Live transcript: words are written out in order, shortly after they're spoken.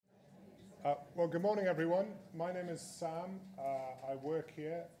Well, good morning, everyone. My name is Sam. I work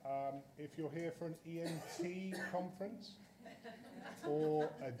here. If you're here for an ENT conference or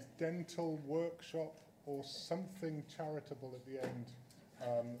a dental workshop or something charitable at the end,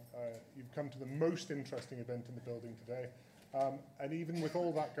 you've come to the most interesting event in the building today. And even with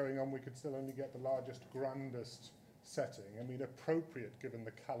all that going on, we could still only get the largest, grandest setting. I mean, appropriate given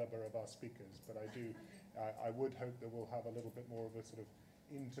the caliber of our speakers, but I would hope that we'll have a little bit more of a sort of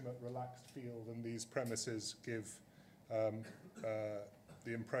intimate, relaxed feel than these premises give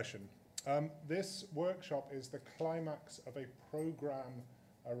the impression. This workshop is the climax of a program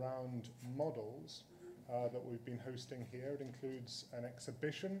around models that we've been hosting here. It includes an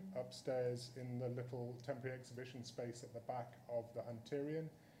exhibition upstairs in the little temporary exhibition space at the back of the Hunterian.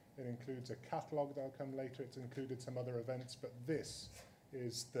 It includes a catalogue that'll come later. It's included some other events, but this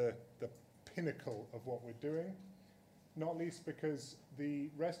is the pinnacle of what we're doing. Not least because the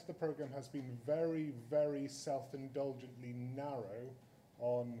rest of the program has been very, very self-indulgently narrow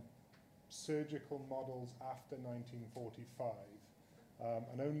on surgical models after 1945.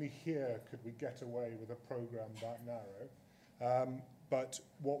 And only here could we get away with a program that narrow. But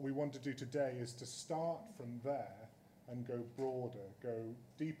what we want to do today is to start from there and go broader, go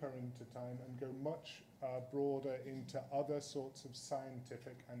deeper into time, and go much broader into other sorts of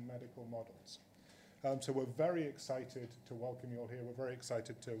scientific and medical models. So we're very excited to welcome you all here. We're very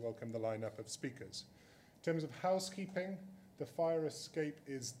excited to welcome the lineup of speakers. In terms of housekeeping, the fire escape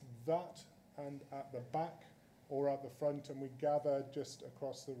is that and at the back or at the front, and we gather just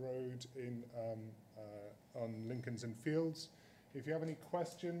across the road in on Lincoln's Inn Fields. If you have any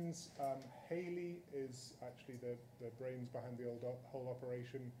questions, Hayley is actually the brains behind the whole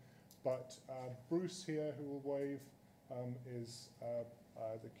operation, but Bruce here, who will wave, is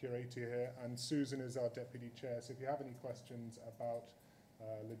the curator here, and Susan is our deputy chair. So if you have any questions about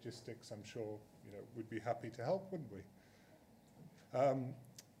logistics, I'm sure we'd be happy to help, wouldn't we?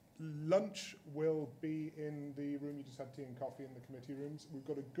 Lunch will be in the room you just had tea and coffee in the committee rooms. We've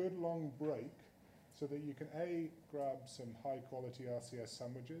got a good long break so that you can A, grab some high quality RCS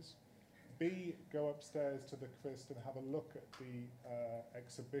sandwiches, B, go upstairs to the Kvist and have a look at the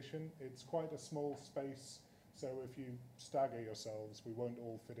exhibition. It's quite a small space, so if you stagger yourselves, we won't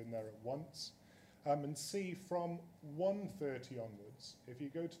all fit in there at once. And C, from 1:30 onwards, if you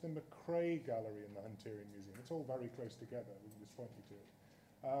go to the McRae Gallery in the Hunterian Museum, it's all very close together, we can just point you to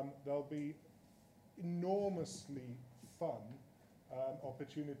it. There'll be enormously fun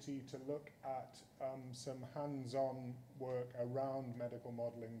opportunity to look at some hands-on work around medical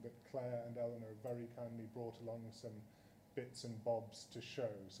modelling that Claire and Eleanor very kindly brought along some bits and bobs to show.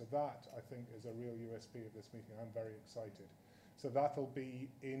 So that, I think, is a real USP of this meeting. I'm very excited. So that'll be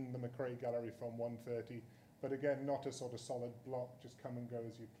in the McRae Gallery from 1:30, but again, not a sort of solid block, just come and go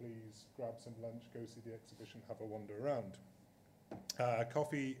as you please, grab some lunch, go see the exhibition, have a wander around.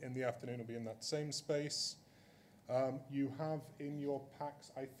 Coffee in the afternoon will be in that same space. You have in your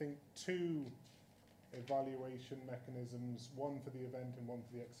packs, I think, 2 evaluation mechanisms, one for the event and one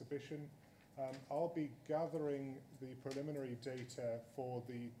for the exhibition. I'll be gathering the preliminary data for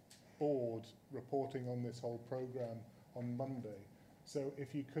the board reporting on this whole program on Monday. So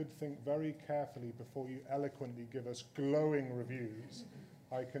if you could think very carefully before you eloquently give us glowing reviews,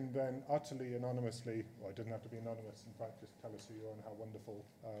 I can then utterly anonymously, well, it doesn't have to be anonymous, in fact, just tell us who you are and how wonderful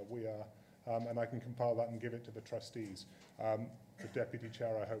we are, and I can compile that and give it to the trustees. The deputy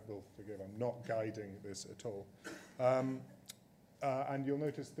chair, I hope, will forgive. I'm not guiding this at all. And you'll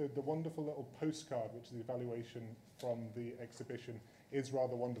notice the wonderful little postcard, which is the evaluation from the exhibition, is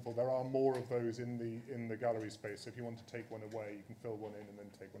rather wonderful. There are more of those in the gallery space. So if you want to take one away, you can fill one in and then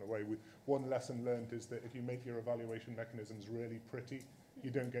take one away. One lesson learned is that if you make your evaluation mechanisms really pretty, you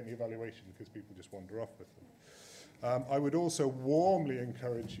don't get any evaluation because people just wander off with them. I would also warmly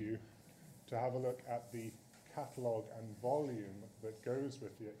encourage you to have a look at the catalogue and volume that goes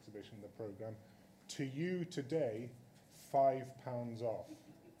with the exhibition, the programme. To you today, £5 off.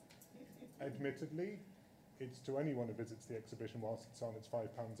 Admittedly, it's to anyone who visits the exhibition whilst it's on, it's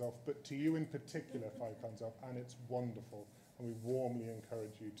 £5 off, but to you in particular, £5 off, and it's wonderful, and we warmly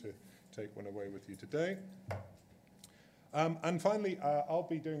encourage you to take one away with you today. And finally, I'll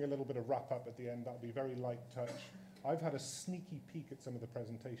be doing a little bit of wrap-up at the end. That'll be very light touch. I've had a sneaky peek at some of the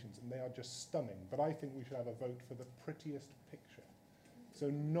presentations, and they are just stunning, but I think we should have a vote for the prettiest picture. So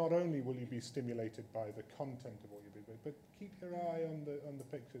not only will you be stimulated by the content of what you do, but keep your eye on the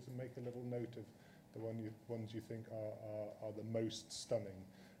pictures and make a little note of the ones you think are the most stunning.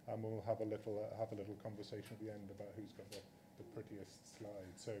 And we'll have a little conversation at the end about who's got the prettiest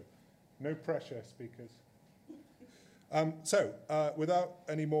slide. So no pressure, speakers. Without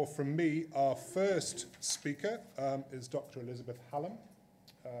any more from me, our first speaker is Dr. Elizabeth Hallam,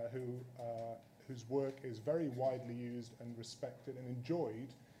 whose work is very widely used and respected and enjoyed,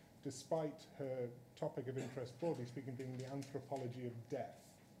 despite her topic of interest, broadly speaking, being the anthropology of death,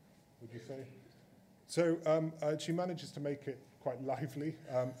 would you say? So she manages to make it quite lively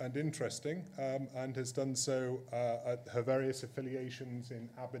and interesting, and has done so at her various affiliations in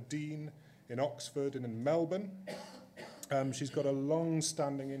Aberdeen, in Oxford, and in Melbourne. She's got a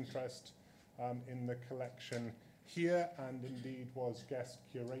long-standing interest in the collection here, and indeed was guest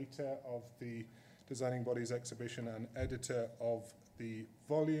curator of the Designing Bodies exhibition and editor of the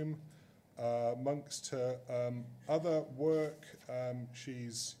volume. Amongst her other work,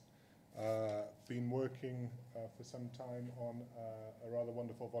 she's been working for some time on a rather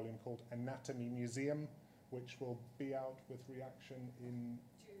wonderful volume called Anatomy Museum, which will be out with reaction in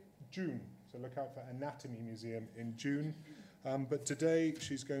June. So look out for Anatomy Museum in June. But today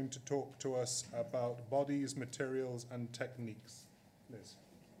she's going to talk to us about bodies, materials, and techniques. Liz.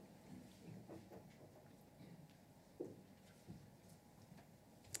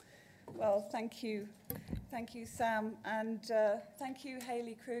 Well, thank you, Sam, and thank you,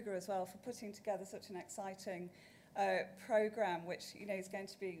 Hayley Kruger, as well, for putting together such an exciting programme, which is going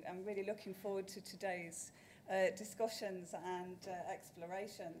to be. I'm really looking forward to today's discussions and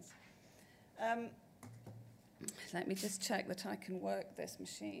explorations. Let me just check that I can work this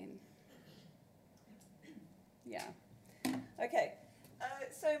machine. Yeah. Okay.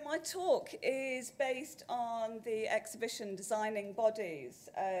 So my talk is based on the exhibition Designing Bodies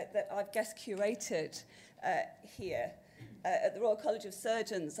that I've guest curated here at the Royal College of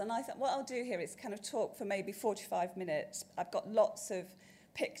Surgeons. And I thought what I'll do here is kind of talk for maybe 45 minutes. I've got lots of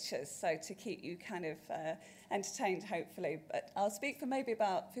pictures, so to keep you kind of entertained, hopefully. But I'll speak for maybe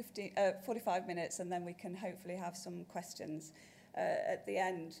about 45 minutes, and then we can hopefully have some questions at the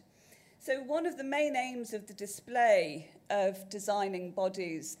end. So one of the main aims of the display of Designing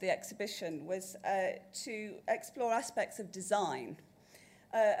Bodies, the exhibition, was to explore aspects of design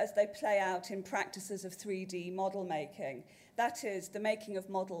as they play out in practices of 3D model making. That is, the making of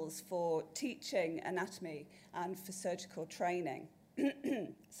models for teaching anatomy and for surgical training.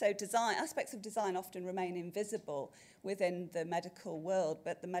 So aspects of design often remain invisible within the medical world,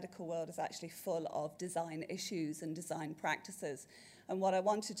 but the medical world is actually full of design issues and design practices. And what I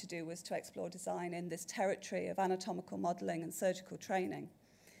wanted to do was to explore design in this territory of anatomical modelling and surgical training.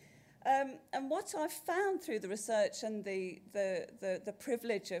 And what I've found through the research and the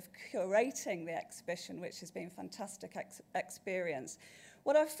privilege of curating the exhibition, which has been a fantastic experience,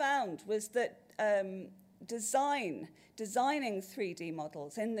 what I found was that designing 3D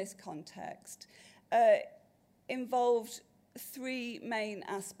models in this context involved three main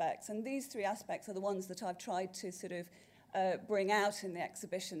aspects. And these three aspects are the ones that I've tried to sort of bring out in the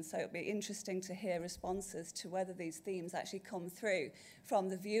exhibition, so it'll be interesting to hear responses to whether these themes actually come through from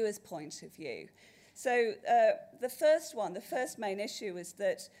the viewer's point of view. So the first main issue is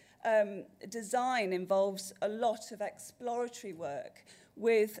that design involves a lot of exploratory work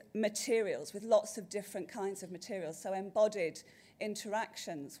with materials, with lots of different kinds of materials. So embodied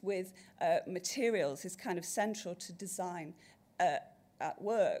interactions with materials is kind of central to design at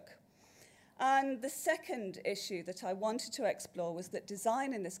work. And the second issue that I wanted to explore was that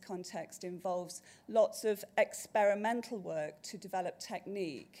design in this context involves lots of experimental work to develop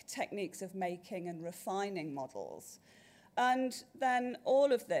techniques of making and refining models. And then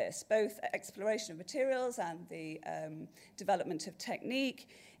all of this, both exploration of materials and the development of technique,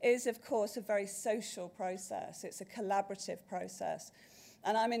 is, of course, a very social process. It's a collaborative process.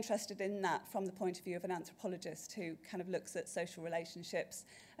 And I'm interested in that from the point of view of an anthropologist who kind of looks at social relationships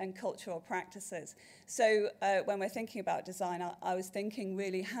and cultural practices. So when we're thinking about design, I was thinking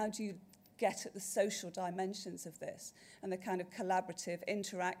really, how do you get at the social dimensions of this and the kind of collaborative,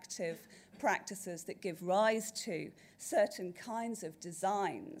 interactive practices that give rise to certain kinds of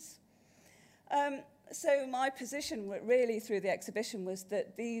designs. So my position really through the exhibition was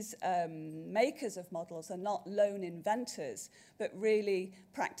that these makers of models are not lone inventors, but really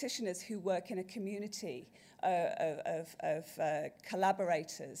practitioners who work in a community of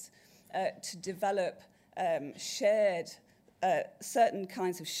collaborators to develop certain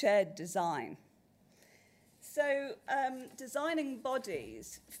kinds of shared design. So Designing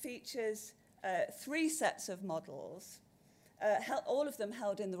Bodies features three sets of models, all of them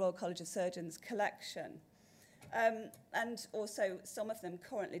held in the Royal College of Surgeons collection, and also some of them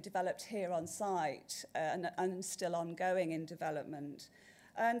currently developed here on site and still ongoing in development.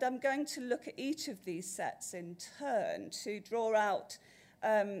 And I'm going to look at each of these sets in turn to draw out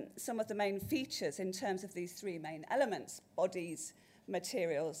some of the main features in terms of these three main elements: bodies,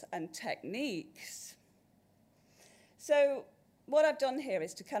 materials, and techniques. So what I've done here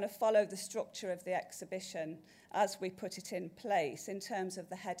is to kind of follow the structure of the exhibition as we put it in place in terms of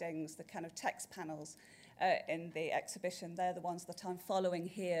the headings, the kind of text panels in the exhibition. They're the ones that I'm following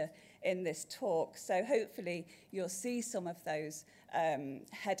here in this talk. So hopefully you'll see some of those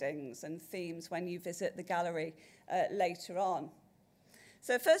headings and themes when you visit the gallery later on.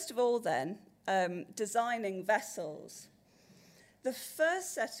 So first of all then, designing vessels. The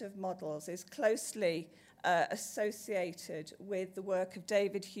first set of models is closely associated with the work of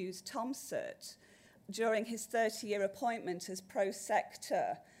David Hughes Thomsett during his 30-year appointment as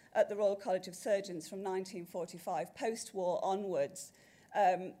prosector at the Royal College of Surgeons from 1945, post-war onwards,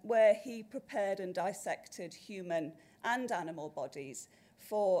 where he prepared and dissected human and animal bodies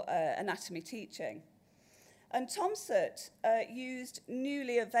for anatomy teaching. And Thomsett used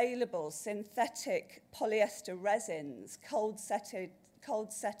newly available synthetic polyester resins, cold-setting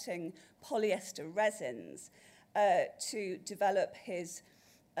polyester resins, to develop his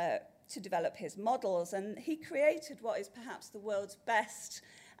models. And he created what is perhaps the world's best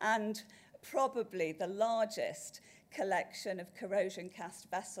and probably the largest collection of corrosion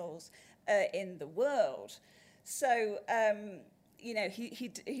cast vessels in the world. So, you know,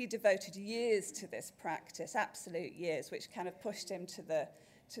 he devoted years to this practice, absolute years, which kind of pushed him to the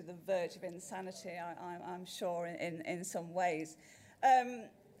verge of insanity, I'm sure, in some ways.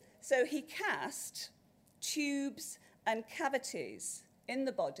 So he cast tubes and cavities in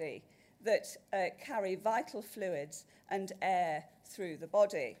the body that carry vital fluids and air through the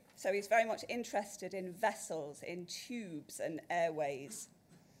body. So he's very much interested in vessels, in tubes and airways.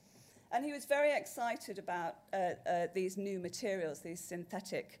 And he was very excited about these new materials, these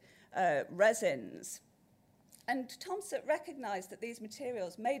synthetic resins. And Thomsett recognized that these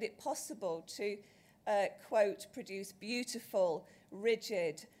materials made it possible to, quote, produce beautiful,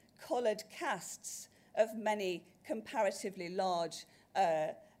 rigid, colored casts of many comparatively large,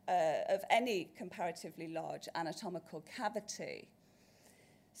 of any comparatively large anatomical cavity.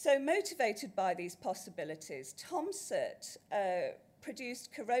 So motivated by these possibilities, Thomsett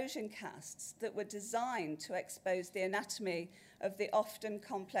produced corrosion casts that were designed to expose the anatomy of the often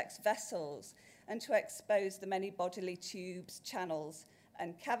complex vessels and to expose the many bodily tubes, channels,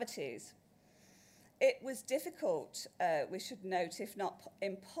 and cavities. It was difficult, we should note, if not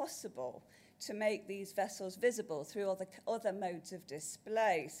impossible, to make these vessels visible through other modes of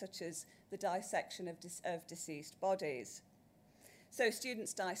display, such as the dissection of deceased bodies. So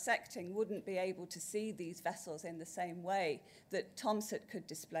students dissecting wouldn't be able to see these vessels in the same way that Thomsett could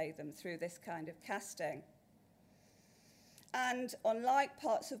display them through this kind of casting. And unlike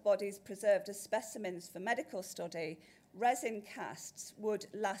parts of bodies preserved as specimens for medical study, resin casts would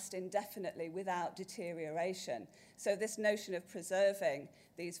last indefinitely without deterioration. So this notion of preserving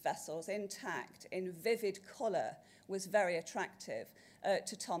these vessels intact in vivid colour was very attractive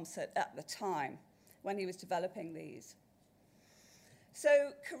to Thomsett at the time when he was developing these.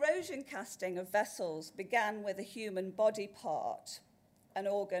 So corrosion casting of vessels began with a human body part, an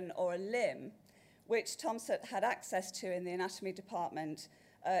organ or a limb, which Thomsett had access to in the anatomy department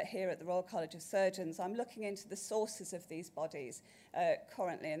here at the Royal College of Surgeons. I'm looking into the sources of these bodies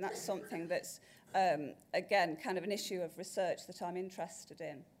currently, and that's something that's, again, kind of an issue of research that I'm interested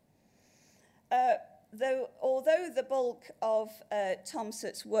in. Although the bulk of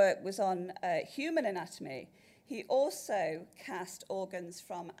Thomsett's work was on human anatomy, he also cast organs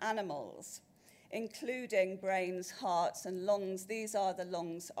from animals, including brains, hearts, and lungs. These are the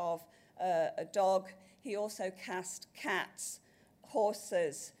lungs of a dog. He also cast cats,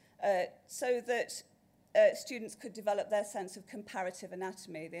 horses, so that students could develop their sense of comparative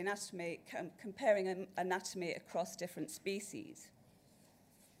anatomy, the anatomy, comparing anatomy across different species.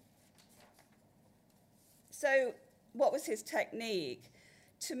 So what was his technique?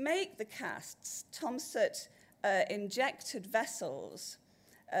 To make the casts, Thomsett injected vessels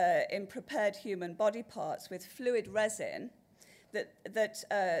in prepared human body parts with fluid resin that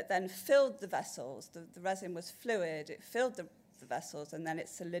then filled the vessels. The resin was fluid, it filled the vessels, and then it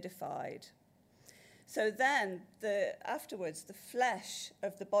solidified. So then, afterwards, the flesh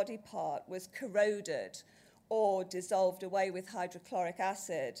of the body part was corroded or dissolved away with hydrochloric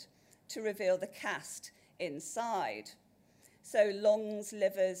acid to reveal the cast inside. So lungs,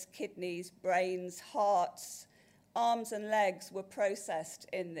 livers, kidneys, brains, hearts, arms and legs were processed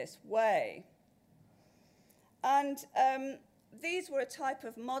in this way. And these were a type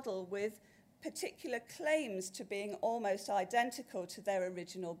of model with particular claims to being almost identical to their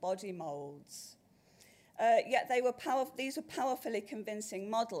original body molds. yet these were powerfully convincing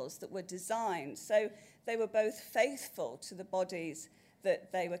models that were designed. So they were both faithful to the bodies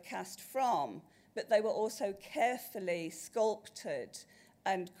that they were cast from, but they were also carefully sculpted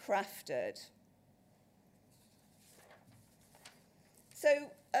and crafted.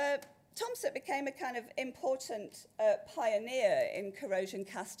 So Thomset became a kind of important pioneer in corrosion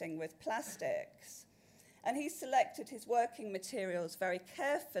casting with plastics. And he selected his working materials very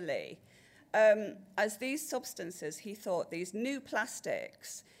carefully, as these substances, he thought, these new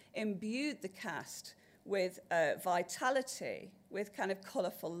plastics, imbued the cast with vitality, with kind of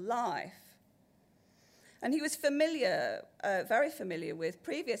colourful life. And he was very familiar with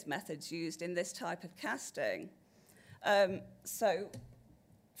previous methods used in this type of casting. So,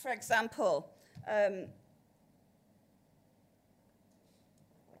 for example,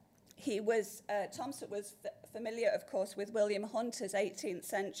 Thomset was familiar, of course, with William Hunter's 18th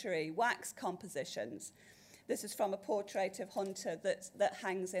century wax compositions. This is from a portrait of Hunter that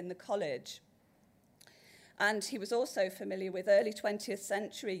hangs in the college. And he was also familiar with early 20th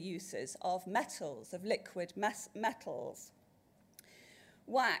century uses of metals, of liquid metals.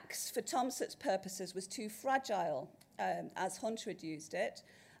 Wax, for Thomset's purposes, was too fragile, as Hunter had used it,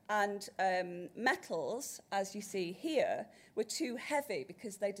 and metals, as you see here, were too heavy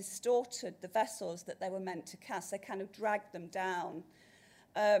because they distorted the vessels that they were meant to cast. They kind of dragged them down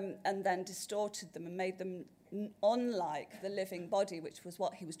and then distorted them and made them unlike the living body, which was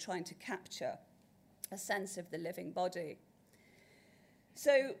what he was trying to capture, a sense of the living body.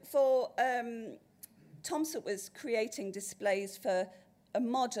 So for Thomset was creating displays for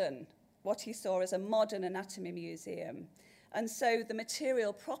what he saw as a modern anatomy museum. And so the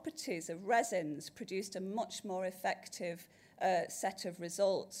material properties of resins produced a much more effective set of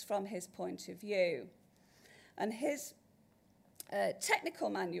results from his point of view. And his technical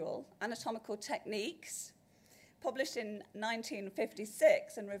manual, Anatomical Techniques, published in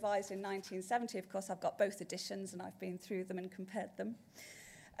 1956 and revised in 1970. Of course, I've got both editions and I've been through them and compared them.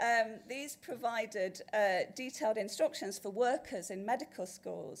 These provided detailed instructions for workers in medical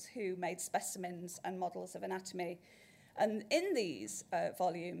schools who made specimens and models of anatomy. And in these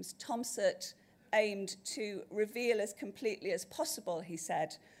volumes, Thomset aimed to reveal as completely as possible, he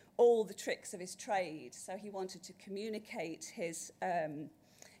said, all the tricks of his trade. So he wanted to communicate his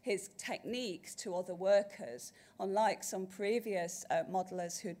techniques to other workers, unlike some previous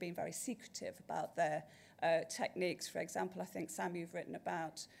modelers who had been very secretive about their techniques. For example, I think, Sam, you've written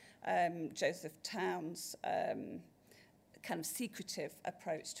about Joseph Towne's kind of secretive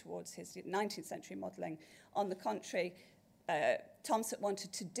approach towards his 19th century modelling. On the contrary, Thomset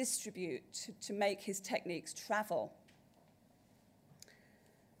wanted to distribute, to make his techniques travel.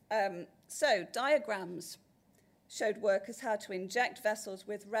 So diagrams showed workers how to inject vessels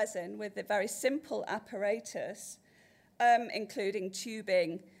with resin with a very simple apparatus, including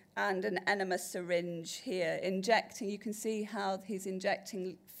tubing and an enema syringe here. Injecting, you can see how he's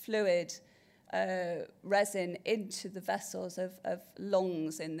injecting fluid resin into the vessels of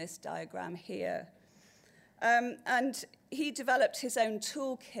lungs in this diagram here. And he developed his own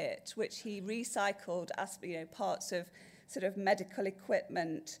toolkit, which he recycled as parts of sort of medical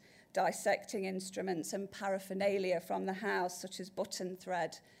equipment, dissecting instruments and paraphernalia from the house, such as button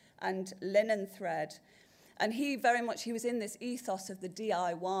thread and linen thread. And he was in this ethos of the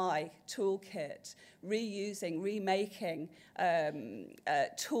DIY toolkit, reusing, remaking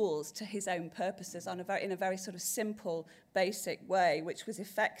tools to his own purposes in a very sort of simple, basic way, which was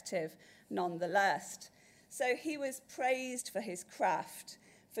effective nonetheless. So he was praised for his craft,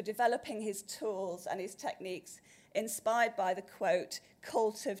 for developing his tools and his techniques, inspired by the quote,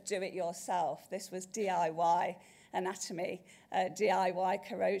 cult of do-it-yourself. This was DIY anatomy, DIY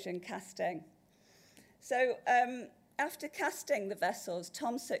corrosion casting. So after casting the vessels,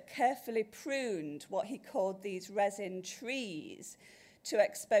 Thomset carefully pruned what he called these resin trees to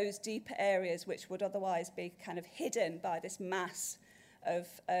expose deeper areas which would otherwise be kind of hidden by this mass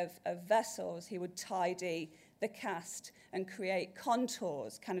of vessels. He would tidy the cast and create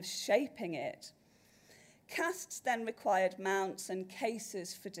contours, kind of shaping it. Casts then required mounts and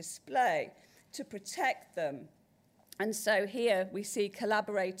cases for display to protect them. And so here we see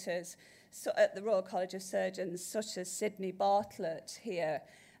collaborators at the Royal College of Surgeons, such as Sidney Bartlett here,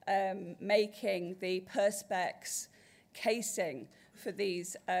 making the Perspex casing for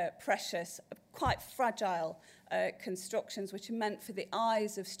these precious, quite fragile constructions, which are meant for the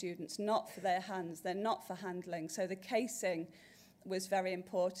eyes of students, not for their hands. They're not for handling. So the casing was very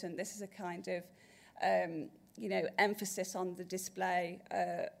important. This is a kind of emphasis on the display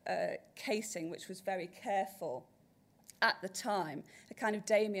casing, which was very careful at the time, a kind of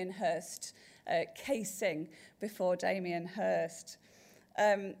Damien Hirst casing before Damien Hirst.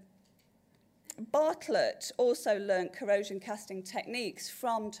 Bartlett also learned corrosion casting techniques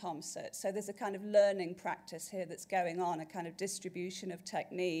from Thomsett. So there's a kind of learning practice here that's going on, a kind of distribution of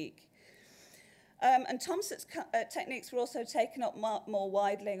technique. And Thomsett's techniques were also taken up more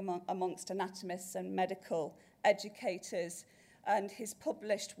widely amongst anatomists and medical educators, and his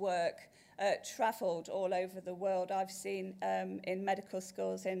published work travelled all over the world. I've seen in medical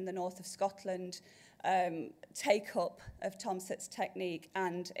schools in the north of Scotland take up of Thomsett's technique,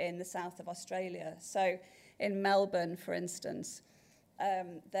 and in the south of Australia. So in Melbourne, for instance,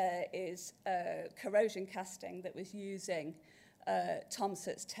 there is corrosion casting that was using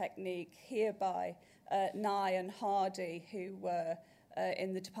Thomsett's technique here by Nye and Hardy, who were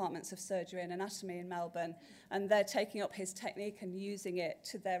in the departments of surgery and anatomy in Melbourne, and they're taking up his technique and using it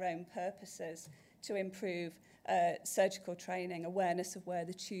to their own purposes to improve surgical training, awareness of where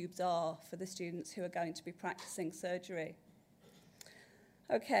the tubes are for the students who are going to be practicing surgery.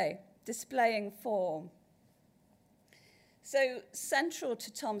 Okay, displaying form. So central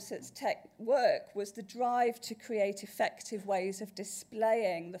to Thomsett's work was the drive to create effective ways of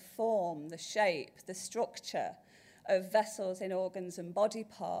displaying the form, the shape, the structure of vessels in organs and body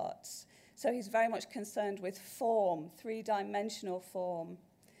parts. So he's very much concerned with form, three-dimensional form.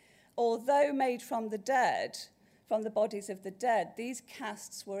 Although made from the dead, from the bodies of the dead, these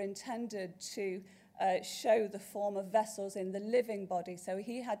casts were intended to show the form of vessels in the living body. So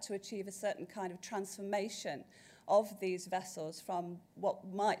he had to achieve a certain kind of transformation of these vessels from what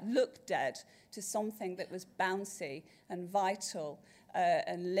might look dead to something that was bouncy and vital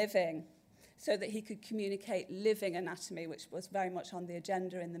and living, so that he could communicate living anatomy, which was very much on the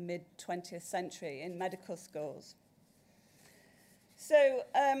agenda in the mid-20th century in medical schools. So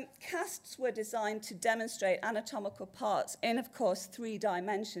casts were designed to demonstrate anatomical parts in, of course, 3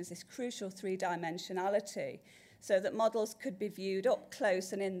 dimensions, this crucial 3-dimensionality, so that models could be viewed up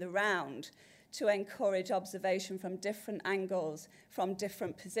close and in the round to encourage observation from different angles, from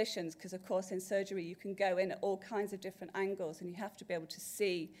different positions, because, of course, in surgery you can go in at all kinds of different angles, and you have to be able to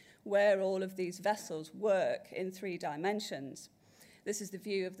see where all of these vessels work in 3 dimensions. This is the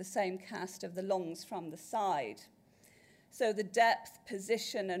view of the same cast of the lungs from the side. So the depth,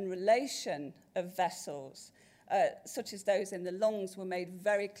 position, and relation of vessels, such as those in the lungs, were made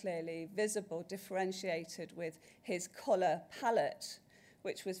very clearly visible, differentiated with his colour palette,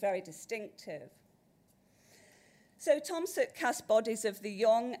 which was very distinctive. So Thomsett cast bodies of the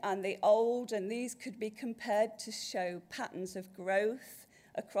young and the old, and these could be compared to show patterns of growth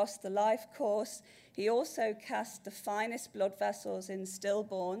across the life course. He also cast the finest blood vessels in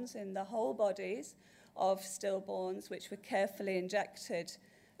stillborns, in the whole bodies of stillborns, which were carefully injected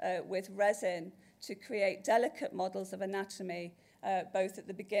with resin to create delicate models of anatomy, both at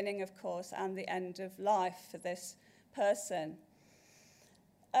the beginning, of course, and the end of life for this person.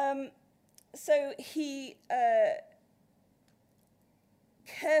 So he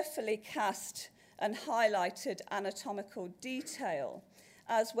carefully cast and highlighted anatomical detail,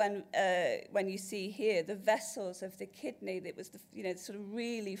 as when you see here the vessels of the kidney. That was the sort of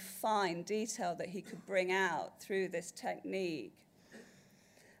really fine detail that he could bring out through this technique.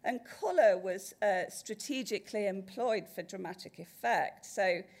 And colour was strategically employed for dramatic effect.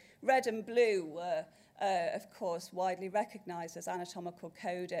 So red and blue were, of course, widely recognised as anatomical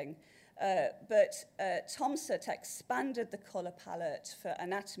coding. But Thomsett expanded the colour palette for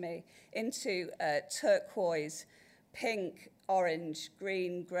anatomy into turquoise, pink, orange,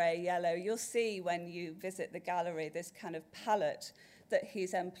 green, grey, yellow. You'll see when you visit the gallery this kind of palette that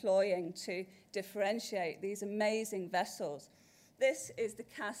he's employing to differentiate these amazing vessels. This is the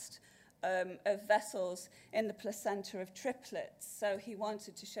cast of vessels in the placenta of triplets. So he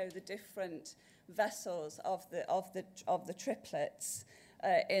wanted to show the different vessels of the triplets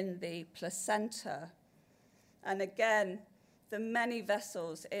in the placenta. And again, the many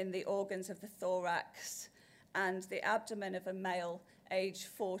vessels in the organs of the thorax and the abdomen of a male aged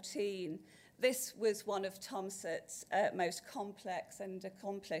 14. This was one of Thomsett's most complex and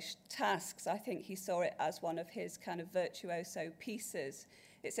accomplished tasks. I think he saw it as one of his kind of virtuoso pieces.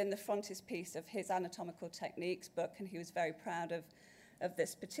 It's in the frontispiece of his anatomical techniques book, and he was very proud of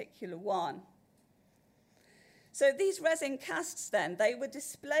this particular one. So these resin casts then, they were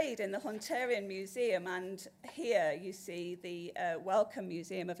displayed in the Hunterian Museum, and here you see the Wellcome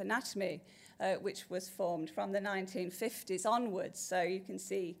Museum of Anatomy, which was formed from the 1950s onwards. So you can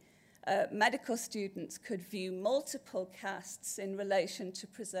see medical students could view multiple casts in relation to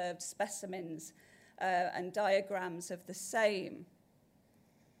preserved specimens and diagrams of the same.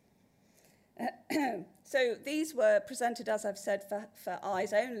 So these were presented, as I've said, for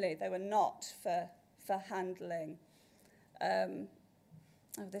eyes only. They were not for handling.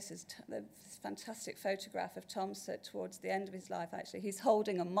 This is this fantastic photograph of Thomset towards the end of his life, actually. He's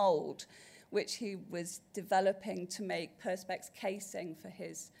holding a mould, which he was developing to make Perspex casing for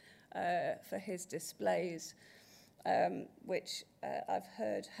his displays, which I've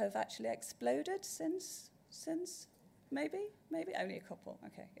heard have actually exploded since maybe only a couple.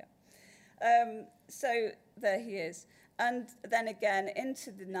 Okay, yeah. So there he is. And then again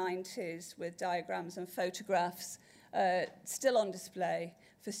into the 90s with diagrams and photographs still on display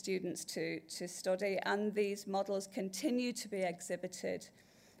for students to study. And these models continue to be exhibited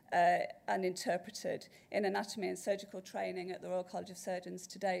and interpreted in anatomy and surgical training at the Royal College of Surgeons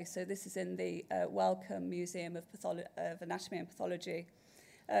today. So this is in the Wellcome Museum of Anatomy and Pathology,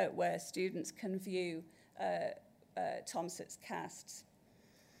 where students can view Thomset's casts.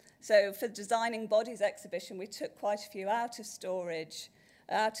 So for Designing Bodies exhibition, we took quite a few out of storage,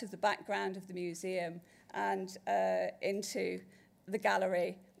 out of the background of the museum, and into the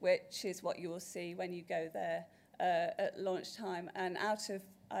gallery, which is what you will see when you go there at lunchtime. And out of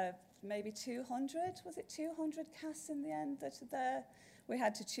maybe 200, was it 200 casts in the end that are there? We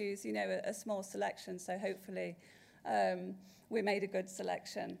had to choose, you know, a small selection, so hopefully we made a good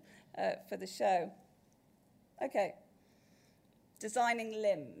selection for the show. Okay, designing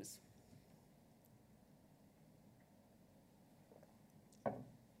limbs.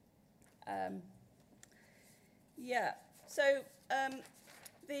 Yeah, so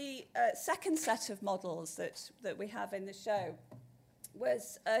the second set of models that we have in the show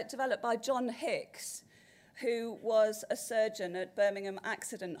was developed by John Hicks, who was a surgeon at Birmingham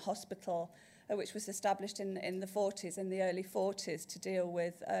Accident Hospital, which was established in the 40s, in the early 40s, to deal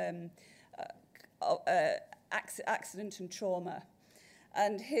with accident and trauma.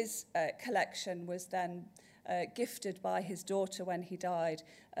 And his collection was then gifted by his daughter when he died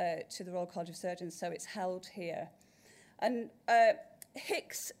to the Royal College of Surgeons, so it's held here. And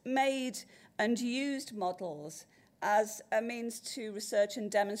Hicks made and used models as a means to research and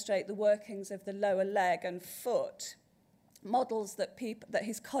demonstrate the workings of the lower leg and foot, models that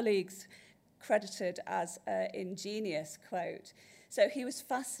his colleagues credited as ingenious, quote. So he was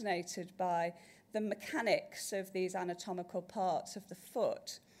fascinated by the mechanics of these anatomical parts of the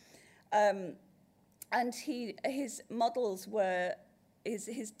foot. And his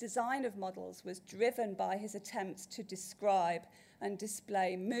design of models was driven by his attempts to describe and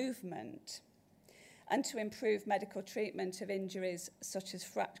display movement and to improve medical treatment of injuries such as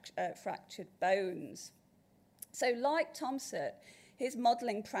fractured bones. So like Thomset, his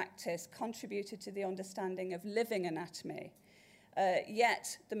modelling practice contributed to the understanding of living anatomy,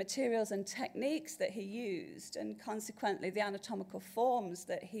 yet the materials and techniques that he used, and consequently the anatomical forms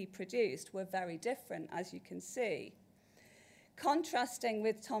that he produced, were very different, as you can see. Contrasting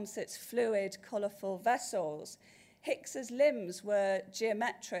with Thomset's fluid, colourful vessels, Hicks's limbs were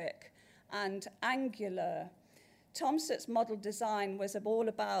geometric and angular. Thomset's model design was all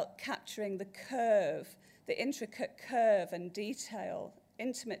about capturing the curve, the intricate curve and detail,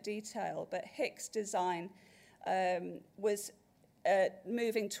 intimate detail, but Hicks' design was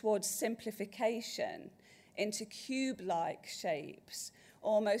moving towards simplification into cube-like shapes,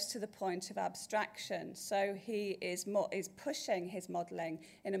 almost to the point of abstraction. So he is pushing his modelling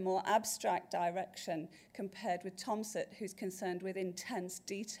in a more abstract direction compared with Thomset, who's concerned with intense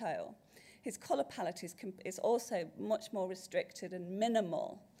detail. His colour palette is also much more restricted and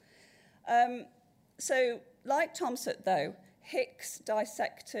minimal. So, like Thomset, though, Hicks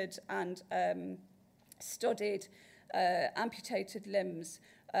dissected and studied amputated limbs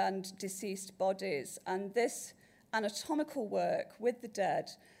and deceased bodies, and this anatomical work with the dead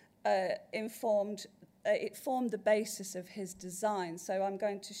formed the basis of his design. So I'm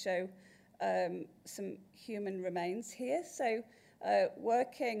going to show some human remains here. So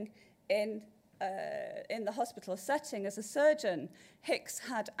working in the hospital setting as a surgeon, Hicks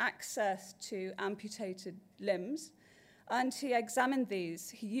had access to amputated limbs, and he examined these.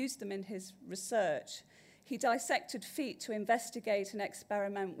 He used them in his research. He dissected feet to investigate and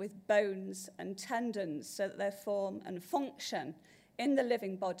experiment with bones and tendons so that their form and function in the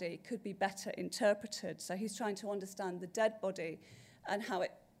living body could be better interpreted. So he's trying to understand the dead body and how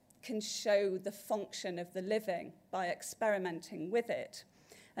it can show the function of the living by experimenting with it.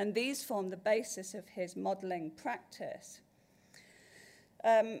 And these form the basis of his modelling practice.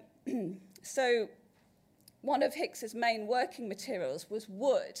 So one of Hicks's main working materials was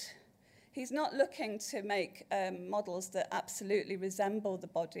wood. He's not looking to make models that absolutely resemble the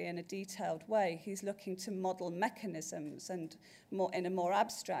body in a detailed way. He's looking to model mechanisms and in a more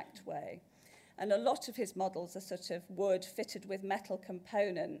abstract way. And a lot of his models are sort of wood fitted with metal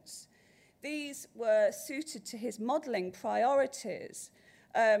components. These were suited to his modelling priorities,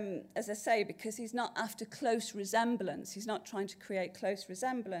 as I say, because he's not after close resemblance. He's not trying to create close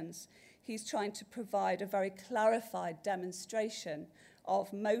resemblance. He's trying to provide a very clarified demonstration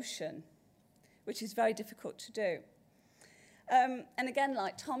of motion, which is very difficult to do. And again,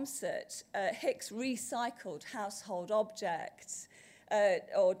 like Thomson, Hicks recycled household objects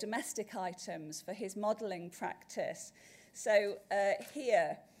or domestic items for his modelling practice. So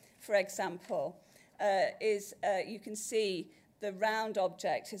here, for example, you can see the round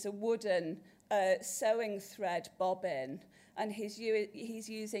object is a wooden sewing thread bobbin, and he's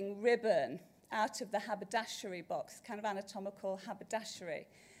using ribbon out of the haberdashery box, kind of anatomical haberdashery.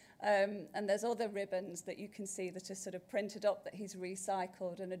 And there's other ribbons that you can see that are sort of printed up that he's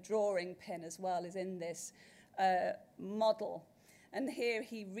recycled, and a drawing pin as well is in this model. And here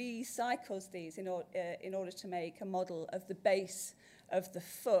he recycles these in order to make a model of the base of the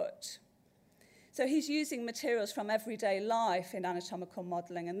foot. So he's using materials from everyday life in anatomical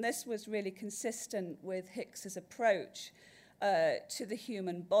modelling, and this was really consistent with Hicks's approach to the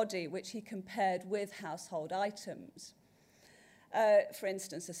human body, which he compared with household items. For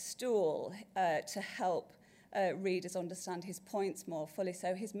instance, a stool to help readers understand his points more fully.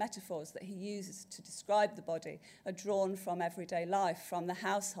 So his metaphors that he uses to describe the body are drawn from everyday life, from the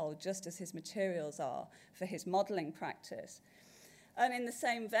household, just as his materials are for his modelling practice. And in the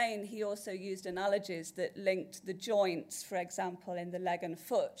same vein, he also used analogies that linked the joints, for example, in the leg and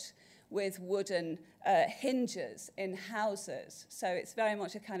foot, with wooden hinges in houses. So it's very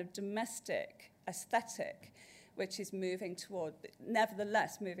much a kind of domestic aesthetic, which is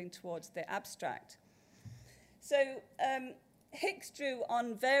nevertheless moving towards the abstract. So Hicks drew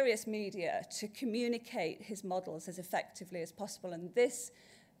on various media to communicate his models as effectively as possible, and this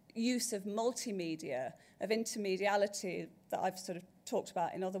use of multimedia, of intermediality that I've sort of talked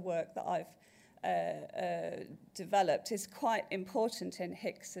about in other work that I've developed, is quite important in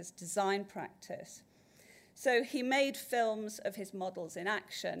Hicks's design practice. So he made films of his models in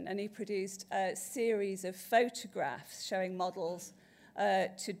action, and he produced a series of photographs showing models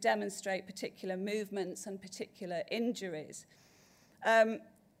to demonstrate particular movements and particular injuries.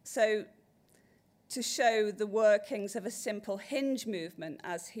 So to show the workings of a simple hinge movement,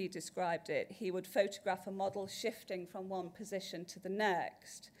 as he described it, he would photograph a model shifting from one position to the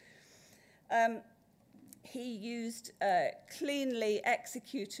next. He used cleanly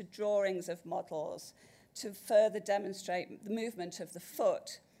executed drawings of models to further demonstrate the movement of the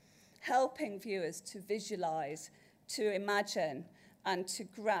foot, helping viewers to visualize, to imagine, and to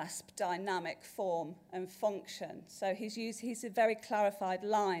grasp dynamic form and function. So he's a very clarified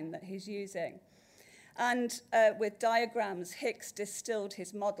line that he's using. And with diagrams, Hicks distilled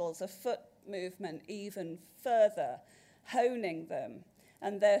his models of foot movement even further, honing them,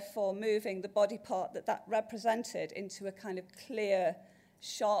 and therefore moving the body part that represented into a kind of clear,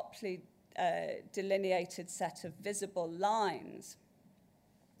 sharply delineated set of visible lines.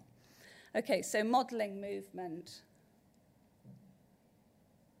 Okay, so modelling movement.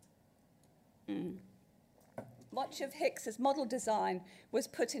 Much of Hicks's model design was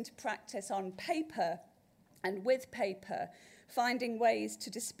put into practice on paper and with paper, finding ways to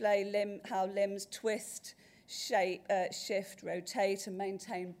display how limbs twist, shape, shift, rotate, and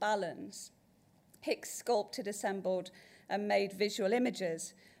maintain balance. Hicks sculpted, assembled, and made visual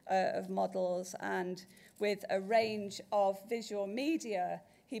images of models, and with a range of visual media,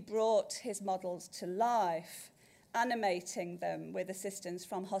 he brought his models to life, animating them with assistance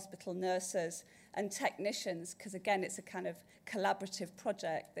from hospital nurses and technicians, because again, it's a kind of collaborative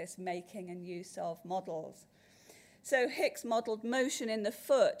project, this making and use of models. So Hicks modelled motion in the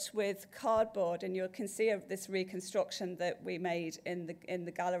foot with cardboard, and you can see this reconstruction that we made in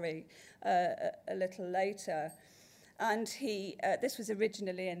the gallery a little later. And this was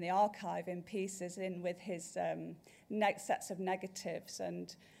originally in the archive in pieces, with his sets of negatives,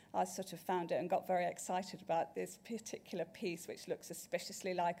 and I sort of found it and got very excited about this particular piece, which looks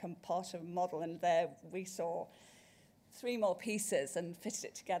suspiciously like a part of a model, and there we saw 3 more pieces and fitted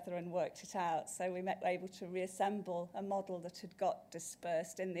it together and worked it out. So we were able to reassemble a model that had got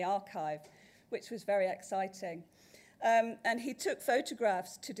dispersed in the archive, which was very exciting. And he took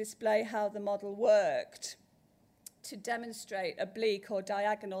photographs to display how the model worked, to demonstrate oblique or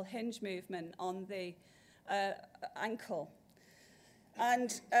diagonal hinge movement on the ankle.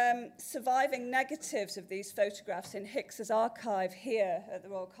 And surviving negatives of these photographs in Hicks's archive here at the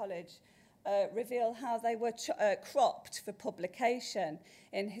Royal College reveal how they were cropped for publication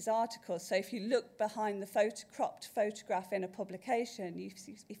in his articles. So if you look behind the cropped photograph in a publication,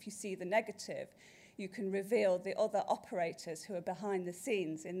 if you see the negative, you can reveal the other operators who are behind the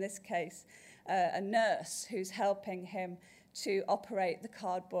scenes, in this case, a nurse who's helping him to operate the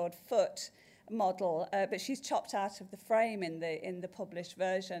cardboard foot model, but she's chopped out of the frame in the published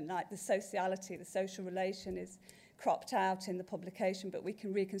version. Like the sociality, the social relation is cropped out in the publication, but we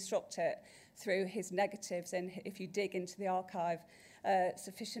can reconstruct it through his negatives, and if you dig into the archive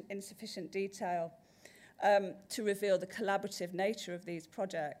in sufficient detail to reveal the collaborative nature of these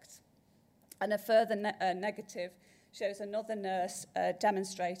projects. And a further negative shows another nurse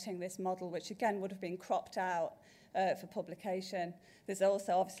demonstrating this model, which again would have been cropped out for publication. There's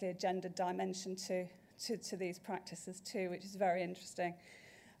also obviously a gender dimension to these practices too, which is very interesting.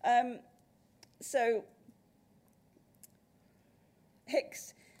 So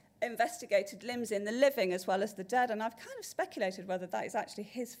Hicks investigated limbs in the living as well as the dead, and I've kind of speculated whether that is actually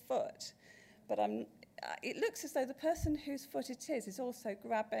his foot, but it looks as though the person whose foot it is also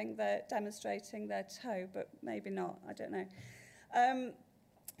demonstrating their toe, but maybe not, I don't know.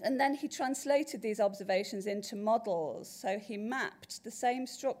 And then he translated these observations into models. So he mapped the same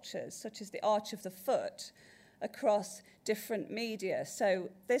structures, such as the arch of the foot, across different media. So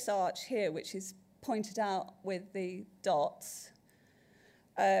this arch here, which is pointed out with the dots,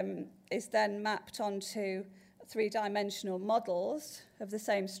 is then mapped onto three-dimensional models of the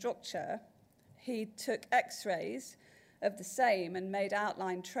same structure. He took X-rays of the same and made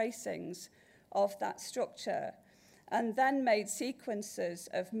outline tracings of that structure, and then made sequences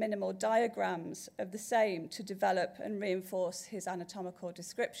of minimal diagrams of the same to develop and reinforce his anatomical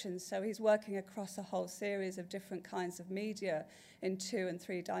descriptions. So he's working across a whole series of different kinds of media in 2 and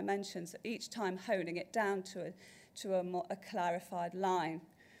 3 dimensions, each time honing it down to a clarified line.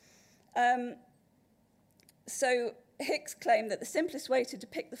 So Hicks claimed that the simplest way to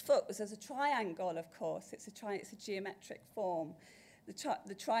depict the foot was as a triangle, of course. It's a geometric form.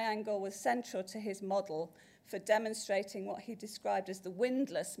 The triangle was central to his model for demonstrating what he described as the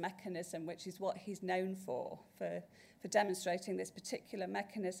windlass mechanism, which is what he's known for demonstrating this particular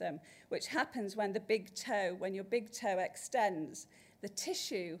mechanism, which happens when when your big toe extends, the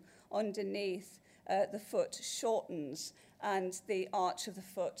tissue underneath the foot shortens and the arch of the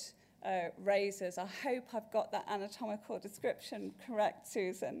foot raises. I hope I've got that anatomical description correct,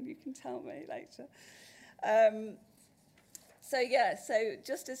 Susan. You can tell me later. So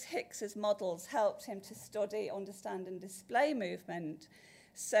just as Hicks's models helped him to study, understand, and display movement,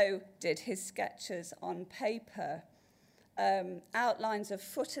 so did his sketches on paper. Outlines of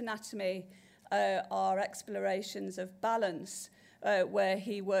foot anatomy are explorations of balance, where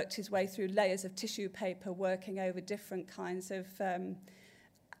he worked his way through layers of tissue paper, working over different kinds of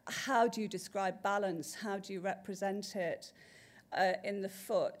how do you describe balance, how do you represent it in the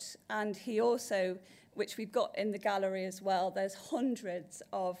foot. And he also, which we've got in the gallery as well, there's hundreds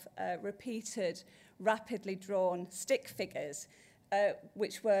of repeated, rapidly drawn stick figures,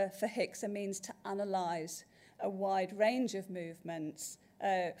 which were for Hicks a means to analyse a wide range of movements,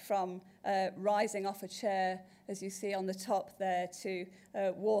 from rising off a chair, as you see on the top there, to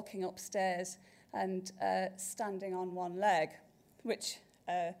walking upstairs and standing on one leg, which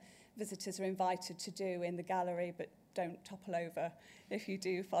visitors are invited to do in the gallery, but don't topple over if you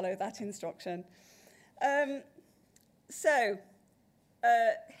do follow that instruction.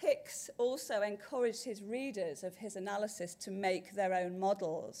 Hicks also encouraged his readers of his analysis to make their own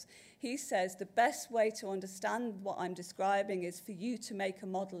models. He says the best way to understand what I'm describing is for you to make a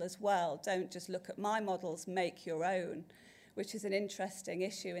model as well. Don't just look at my models, make your own, which is an interesting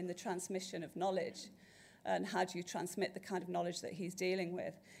issue in the transmission of knowledge. And how do you transmit the kind of knowledge that he's dealing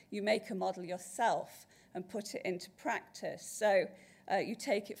with? You make a model yourself and put it into practice. So you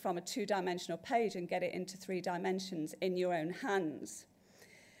take it from a 2-dimensional page and get it into 3 dimensions in your own hands.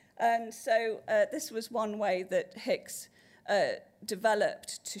 And so this was one way that Hicks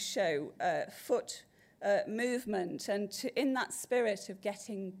developed to show foot movement, and in that spirit of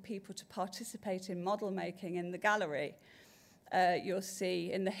getting people to participate in model making in the gallery, you'll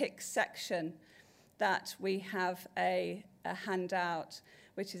see in the Hicks section that we have a handout,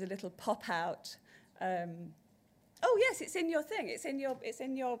 which is a little pop-out. Oh yes, it's in your thing. It's in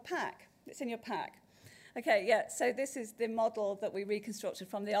your pack. It's in your pack. Okay, yeah. So this is the model that we reconstructed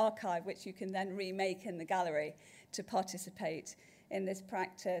from the archive, which you can then remake in the gallery to participate in this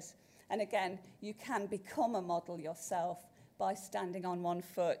practice. And again, you can become a model yourself by standing on one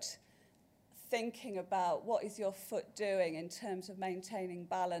foot, thinking about what is your foot doing in terms of maintaining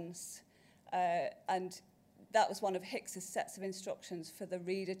balance, and that was one of Hicks's sets of instructions for the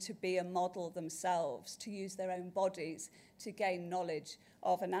reader to be a model themselves, to use their own bodies to gain knowledge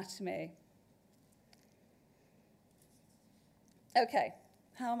of anatomy. Okay,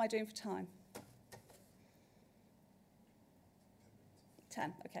 how am I doing for time?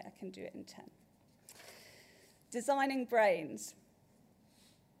 10, okay, I can do it in 10. Designing brains.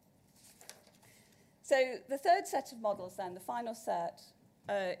 So the third set of models then, the final set,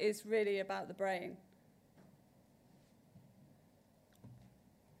 is really about the brain.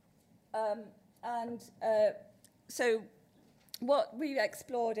 So what we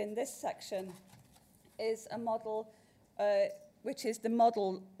explored in this section is a model which is the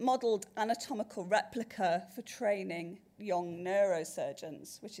modelled anatomical replica for training young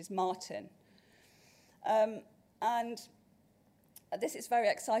neurosurgeons, which is Martin. And this is very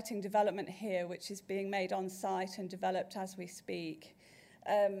exciting development here, which is being made on site and developed as we speak.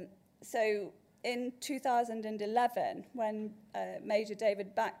 So in 2011, when Major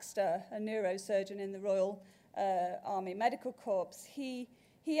David Baxter, a neurosurgeon in the Royal Army Medical Corps, he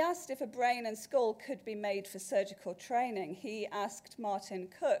asked if a brain and skull could be made for surgical training. He asked Martin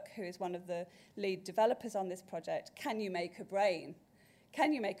Cook, who is one of the lead developers on this project, can you make a brain?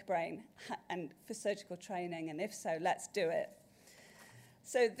 Can you make a brain and for surgical training? And if so, let's do it.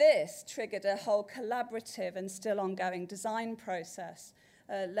 So this triggered a whole collaborative and still ongoing design process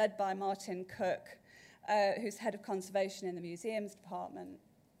led by Martin Cook, who's head of conservation in the museums department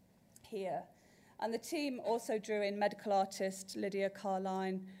here. And the team also drew in medical artist Lydia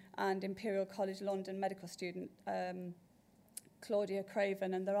Carline and Imperial College London medical student Claudia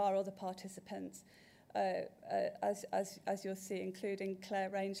Craven, and there are other participants, as you'll see, including Claire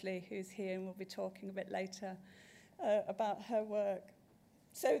Rangeley, who's here and we'll be talking a bit later about her work.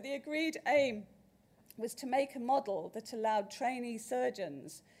 So the agreed aim was to make a model that allowed trainee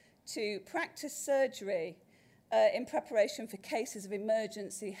surgeons to practice surgery in preparation for cases of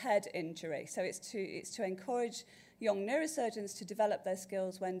emergency head injury. So it's to encourage young neurosurgeons to develop their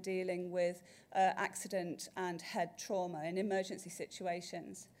skills when dealing with accident and head trauma in emergency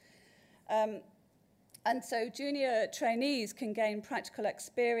situations. And so junior trainees can gain practical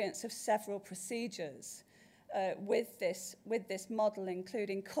experience of several procedures with this model,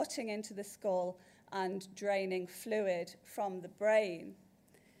 including cutting into the skull and draining fluid from the brain.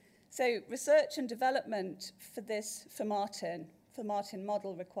 So research and development for Martin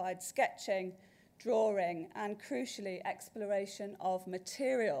model required sketching, drawing, and crucially exploration of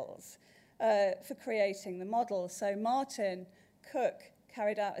materials for creating the model. So Martin Cook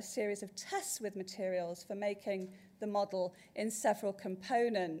carried out a series of tests with materials for making the model in several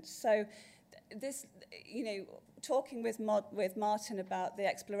components. So this, talking with Martin about the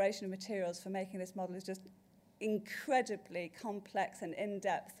exploration of materials for making this model is just incredibly complex and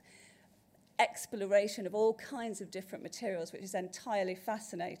in-depth exploration of all kinds of different materials, which is entirely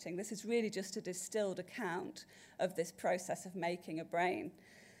fascinating. This is really just a distilled account of this process of making a brain.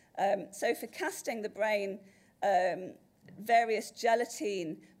 So for casting the brain, various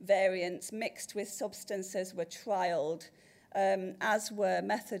gelatine variants mixed with substances were trialled, as were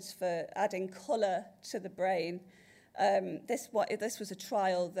methods for adding colour to the brain. This was a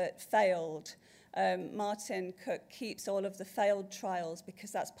trial that failed. Martin Cook keeps all of the failed trials because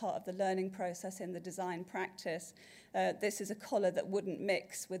that's part of the learning process in the design practice. This is a colour that wouldn't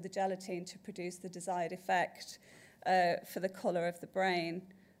mix with the gelatine to produce the desired effect for the colour of the brain.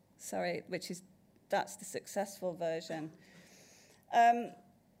 That's the successful version.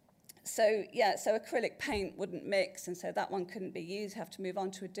 So acrylic paint wouldn't mix, and so that one couldn't be used. Have to move on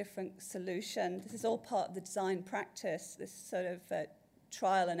to a different solution. This is all part of the design practice, this sort of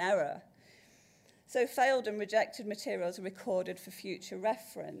trial and error. So failed and rejected materials are recorded for future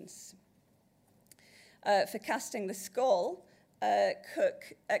reference. For casting the skull,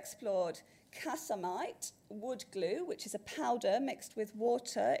 Cook explored cassamite, wood glue, which is a powder mixed with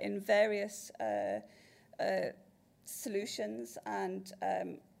water in various solutions, and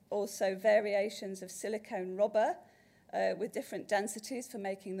also variations of silicone rubber with different densities for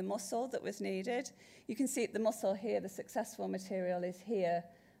making the muscle that was needed. You can see the muscle here, the successful material is here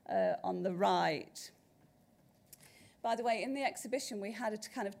on the right. By the way, in the exhibition, we had a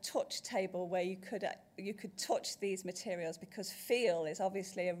kind of touch table where you could touch these materials, because feel is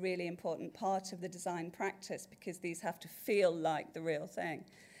obviously a really important part of the design practice, because these have to feel like the real thing.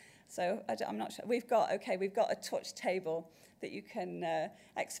 So I'm not sure. We've got a touch table that you can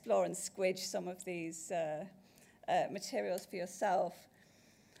explore and squidge some of these materials for yourself.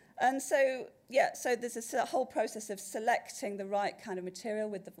 And so there's a whole process of selecting the right kind of material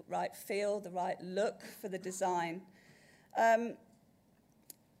with the right feel, the right look for the design. So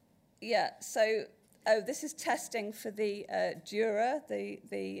this is testing for the dura,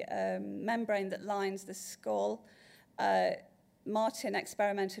 the membrane that lines the skull. Martin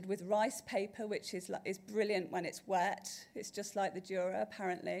experimented with rice paper, which is brilliant when it's wet. It's just like the dura,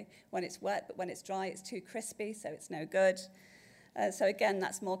 apparently, when it's wet, but when it's dry, it's too crispy, so it's no good. So again,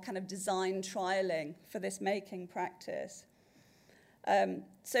 that's more kind of design trialing for this making practice.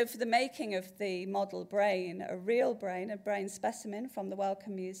 So for the making of the model brain, a real brain, a brain specimen from the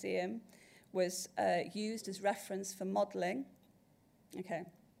Wellcome Museum, was used as reference for modelling. Okay.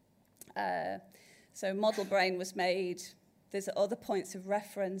 So model brain was made. There's other points of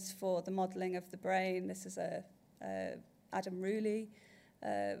reference for the modelling of the brain. This is a Adam Rooley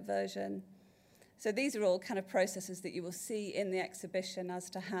version. So these are all kind of processes that you will see in the exhibition as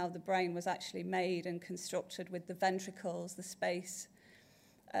to how the brain was actually made and constructed with the ventricles, the space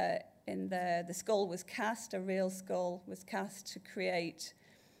in there. The skull was cast, a real skull was cast to create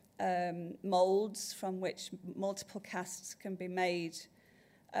moulds from which multiple casts can be made.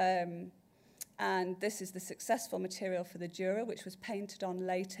 And this is the successful material for the dura, which was painted on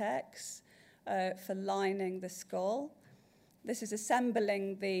latex for lining the skull. This is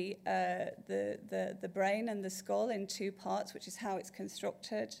assembling the brain and the skull in two parts, which is how it's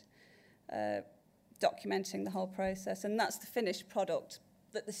constructed, documenting the whole process. And that's the finished product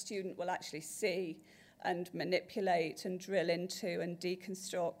that the student will actually see and manipulate and drill into and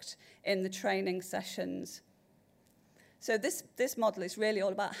deconstruct in the training sessions. So this model is really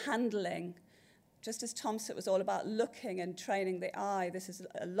all about handling. Just as Thomset was all about looking and training the eye, this is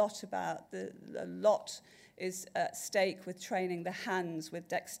a lot about, a lot is at stake with training the hands with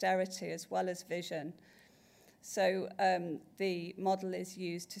dexterity as well as vision. So the model is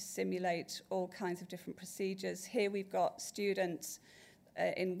used to simulate all kinds of different procedures. Here we've got students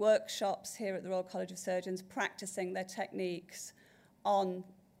in workshops here at the Royal College of Surgeons practicing their techniques on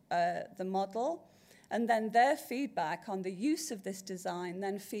the model. And then their feedback on the use of this design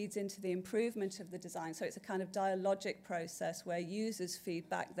then feeds into the improvement of the design. So it's a kind of dialogic process where users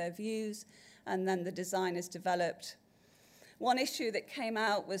feedback their views and then the design is developed. One issue that came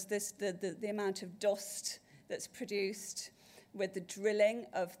out was the amount of dust that's produced with the drilling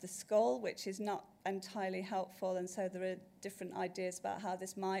of the skull, which is not entirely helpful. And so there are different ideas about how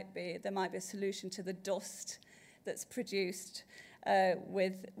this might be. There might be a solution to the dust that's produced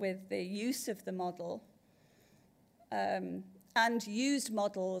with the use of the model. And used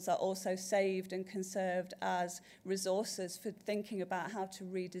models are also saved and conserved as resources for thinking about how to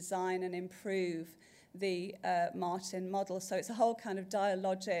redesign and improve the Martin model. So it's a whole kind of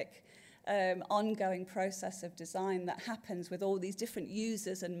dialogic, ongoing process of design that happens with all these different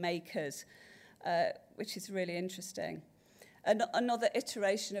users and makers, which is really interesting. Another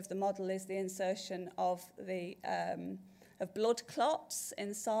iteration of the model is the insertion of the of blood clots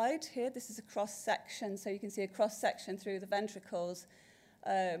inside here. This is a cross-section, so you can see a cross-section through the ventricles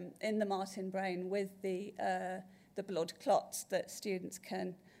in the Martin brain with the blood clots that students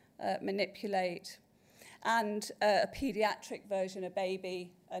can manipulate. And a pediatric version, a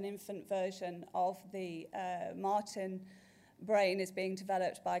baby, an infant version of the Martin brain is being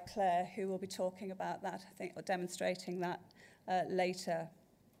developed by Claire, who will be talking about that, I think, or demonstrating that later.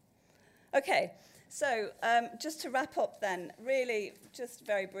 Okay. So just to wrap up then, really just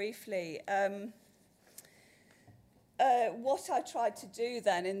very briefly, what I tried to do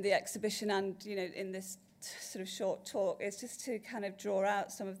then in the exhibition and in this sort of short talk is just to kind of draw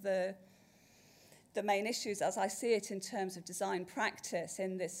out some of the main issues as I see it in terms of design practice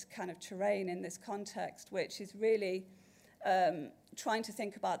in this kind of terrain, in this context, which is really trying to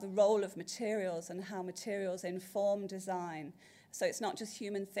think about the role of materials and how materials inform design. So it's not just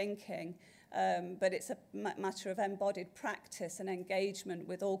human thinking, but it's a matter of embodied practice and engagement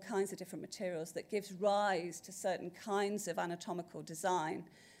with all kinds of different materials that gives rise to certain kinds of anatomical design.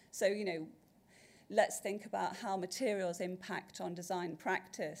 So, let's think about how materials impact on design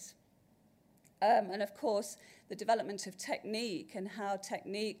practice. And of course, the development of technique and how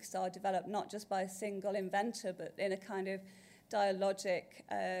techniques are developed not just by a single inventor, but in a kind of dialogic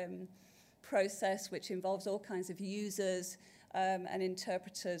process which involves all kinds of users and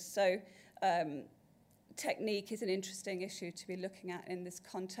interpreters. So technique is an interesting issue to be looking at in this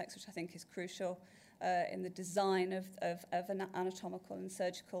context, which I think is crucial in the design of anatomical and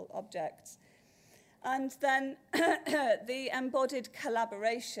surgical objects. And then the embodied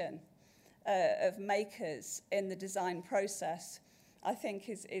collaboration of makers in the design process, I think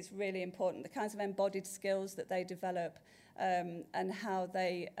is really important. The kinds of embodied skills that they develop and how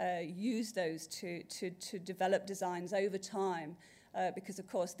they use those to develop designs over time. Because, of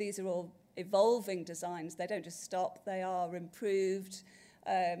course, these are all evolving designs. They don't just stop. They are improved.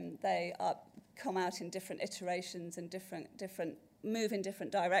 They are come out in different iterations and different move in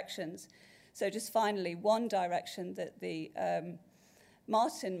different directions. So just finally, one direction that the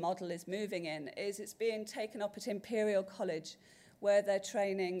Martin model is moving in is it's being taken up at Imperial College, where they're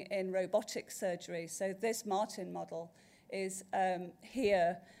training in robotic surgery. So this Martin model is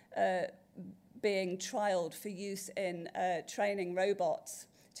here being trialled for use in training robots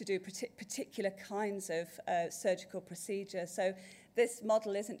to do particular kinds of surgical procedure. So this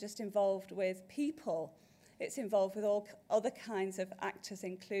model isn't just involved with people, it's involved with all other kinds of actors,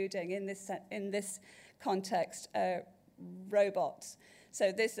 including, in this context, robots.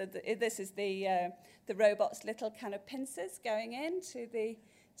 So this is the robot's little kind of pincers going into the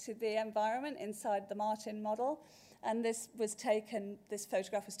environment inside the Martin model. And this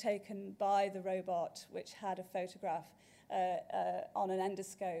photograph was taken by the robot, which had a photograph on an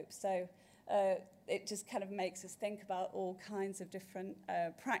endoscope. So it just kind of makes us think about all kinds of different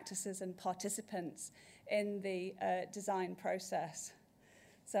practices and participants in the design process.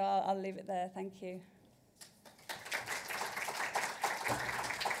 So I'll leave it there. Thank you.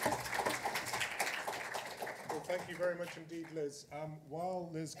 Well, thank you very much indeed, Liz. While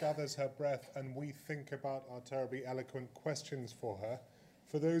Liz gathers her breath and we think about our terribly eloquent questions for her,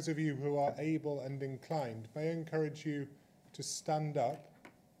 for those of you who are able and inclined, may I encourage you to stand up.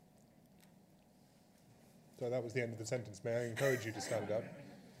 So that was the end of the sentence. May I encourage you to stand up?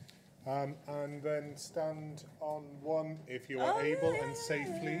 And then stand on one, if you are able and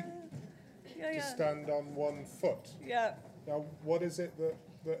safely, to stand on one foot. Yeah. Now, what is it that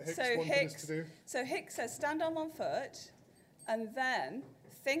Hicks wanted us to do? So Hicks says stand on one foot and then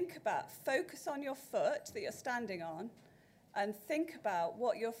focus on your foot that you're standing on and think about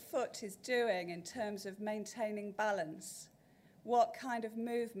what your foot is doing in terms of maintaining balance. What kind of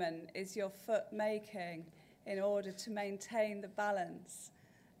movement is your foot making in order to maintain the balance?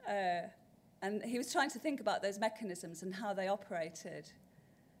 And he was trying to think about those mechanisms and how they operated.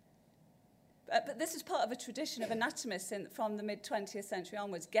 But this is part of a tradition of anatomists from the mid-20th century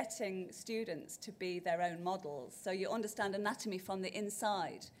onwards, getting students to be their own models. So you understand anatomy from the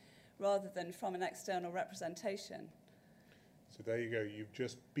inside rather than from an external representation. So there you go. You've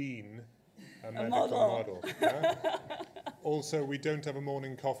just been a medical model. Yeah? Also, we don't have a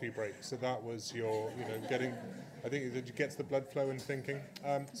morning coffee break, so that was your, getting, I think it gets the blood flow and thinking.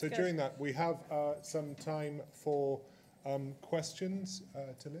 So during that, we have some time for questions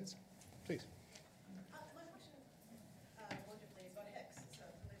to Liz. Please. My question, wonderfully, is about Hicks, so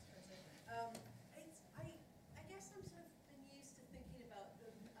nice transition. I guess I'm sort of been used to thinking about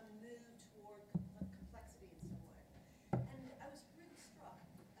a move toward complexity in some way. And I was really struck,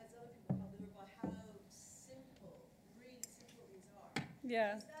 as other people probably were, by how really simple these are.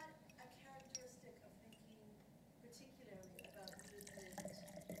 Yeah. Is that a characteristic of thinking particularly about movement,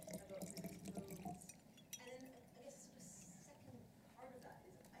 about movement modes? And then I guess the second part of that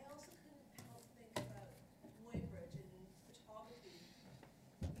is I also couldn't help think about Muybridge and photography, using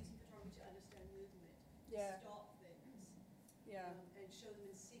photography to understand movement, Yeah. to stop things, Yeah. and show them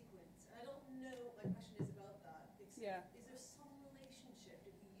in sequence. And I don't know, my question is about that. Yeah. Is there some relationship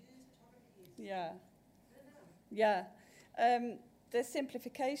if you use photography? Yeah. I don't know. Yeah. The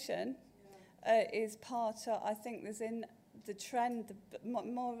simplification is part of, I think there's in the trend,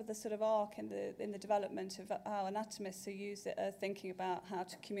 more of the sort of arc in the development of how anatomists are thinking about how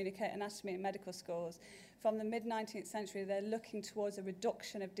to communicate anatomy in medical schools. From the mid-19th century, they're looking towards a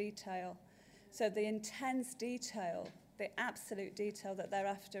reduction of detail. So the intense detail, the absolute detail that they're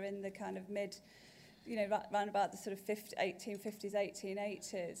after in the kind of round about the sort of 1850s,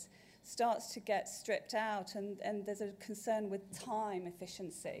 1880s, starts to get stripped out, and there's a concern with time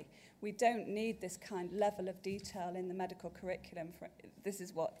efficiency. We don't need this kind of level of detail in the medical curriculum. This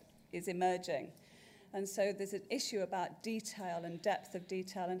is what is emerging. And so there's an issue about detail and depth of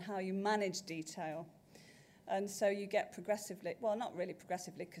detail and how you manage detail. And so you get progressively, well, not really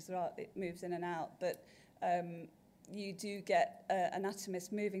progressively because it moves in and out, but you do get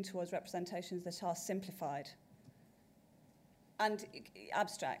anatomists moving towards representations that are simplified and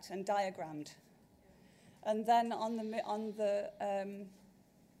abstract and diagrammed. And then on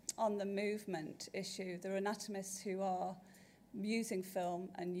the movement issue, there are anatomists who are using film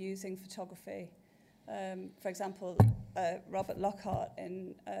and using photography. For example, Robert Lockhart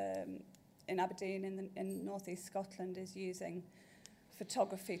in Aberdeen in northeast Scotland is using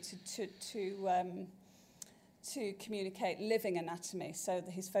photography to communicate living anatomy. So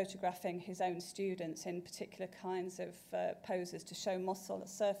that he's photographing his own students in particular kinds of poses to show muscle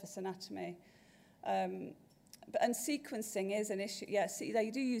surface anatomy. And sequencing is an issue. Yes,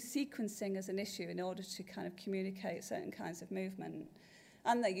 they do use sequencing as an issue in order to kind of communicate certain kinds of movement.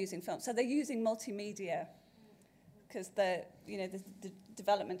 and they're using film. So they're using multimedia because the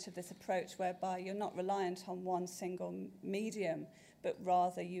development of this approach whereby you're not reliant on one single medium, but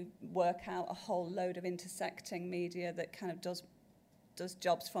rather you work out a whole load of intersecting media that kind of does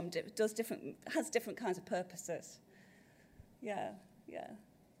jobs from has different kinds of purposes. Yeah.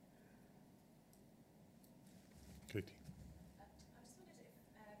 Katie. I just wondered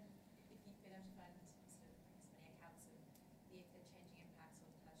if you've been able to find sort of, many accounts of the changing impacts on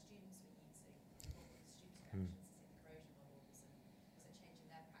how students were using, what were the students' reactions to corrosion models, and was it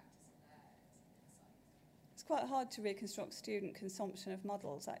changing their practice and their insights? It's quite hard to reconstruct student consumption of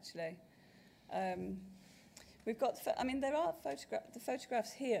models, actually. We've got, there are the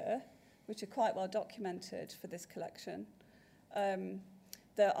photographs here, which are quite well documented for this collection.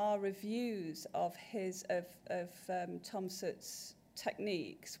 There are reviews of Tom Soot's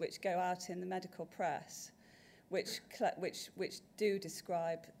techniques, which go out in the medical press, which do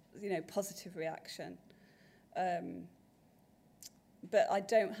describe, positive reaction. But I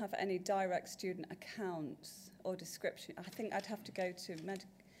don't have any direct student accounts or description. I think I'd have to go to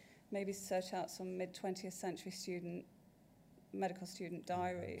maybe search out some mid-20th century medical student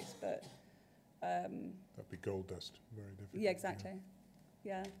diaries, but... That'd be gold dust, very difficult. Yeah, exactly.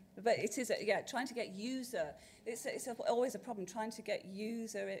 Yeah. But it is, trying to get it's always a problem, trying to get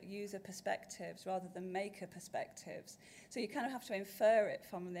user perspectives rather than maker perspectives. So you kind of have to infer it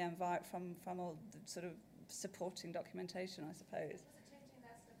from from all the sort of supporting documentation, I suppose. Was it changing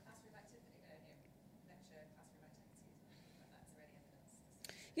their sort of classroom activity, lecture classroom activities, like that? Is there any evidence?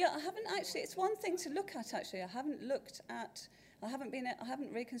 Yeah, I haven't actually. It's one thing to look at, actually. I haven't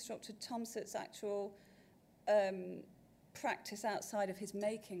reconstructed Tom Soot's actual practice outside of his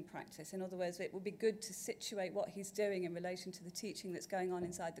making practice. In other words, it would be good to situate what he's doing in relation to the teaching that's going on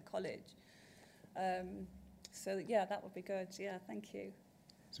inside the college. So, yeah, that would be good. Yeah, thank you.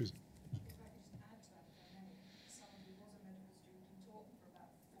 Susan. If I could just add to that, if I may, someone who was a medical student and taught them for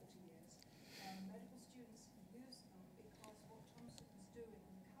about 40 years, medical students use them because what Tom Soot was doing,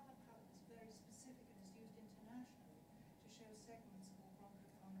 the colour palette was very specific and is used internationally to show segments called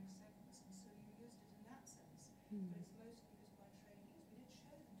bronchocoronary segments, and so you used it in that sense, but it's mostly used by trainees. We did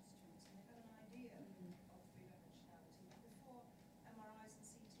show them to students and they had an idea of three-dimensionality, but before MRIs and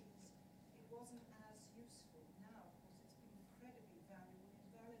CTs, it wasn't as useful. Now, of course, it's been incredibly valuable in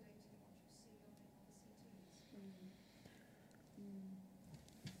validating what you see on the CTs.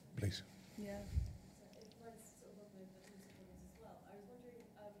 Please. Yeah. Mine's sort of on the music models as well. I was wondering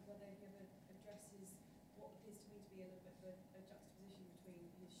whether he ever addresses what appears to me to be a little bit of a juxtaposition between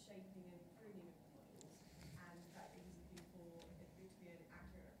his shaping and pruning of the models and the fact that he's looking for it to be an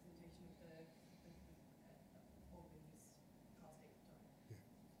accurate representation of the organs casting time.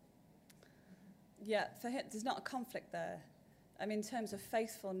 Yeah, for him, there's not a conflict there. I mean, in terms of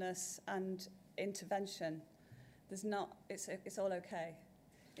faithfulness and intervention, there's not. It's all okay.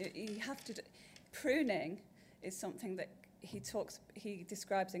 You have to. Pruning is something that he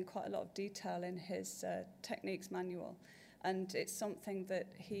describes in quite a lot of detail in his techniques manual, and it's something that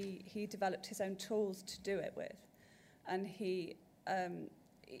he developed his own tools to do it with, and it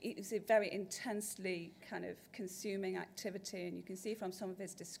was a very intensely kind of consuming activity, and you can see from some of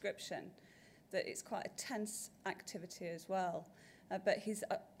his description that it's quite a tense activity as well. But he's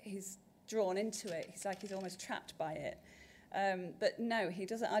drawn into it. He's almost trapped by it. But no, he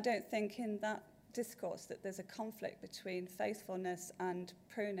doesn't. I don't think in that discourse that there's a conflict between faithfulness and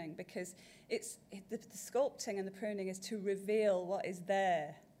pruning, because the sculpting and the pruning is to reveal what is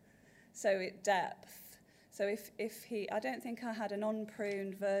there. So depth. So I don't think I had an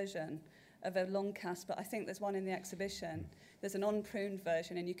unpruned version of a long cast, but I think there's one in the exhibition. There's an unpruned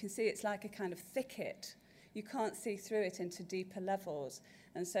version, and you can see it's like a kind of thicket. You can't see through it into deeper levels.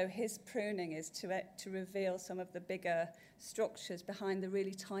 And so his pruning is to reveal some of the bigger structures behind the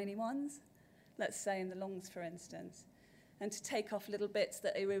really tiny ones, let's say in the lungs, for instance, and to take off little bits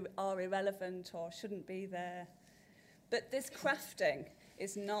that are irrelevant or shouldn't be there. But this crafting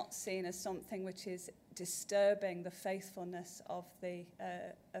is not seen as something which is disturbing the faithfulness of the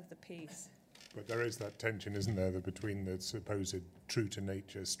piece. But there is that tension, isn't there, between the supposed true to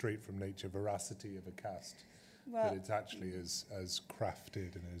nature, straight from nature veracity of a cast, that it's actually as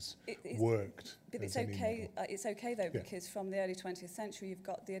crafted and as worked. But as it's okay. model. It's okay though, because from the early 20th century, you've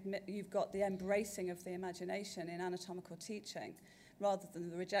got the embracing of the imagination in anatomical teaching, rather than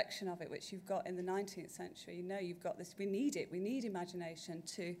the rejection of it, which you've got in the 19th century. You know, you've got this. We need it. We need imagination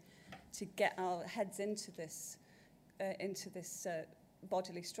to get our heads into this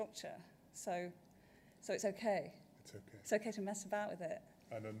bodily structure. So it's okay. It's okay. It's okay to mess about with it.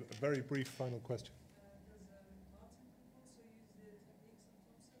 And a very brief final question. Does Martin also use the techniques of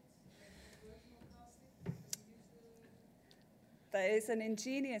there is an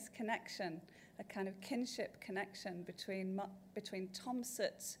ingenious connection, a kind of kinship connection between Tom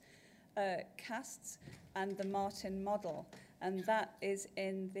Soot's casts and the Martin model, and that is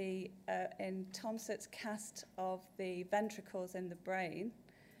in Tom Soot's cast of the ventricles in the brain,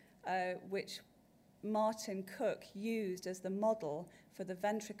 which Martin Cook used as the model for the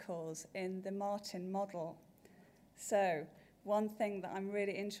ventricles in the Martin model. So one thing that I'm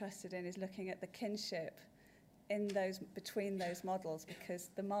really interested in is looking at the kinship between those models,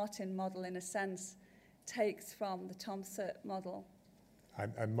 because the Martin model, in a sense, takes from the Tom Soot model.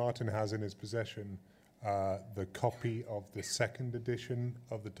 And Martin has in his possession the copy of the second edition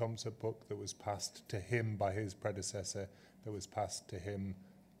of the Tom Soot book that was passed to him by his predecessor, that was passed to him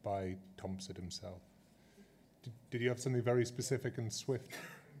by Tom Soot himself. Did you have something very specific and swift?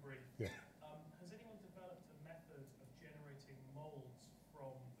 Brief. Yeah. Has anyone developed a method of generating molds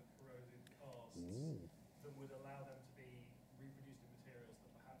from the corroded casts that would allow them to be reproduced in materials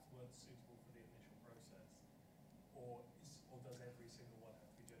that perhaps weren't suitable for the initial process? Or does every single one have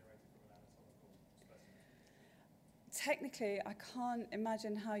to be generated from an anatomical specimen? Technically, I can't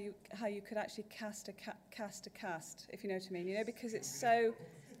imagine how you could actually cast a cast, if you know what I mean. You know, because it's so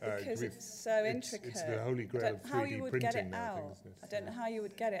intricate. It's the holy grail of 3D how you would printing get it now, out. isn't it? I don't know how you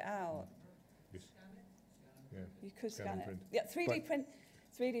would get it out. Yeah. You could Scan scan and it. print. Yeah,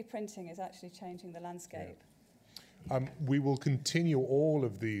 3D printing is actually changing the landscape. We will continue all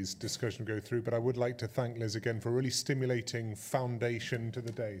of these discussions go through, but I would like to thank Liz again for a really stimulating foundation to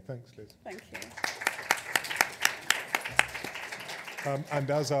the day. Thanks, Liz. Thank you. And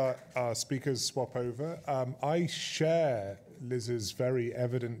as our speakers swap over, I share Liz's very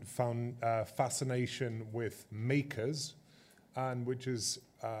evident fascination with makers, and which is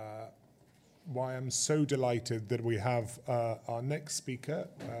why I'm so delighted that we have our next speaker,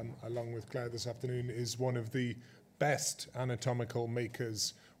 along with Claire this afternoon, is one of the best anatomical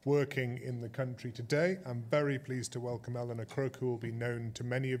makers working in the country today. I'm very pleased to welcome Eleanor Crook, who will be known to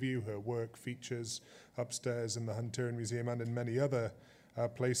many of you. Her work features upstairs in the Hunterian Museum and in many other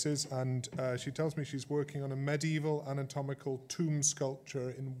places. And she tells me she's working on a medieval anatomical tomb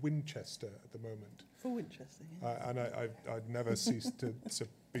sculpture in Winchester at the moment. For Winchester, yeah. And I'd never cease to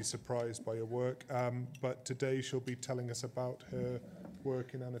be surprised by your work. But today she'll be telling us about her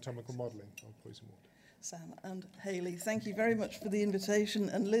work in anatomical modelling on poison water. Sam and Hayley, thank you very much for the invitation.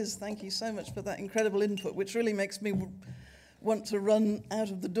 And Liz, thank you so much for that incredible input, which really makes me want to run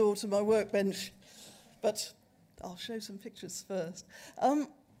out of the door to my workbench. But I'll show some pictures first.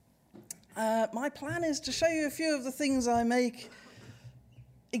 My plan is to show you a few of the things I make,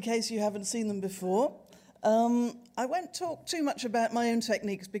 in case you haven't seen them before. I won't talk too much about my own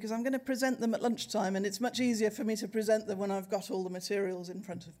techniques because I'm going to present them at lunchtime, and it's much easier for me to present them when I've got all the materials in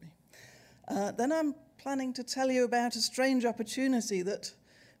front of me. Then I'm planning to tell you about a strange opportunity that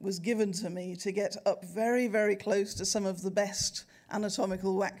was given to me to get up very, very close to some of the best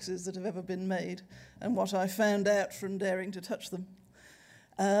anatomical waxes that have ever been made, and what I found out from daring to touch them.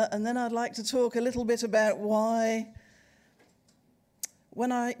 And then I'd like to talk a little bit about why,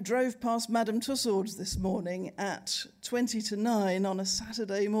 when I drove past Madame Tussauds this morning at 20 to 9 on a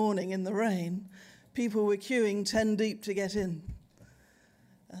Saturday morning in the rain, people were queuing 10 deep to get in.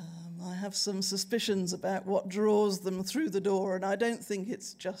 I have some suspicions about what draws them through the door, and I don't think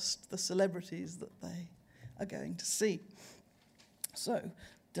it's just the celebrities that they are going to see. So,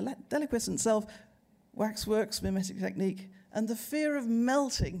 deliquescent self, waxworks, mimetic technique, and the fear of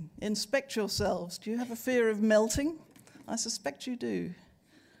melting. Inspect yourselves. Do you have a fear of melting? I suspect you do.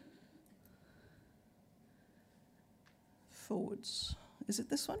 Forwards. Is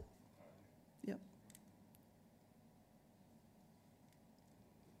it this one? Yep.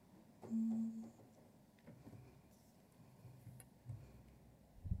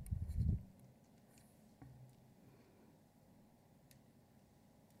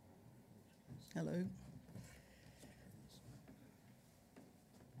 Hello.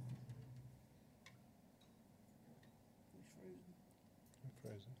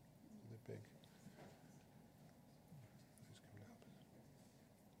 Frozen. They're big. Who's coming up?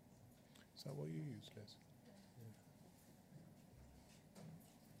 Is that what you use, Liz?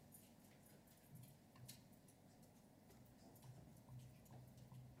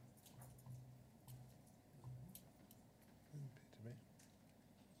 To me.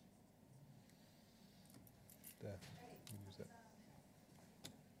 There. You use that.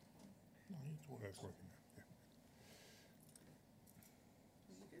 No, that's working now.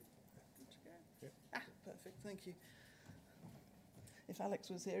 Yeah. Ah, perfect, thank you. If Alex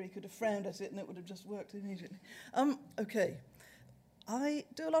was here, he could have frowned at it and it would have just worked immediately. Okay. I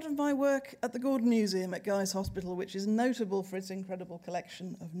do a lot of my work at the Gordon Museum at Guy's Hospital, which is notable for its incredible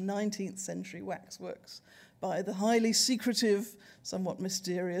collection of 19th century waxworks by the highly secretive, somewhat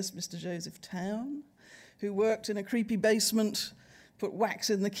mysterious Mr. Joseph Town, who worked in a creepy basement, put wax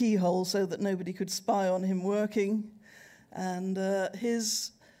in the keyhole so that nobody could spy on him working. And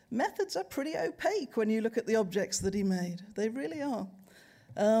his methods are pretty opaque when you look at the objects that he made. They really are.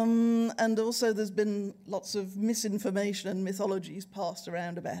 And also there's been lots of misinformation and mythologies passed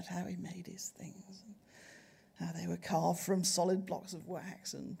around about how he made his things, and how they were carved from solid blocks of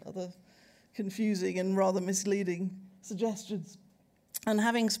wax and other confusing and rather misleading suggestions. And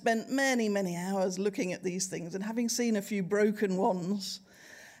having spent many, many hours looking at these things and having seen a few broken ones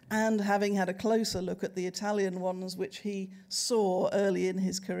and having had a closer look at the Italian ones which he saw early in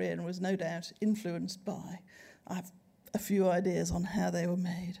his career and was no doubt influenced by, I have a few ideas on how they were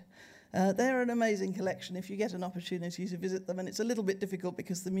made. They're an amazing collection if you get an opportunity to visit them, and it's a little bit difficult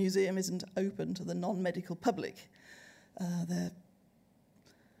because the museum isn't open to the non-medical public. They're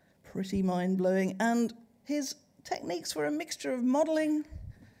pretty mind-blowing, and his techniques were a mixture of modelling,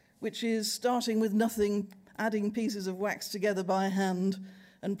 which is starting with nothing, adding pieces of wax together by hand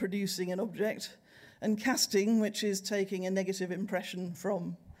and producing an object, and casting, which is taking a negative impression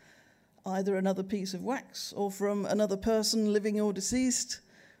from either another piece of wax or from another person, living or deceased,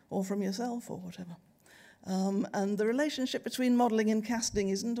 or from yourself or whatever. And the relationship between modelling and casting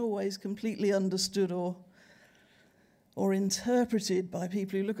isn't always completely understood or interpreted by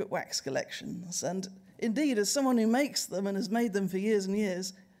people who look at wax collections. And indeed, as someone who makes them and has made them for years and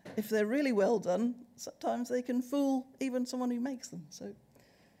years, if they're really well done, sometimes they can fool even someone who makes them. So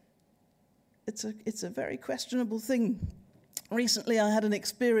it's a very questionable thing. Recently, I had an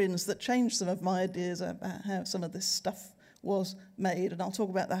experience that changed some of my ideas about how some of this stuff was made, and I'll talk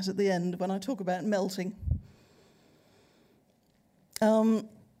about that at the end when I talk about melting.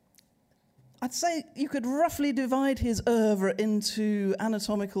 I'd say you could roughly divide his oeuvre into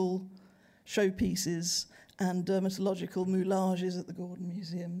anatomical showpieces and dermatological moulages at the Gordon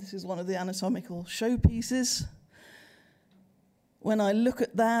Museum. This is one of the anatomical showpieces. When I look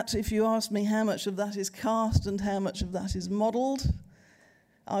at that, if you ask me how much of that is cast and how much of that is modelled,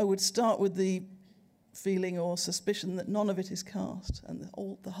 I would start with the feeling or suspicion that none of it is cast and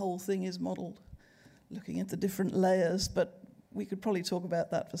the whole thing is modelled, looking at the different layers, but we could probably talk about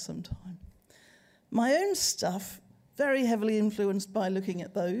that for some time. My own stuff, very heavily influenced by looking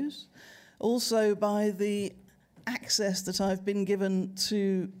at those, also by the access that I've been given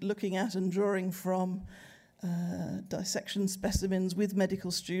to looking at and drawing from dissection specimens with medical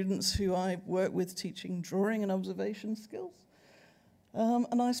students who I work with teaching drawing and observation skills.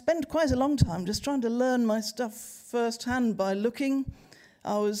 And I spent quite a long time just trying to learn my stuff firsthand by looking.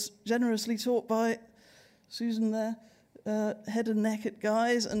 I was generously taught by Susan there, head and neck at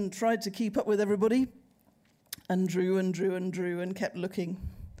Guy's, and tried to keep up with everybody and drew and drew and drew and kept looking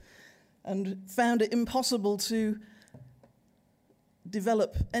and found it impossible to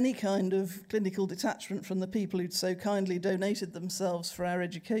develop any kind of clinical detachment from the people who'd so kindly donated themselves for our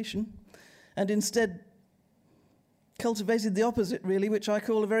education, and instead cultivated the opposite, really, which I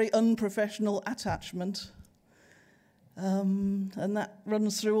call a very unprofessional attachment. And that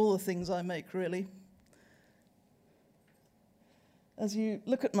runs through all the things I make, really. As you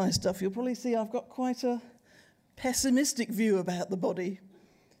look at my stuff, you'll probably see I've got quite a pessimistic view about the body,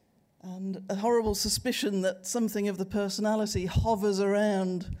 and a horrible suspicion that something of the personality hovers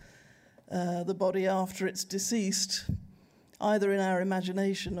around the body after it's deceased, either in our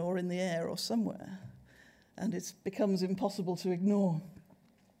imagination or in the air or somewhere, and it becomes impossible to ignore.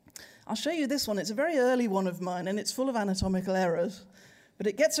 I'll show you this one. It's a very early one of mine, and it's full of anatomical errors, but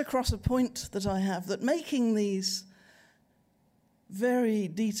it gets across a point that I have, that making these very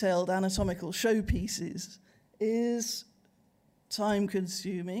detailed anatomical showpieces is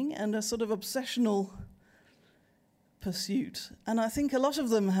time-consuming and a sort of obsessional pursuit. And I think a lot of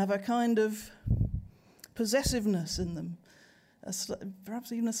them have a kind of possessiveness in them,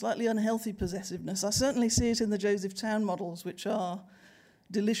 perhaps even a slightly unhealthy possessiveness. I certainly see it in the Joseph Town models, which are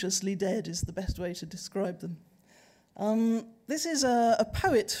deliciously dead, is the best way to describe them. This is a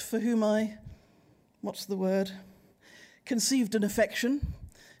poet for whom I, conceived an affection,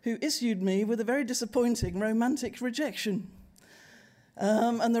 who issued me with a very disappointing romantic rejection.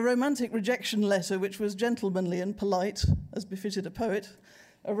 And the romantic rejection letter, which was gentlemanly and polite, as befitted a poet,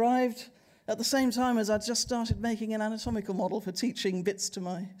 arrived at the same time as I'd just started making an anatomical model for teaching bits to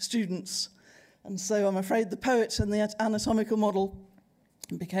my students. And so I'm afraid the poet and the anatomical model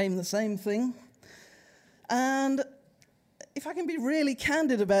became the same thing. And if I can be really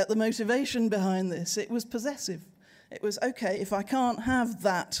candid about the motivation behind this, it was possessive. It was, okay, if I can't have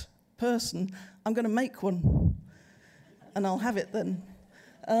that person, I'm going to make one, and I'll have it then.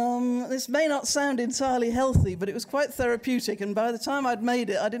 This may not sound entirely healthy, but it was quite therapeutic, and by the time I'd made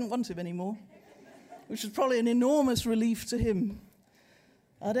it, I didn't want him anymore, which was probably an enormous relief to him.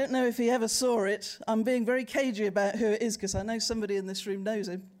 I don't know if he ever saw it. I'm being very cagey about who it is, because I know somebody in this room knows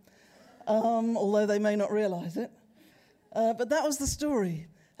him, although they may not realise it. But that was the story.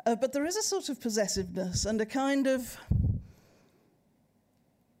 But there is a sort of possessiveness and a kind of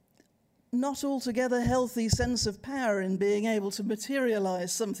not altogether healthy sense of power in being able to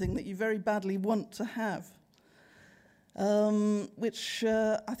materialise something that you very badly want to have, which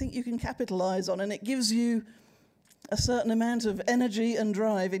I think you can capitalise on, and it gives you a certain amount of energy and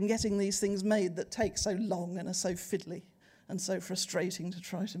drive in getting these things made that take so long and are so fiddly and so frustrating to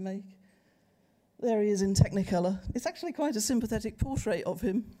try to make. There he is in Technicolor. It's actually quite a sympathetic portrait of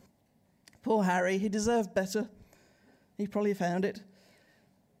him. Poor Harry, he deserved better. He probably found it.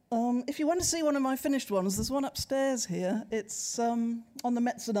 If you want to see one of my finished ones, there's one upstairs here. It's on the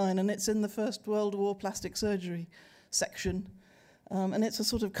mezzanine, and it's in the First World War plastic surgery section. And it's a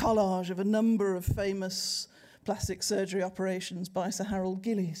sort of collage of a number of famous plastic surgery operations by Sir Harold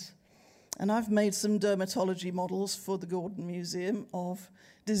Gillies. And I've made some dermatology models for the Gordon Museum of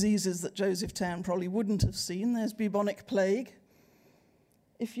diseases that Josephtown probably wouldn't have seen. There's bubonic plague.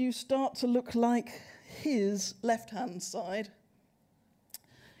 If you start to look like his left-hand side,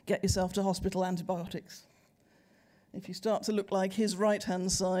 get yourself to hospital antibiotics. If you start to look like his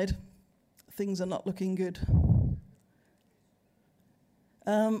right-hand side, things are not looking good.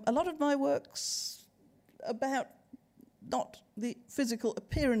 A lot of my work's about not the physical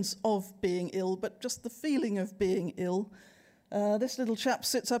appearance of being ill, but just the feeling of being ill. This little chap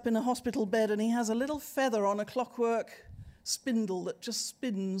sits up in a hospital bed, and he has a little feather on a clockwork spindle that just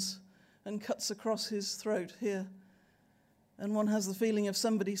spins and cuts across his throat here. And one has the feeling of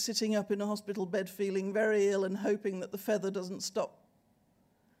somebody sitting up in a hospital bed feeling very ill and hoping that the feather doesn't stop.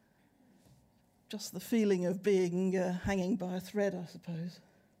 Just the feeling of being hanging by a thread, I suppose.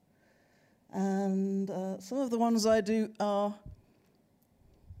 And some of the ones I do are,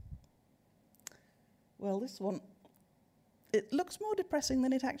 well, this one, it looks more depressing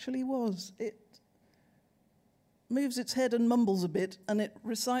than it actually was. It moves its head and mumbles a bit, and it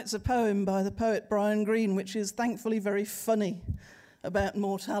recites a poem by the poet Brian Greene, which is thankfully very funny, about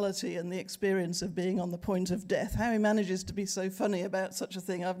mortality and the experience of being on the point of death. How he manages to be so funny about such a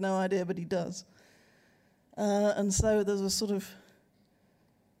thing, I've no idea, but he does. And so there's a sort of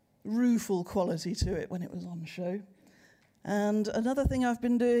rueful quality to it when it was on show. And another thing I've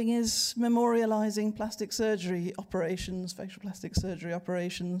been doing is memorialising plastic surgery operations, facial plastic surgery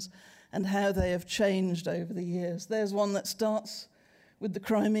operations, and how they have changed over the years. There's one that starts with the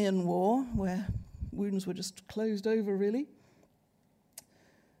Crimean War, where wounds were just closed over, really.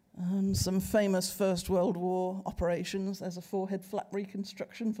 Some famous First World War operations. There's a forehead flap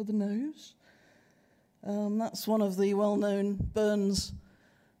reconstruction for the nose. That's one of the well-known burns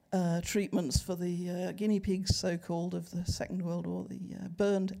treatments for the guinea pigs, so-called, of the Second World War, the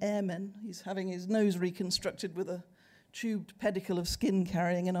burned airmen. He's having his nose reconstructed with a tubed pedicle of skin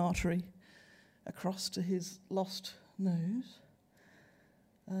carrying an artery across to his lost nose.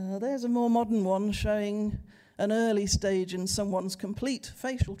 There's a more modern one showing an early stage in someone's complete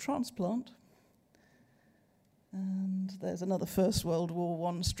facial transplant. And there's another First World War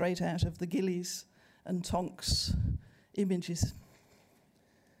one straight out of the Gillies and Tonks images.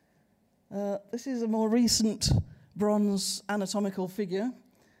 This is a more recent bronze anatomical figure,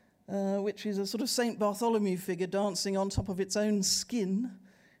 which is a sort of St. Bartholomew figure dancing on top of its own skin,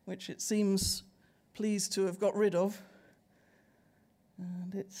 which it seems pleased to have got rid of.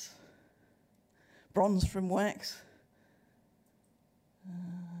 And it's bronze from wax.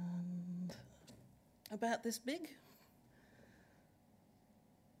 And about this big.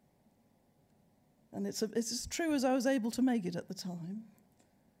 And it's as true as I was able to make it at the time.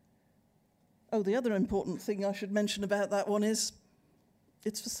 Oh, the other important thing I should mention about that one is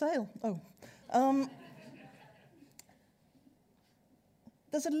it's for sale.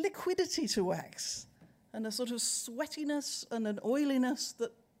 There's a liquidity to wax and a sort of sweatiness and an oiliness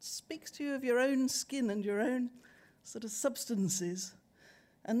that speaks to you of your own skin and your own sort of substances.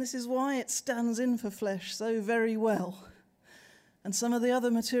 And this is why it stands in for flesh so very well. And some of the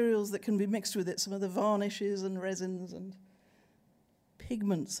other materials that can be mixed with it, some of the varnishes and resins and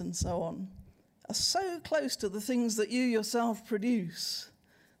pigments and so on, are so close to the things that you yourself produce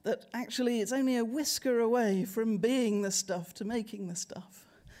that actually it's only a whisker away from being the stuff to making the stuff.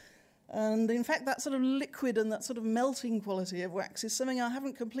 And in fact, that sort of liquid and that sort of melting quality of wax is something I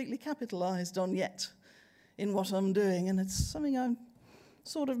haven't completely capitalised on yet in what I'm doing, and it's something I'm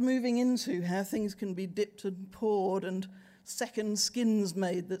sort of moving into, how things can be dipped and poured and second skins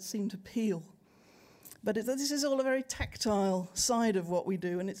made that seem to peel. But this is all a very tactile side of what we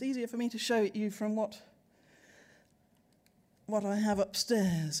do, and it's easier for me to show it you from what I have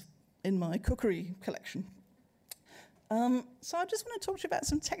upstairs in my cookery collection. So I just want to talk to you about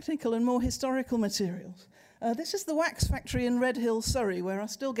some technical and more historical materials. This is the wax factory in Redhill, Surrey, where I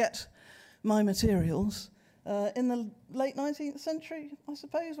still get my materials. In the late 19th century, I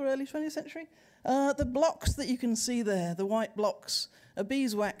suppose, or early 20th century. The blocks that you can see there, the white blocks, are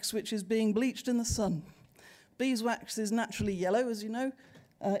beeswax which is being bleached in the sun. Beeswax is naturally yellow, as you know.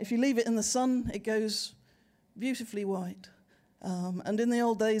 If you leave it in the sun, it goes beautifully white. And in the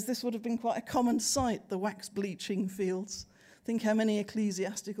old days, this would have been quite a common sight, the wax bleaching fields. Think how many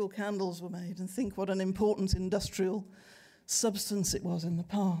ecclesiastical candles were made, and think what an important industrial substance it was in the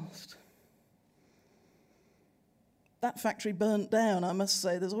past. That factory burnt down, I must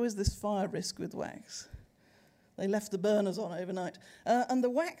say. There's always this fire risk with wax. They left the burners on overnight. And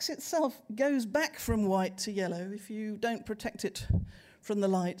the wax itself goes back from white to yellow if you don't protect it from the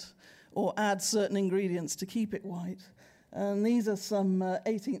light or add certain ingredients to keep it white. And these are some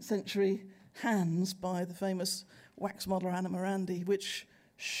 18th century hands by the famous wax modeller Anna Morandi, which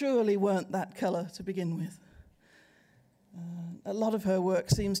surely weren't that colour to begin with. A lot of her work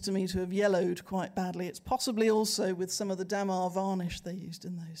seems to me to have yellowed quite badly. It's possibly also with some of the Damar varnish they used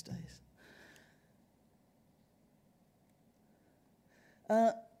in those days.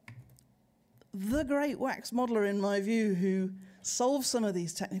 The great wax modeller, in my view, who solved some of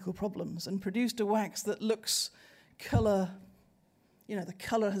these technical problems and produced a wax that looks colour, the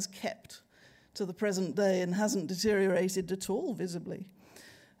colour has kept to the present day and hasn't deteriorated at all visibly.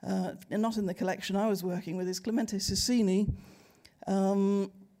 And not in the collection I was working with, is Clemente Susini,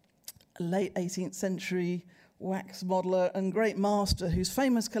 late 18th century wax modeller and great master whose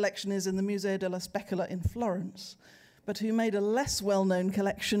famous collection is in the Museo della Specola in Florence, but who made a less well-known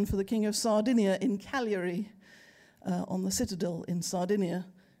collection for the King of Sardinia in Cagliari, on the Citadel in Sardinia.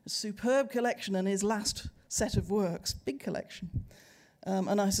 A superb collection, and his last set of works, big collection.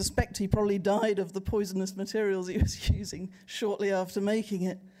 And I suspect he probably died of the poisonous materials he was using shortly after making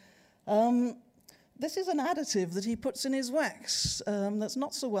it. This is an additive that he puts in his wax that's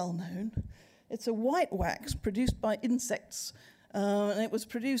not so well known. It's a white wax produced by insects, and it was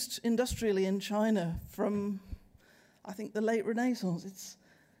produced industrially in China from, I think, the late Renaissance.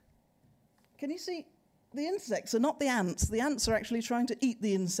 Can you see? The insects are not the ants. The ants are actually trying to eat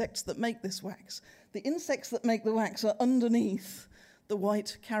the insects that make this wax. The insects that make the wax are underneath the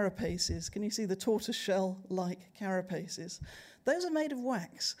white carapaces. Can you see the tortoiseshell-like carapaces? Those are made of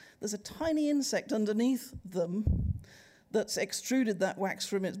wax. There's a tiny insect underneath them that's extruded that wax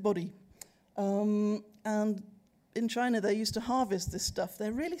from its body. And in China, they used to harvest this stuff.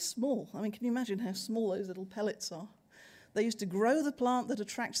 They're really small. I mean, can you imagine how small those little pellets are? They used to grow the plant that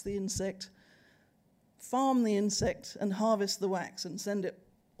attracts the insect, farm the insect, and harvest the wax and send it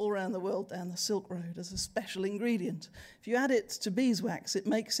all around the world down the Silk Road as a special ingredient. If you add it to beeswax, it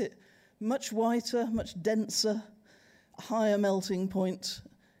makes it much whiter, much denser, higher melting point,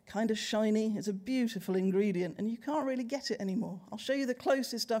 kind of shiny. It's a beautiful ingredient, and you can't really get it anymore. I'll show you the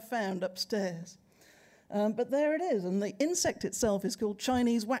closest I've found upstairs. But there it is, and the insect itself is called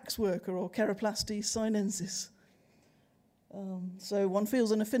Chinese waxworker, or Cheroplastes sinensis. So one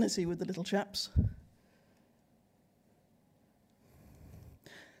feels an affinity with the little chaps.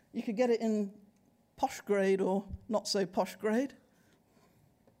 You could get it in posh grade or not so posh grade.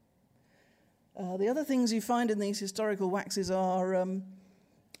 The other things you find in these historical waxes are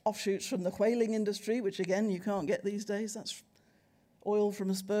offshoots from the whaling industry, which again you can't get these days. That's oil from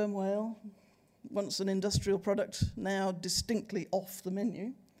a sperm whale, once an industrial product, now distinctly off the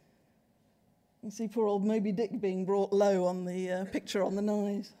menu. You see poor old Moby Dick being brought low on the picture on the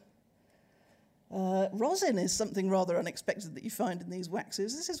nose. Rosin is something rather unexpected that you find in these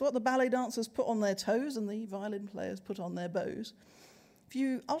waxes. This is what the ballet dancers put on their toes and the violin players put on their bows.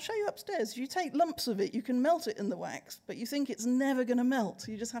 I'll show you upstairs. If you take lumps of it, you can melt it in the wax, but you think it's never going to melt.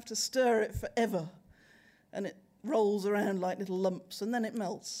 You just have to stir it forever, and it rolls around like little lumps, and then it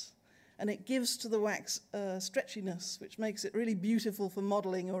melts. And it gives to the wax stretchiness, which makes it really beautiful for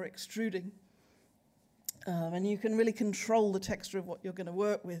modelling or extruding. And you can really control the texture of what you're going to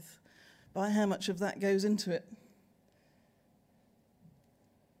work with by how much of that goes into it.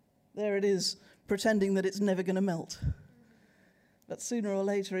 There it is, pretending that it's never going to melt. But sooner or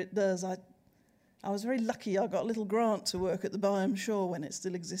later it does. I was very lucky. I got a little grant to work at the Byam Shore when it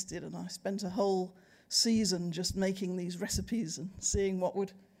still existed, and I spent a whole season just making these recipes and seeing what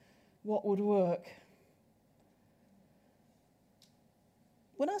would work.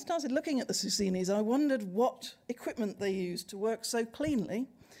 when I started looking at the Succinis, I wondered what equipment they used to work so cleanly,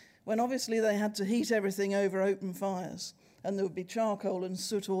 when obviously they had to heat everything over open fires, and there would be charcoal and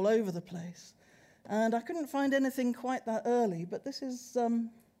soot all over the place. And I couldn't find anything quite that early, but this is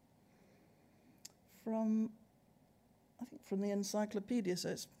from the encyclopedia, so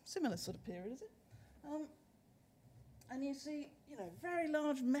it's a similar sort of period, is it? And you see, very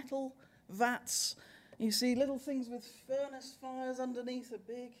large metal vats. You see little things with furnace fires underneath a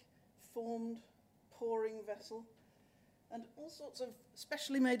big formed pouring vessel, and all sorts of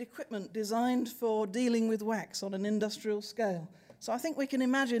specially made equipment designed for dealing with wax on an industrial scale. So I think we can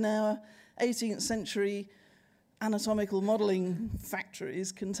imagine our 18th century anatomical modelling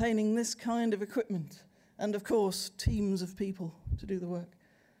factories containing this kind of equipment, and of course teams of people to do the work.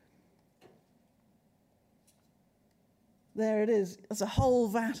 There it is. There's a whole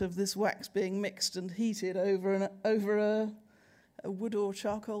vat of this wax being mixed and heated over a wood or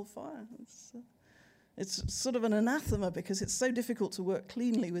charcoal fire. It's sort of an anathema because it's so difficult to work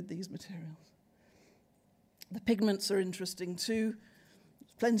cleanly with these materials. The pigments are interesting too.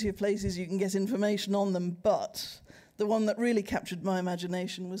 There's plenty of places you can get information on them, but the one that really captured my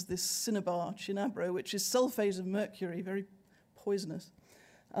imagination was this cinnabar cinabro, which is sulfate of mercury, very poisonous.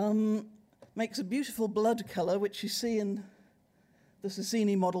 Makes a beautiful blood colour, which you see in the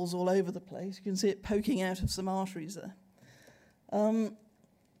Succini models all over the place. You can see it poking out of some arteries there.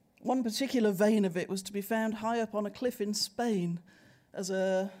 One particular vein of it was to be found high up on a cliff in Spain as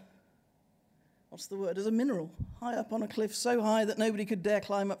a mineral, high up on a cliff so high that nobody could dare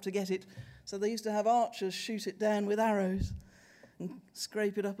climb up to get it. So they used to have archers shoot it down with arrows and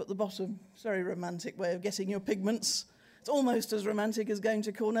scrape it up at the bottom. It's a very romantic way of getting your pigments. It's almost as romantic as going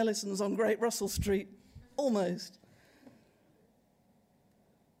to Cornelison's on Great Russell Street. Almost.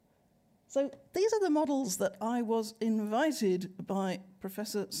 So these are the models that I was invited by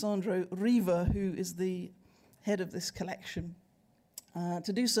Professor Sandro Riva, who is the head of this collection,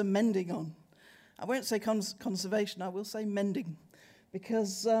 to do some mending on. I won't say conservation, I will say mending,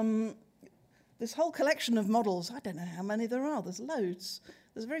 because this whole collection of models, I don't know how many there are, there's loads.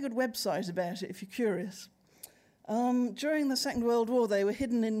 There's a very good website about it if you're curious. During the Second World War, they were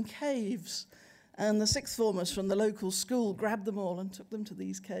hidden in caves, and the sixth formers from the local school grabbed them all and took them to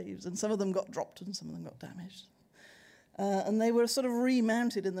these caves, and some of them got dropped and some of them got damaged. And they were sort of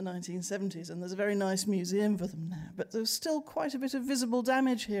remounted in the 1970s, and there's a very nice museum for them now. But there's still quite a bit of visible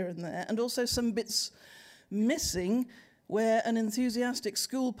damage here and there, and also some bits missing where an enthusiastic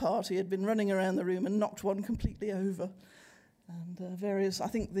school party had been running around the room and knocked one completely over. And I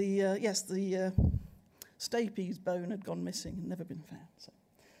think the stapes bone had gone missing and never been found.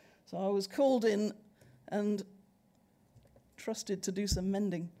 So I was called in and trusted to do some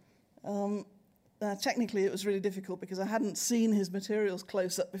mending. Technically, it was really difficult because I hadn't seen his materials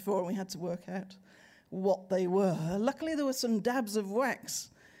close up before, and we had to work out what they were. Luckily, there were some dabs of wax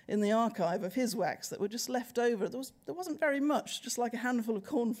in the archive of his wax that were just left over. There wasn't very much, just like a handful of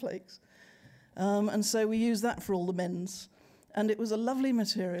cornflakes. And so we used that for all the mends. And it was a lovely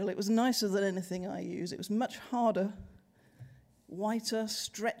material. It was nicer than anything I use. It was much harder, whiter,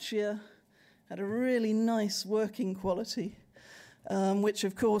 stretchier, had a really nice working quality, which,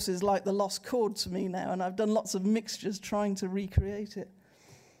 of course, is like the lost chord to me now, and I've done lots of mixtures trying to recreate it.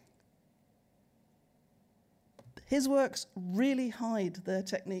 His works really hide their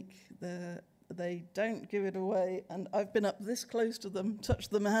technique. They don't give it away, and I've been up this close to them,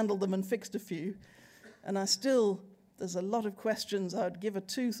 touched them, handled them, and fixed a few, and there's a lot of questions. I would give a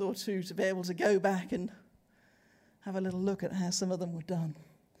tooth or two to be able to go back and have a little look at how some of them were done.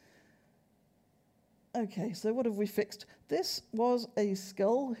 Okay, so what have we fixed? This was a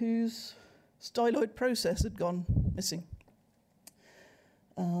skull whose styloid process had gone missing.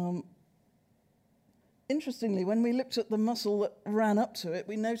 Interestingly, when we looked at the muscle that ran up to it,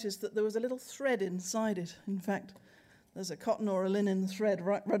 we noticed that there was a little thread inside it. In fact, there's a cotton or a linen thread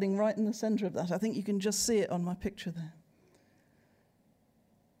running right in the center of that. I think you can just see it on my picture there.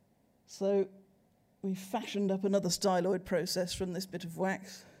 So we fashioned up another styloid process from this bit of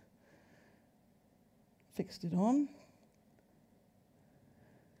wax, fixed it on.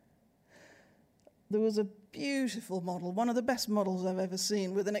 There was a beautiful model, one of the best models I've ever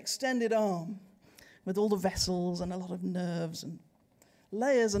seen, with an extended arm, with all the vessels and a lot of nerves and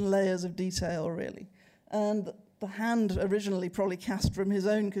layers of detail, really. And the hand originally probably cast from his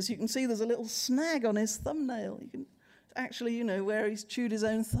own, because you can see there's a little snag on his thumbnail. You can actually, where he's chewed his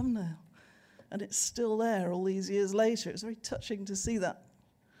own thumbnail. And it's still there all these years later. It's very touching to see that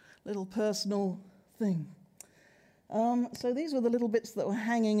little personal thing. So these were the little bits that were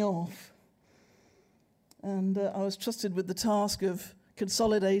hanging off. And I was trusted with the task of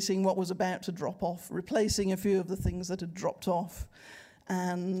consolidating what was about to drop off, replacing a few of the things that had dropped off,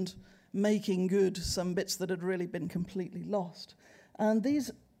 and making good some bits that had really been completely lost. And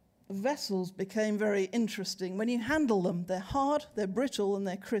these vessels became very interesting. When you handle them, they're hard, they're brittle, and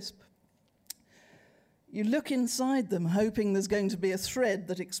they're crisp. You look inside them hoping there's going to be a thread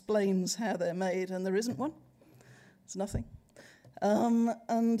that explains how they're made, and there isn't one. There's nothing.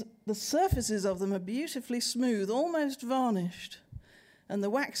 And the surfaces of them are beautifully smooth, almost varnished. And the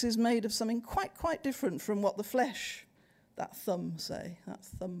wax is made of something quite different from what the flesh, that thumb, say, that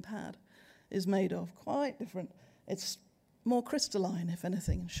thumb pad, is made of. Quite different. It's more crystalline, if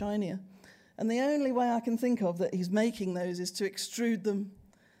anything, and shinier. And the only way I can think of that he's making those is to extrude them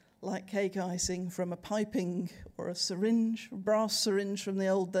like cake icing from a piping or a syringe, a brass syringe from the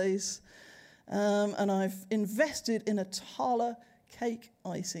old days. And I've invested in a Thaler cake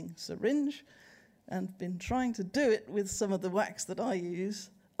icing syringe and been trying to do it with some of the wax that I use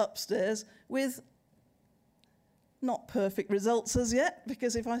upstairs with not perfect results as yet,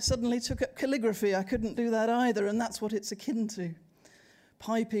 because if I suddenly took up calligraphy, I couldn't do that either, and that's what it's akin to.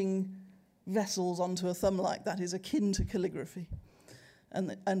 Piping vessels onto a thumb like that is akin to calligraphy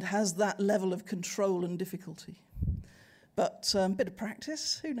and has that level of control and difficulty. But a bit of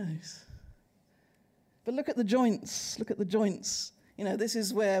practice, who knows? But look at the joints, look at the joints. You know, this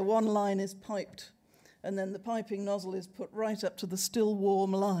is where one line is piped, and then the piping nozzle is put right up to the still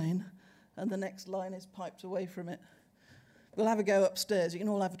warm line, and the next line is piped away from it. We'll have a go upstairs. You can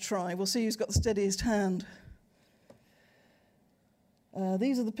all have a try. We'll see who's got the steadiest hand.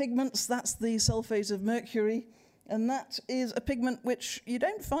 These are the pigments. That's the sulfate of mercury, and that is a pigment which you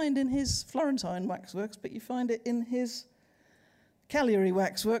don't find in his Florentine waxworks, but you find it in his Cagliari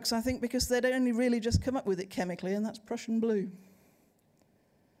waxworks, I think, because they'd only really just come up with it chemically, and that's Prussian blue.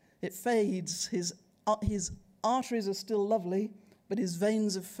 It fades. His arteries are still lovely, but his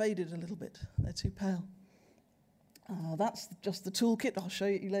veins have faded a little bit. They're too pale. That's just the toolkit. I'll show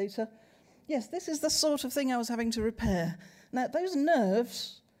you later. Yes, this is the sort of thing I was having to repair. Now, those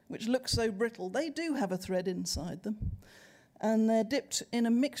nerves, which look so brittle, they do have a thread inside them, and they're dipped in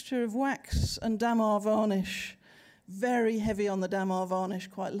a mixture of wax and damar varnish, very heavy on the damar varnish,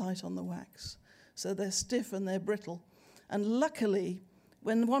 quite light on the wax. So they're stiff and they're brittle. And luckily,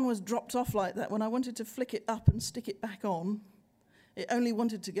 when one was dropped off like that, when I wanted to flick it up and stick it back on, it only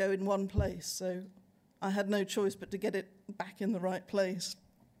wanted to go in one place, so I had no choice but to get it back in the right place.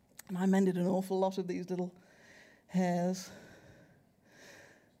 And I mended an awful lot of these little hairs.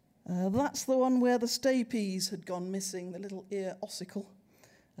 That's the one where the stapes had gone missing, the little ear ossicle.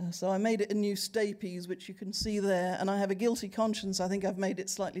 So I made it a new stapes, which you can see there, and I have a guilty conscience. I think I've made it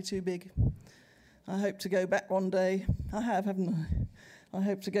slightly too big. I hope to go back one day. I have, haven't I? I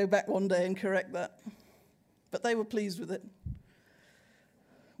hope to go back one day and correct that. But they were pleased with it.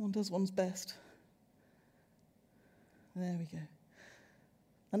 One does one's best. There we go.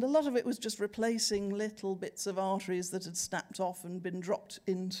 And a lot of it was just replacing little bits of arteries that had snapped off and been dropped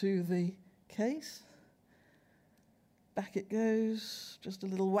into the case. Back it goes, just a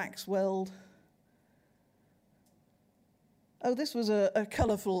little wax weld. Oh, this was a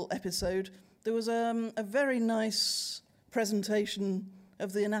colourful episode. There was a very nice presentation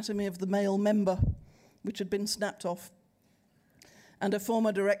of the anatomy of the male member, which had been snapped off. And a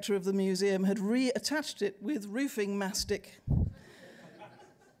former director of the museum had reattached it with roofing mastic.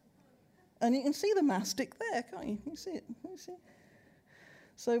 And you can see the mastic there, can't you? You see it? You see it?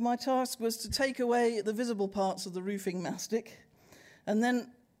 So my task was to take away the visible parts of the roofing mastic, and then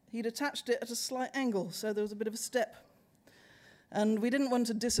he'd attached it at a slight angle, so there was a bit of a step. And we didn't want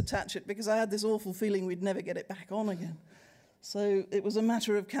to disattach it because I had this awful feeling we'd never get it back on again. So it was a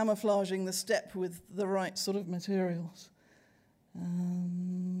matter of camouflaging the step with the right sort of materials.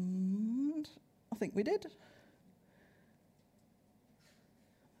 And I think we did.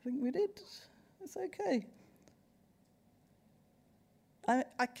 It's okay.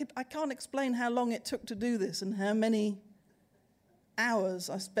 I can't explain how long it took to do this and how many hours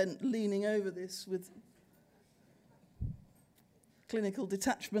I spent leaning over this with clinical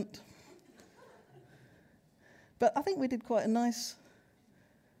detachment. But I think we did quite a nice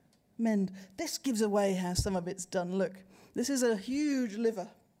mend. This gives away how some of it's done. Look, this is a huge liver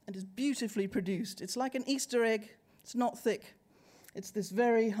and is beautifully produced. It's like an Easter egg. It's not thick. It's this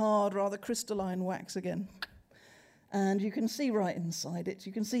very hard, rather crystalline wax again. And you can see right inside it.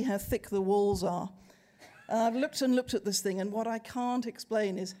 You can see how thick the walls are. I've looked and looked at this thing, and what I can't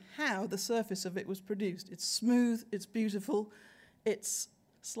explain is how the surface of it was produced. It's smooth, it's beautiful, it's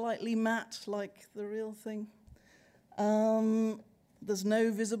slightly matte like the real thing. There's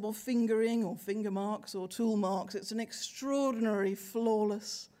no visible fingering or finger marks or tool marks. It's an extraordinary,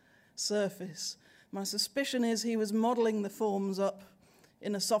 flawless surface. My suspicion is he was modelling the forms up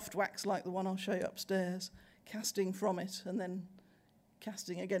in a soft wax like the one I'll show you upstairs, casting from it and then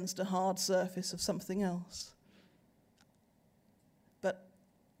casting against a hard surface of something else. But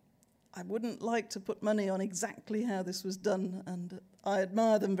I wouldn't like to put money on exactly how this was done, and I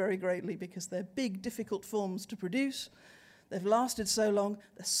admire them very greatly because they're big, difficult forms to produce. They've lasted so long,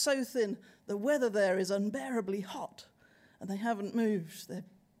 they're so thin, the weather there is unbearably hot, and they haven't moved. They're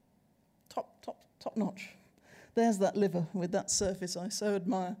top notch. There's that liver with that surface I so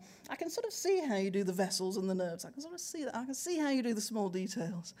admire. I can sort of see how you do the vessels and the nerves. I can sort of see that. I can see how you do the small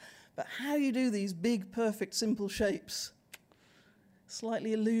details. But how you do these big, perfect, simple shapes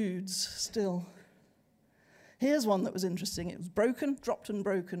slightly eludes still. Here's one that was interesting. It was broken, dropped and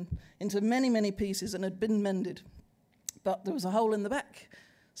broken into many, many pieces and had been mended. But there was a hole in the back.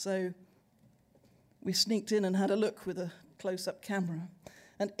 So we sneaked in and had a look with a close-up camera.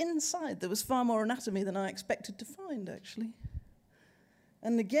 And inside there was far more anatomy than I expected to find, actually.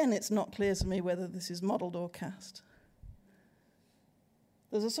 And again, it's not clear to me whether this is modelled or cast.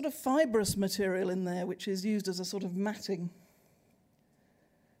 There's a sort of fibrous material in there which is used as a sort of matting.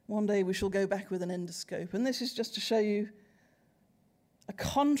 One day we shall go back with an endoscope. And this is just to show you a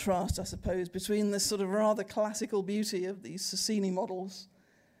contrast, I suppose, between this sort of rather classical beauty of these Cassini models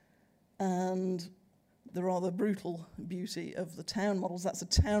and the rather brutal beauty of the town models. That's a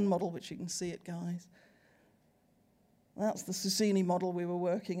town model, which you can see it, guys. That's the Cassini model we were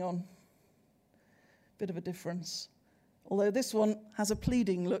working on. Bit of a difference. Although this one has a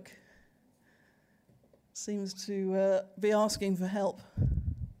pleading look. Seems to be asking for help.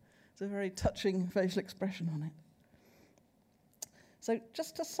 It's a very touching facial expression on it. So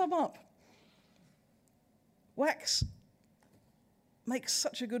just to sum up, wax makes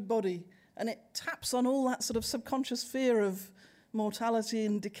such a good body, and it taps on all that sort of subconscious fear of mortality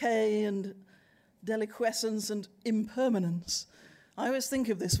and decay and deliquescence and impermanence. I always think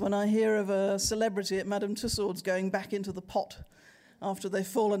of this when I hear of a celebrity at Madame Tussauds going back into the pot after they've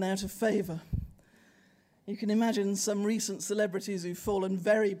fallen out of favour. You can imagine some recent celebrities who've fallen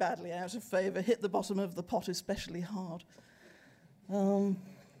very badly out of favour hit the bottom of the pot especially hard. Do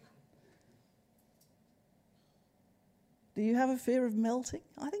you have a fear of melting?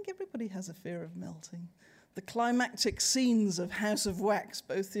 I think everybody has a fear of melting. The climactic scenes of House of Wax,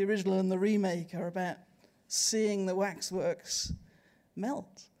 both the original and the remake, are about seeing the waxworks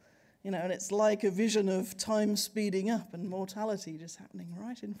melt. You know, and it's like a vision of time speeding up and mortality just happening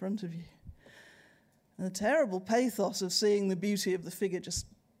right in front of you. And the terrible pathos of seeing the beauty of the figure just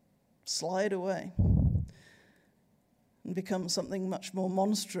slide away and become something much more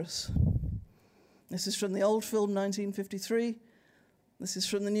monstrous. This is from the old film, 1953. This is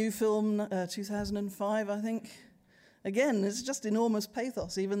from the new film, 2005, I think. Again, it's just enormous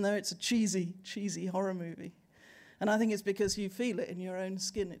pathos, even though it's a cheesy horror movie. And I think it's because you feel it in your own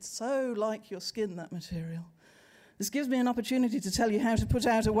skin. It's so like your skin, that material. This gives me an opportunity to tell you how to put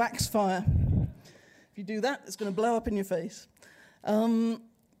out a wax fire. If you do that, it's going to blow up in your face. If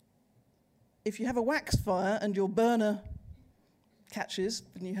you have a wax fire and your burner catches,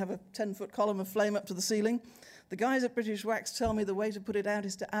 and you have a 10-foot column of flame up to the ceiling, the guys at British Wax tell me the way to put it out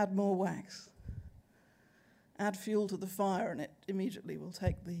is to add more wax. Add fuel to the fire and it immediately will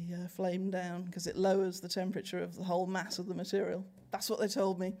take the flame down because it lowers the temperature of the whole mass of the material. That's what they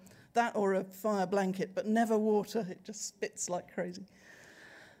told me. That or a fire blanket, but never water. It just spits like crazy.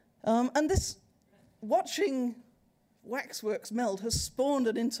 And this, watching waxworks melt, has spawned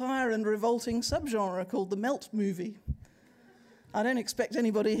an entire and revolting subgenre called the melt movie. I don't expect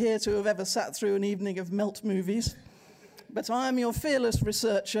anybody here to have ever sat through an evening of melt movies, but I am your fearless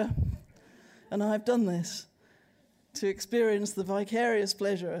researcher, and I've done this to experience the vicarious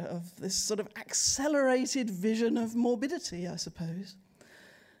pleasure of this sort of accelerated vision of morbidity, I suppose.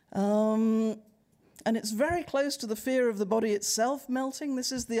 And it's very close to the fear of the body itself melting.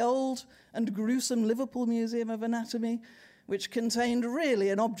 This is the old and gruesome Liverpool Museum of Anatomy, which contained really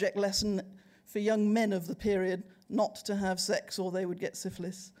an object lesson for young men of the period not to have sex or they would get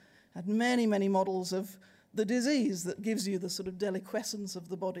syphilis. Had many, many models of the disease that gives you the sort of deliquescence of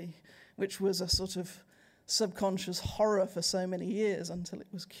the body, which was a sort of subconscious horror for so many years until it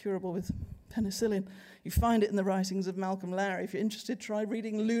was curable with penicillin. You find it in the writings of Malcolm Lowry. If you're interested, try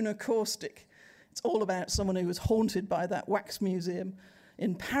reading Lunar Caustic. It's all about someone who was haunted by that wax museum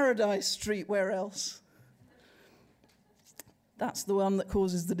in Paradise Street, where else? That's the one that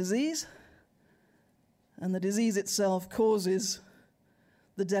causes the disease. And the disease itself causes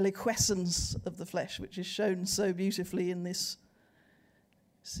the deliquescence of the flesh, which is shown so beautifully in this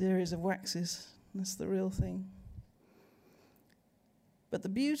series of waxes. That's the real thing. But the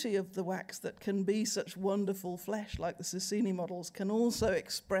beauty of the wax that can be such wonderful flesh like the Cassini models can also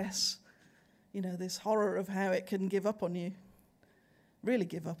express, this horror of how it can give up on you, really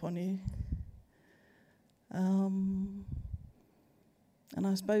give up on you. And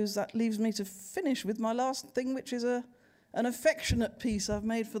I suppose that leaves me to finish with my last thing, which is an affectionate piece I've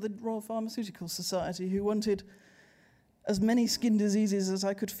made for the Royal Pharmaceutical Society, who wanted as many skin diseases as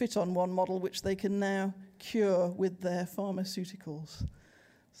I could fit on one model, which they can now cure with their pharmaceuticals.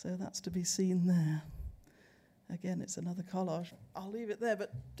 So that's to be seen there. Again, it's another collage. I'll leave it there,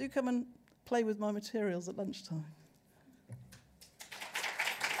 but do come and play with my materials at lunchtime.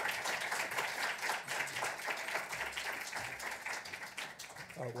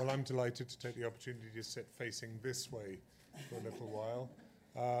 Well, I'm delighted to take the opportunity to sit facing this way for a little while.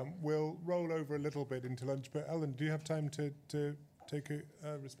 We'll roll over a little bit into lunch, but Ellen, do you have time to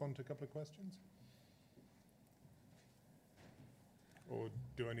respond to a couple of questions? Or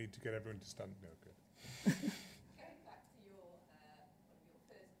do I need to get everyone to stand? No, good. Going back to your one of your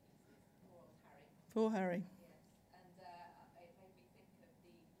first pieces, Poor Old Harry. Poor Harry. Yes, and it made me think of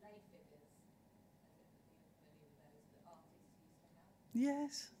the lay figures. I don't know if you're familiar with those that artists used to have.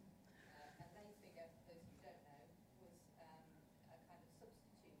 Yes. A lay figure, for those who don't know, was a kind of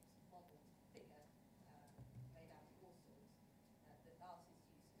substitute modelled figure made out of all sorts that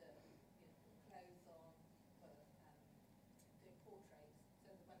artists used to put clothes on for doing portraits,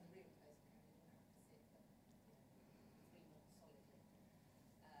 so that when the real person came in, didn't have to sit for 3 months solidly.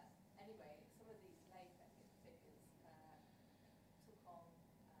 Anyway, some of these lay figures took on a bit more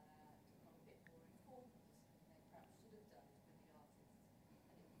importance than they perhaps should have done with the artists.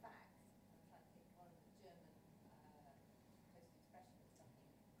 And in fact, I'm trying to think, one of the German post-expressionists, I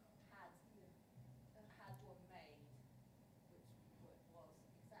think, had one made, which was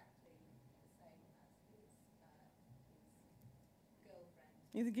exactly the same as his girlfriend.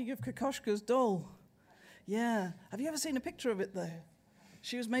 You're thinking of Kokoschka's doll. Yeah. Have you ever seen a picture of it, though?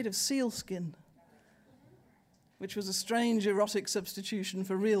 She was made of sealskin, which was a strange erotic substitution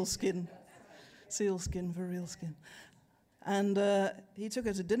for real skin. Sealskin for real skin. And he took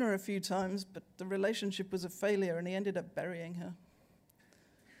her to dinner a few times, but the relationship was a failure, and he ended up burying her.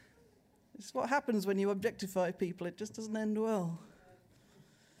 It's what happens when you objectify people. It just doesn't end well.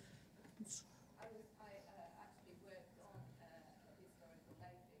 I actually worked on a historical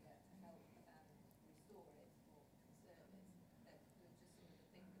lay figure to help restore it or conserve it. There were just some of the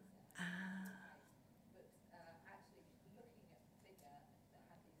fingers there. But actually looking at the figure that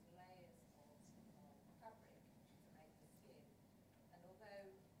had these layers of fabric to make the skin, and although,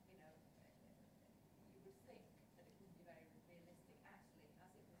 you would think that it wouldn't be very realistic, actually,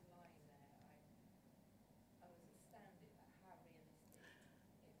 as it was lying there, I was astounded at how realistic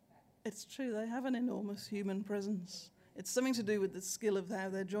it felt. It's true, they have an enormous human presence. It's something to do with the skill of how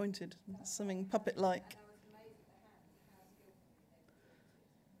they're jointed. It's something puppet-like. And I was amazed at the hands, how skillfully they were jointed,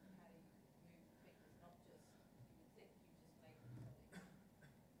 and how you could move the fingers, not just, you would think you just make something move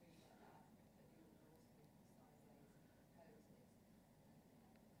like that, but you would also be sideways and pose it.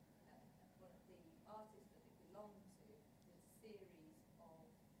 One of the artists that it belonged to did a series of,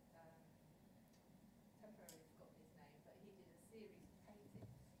 temporarily forgotten his name, but he did a series of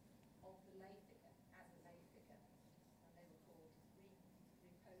paintings of the lay figure as a lay figure, and they were called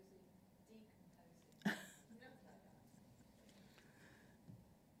reposing, decomposing, nothing like that.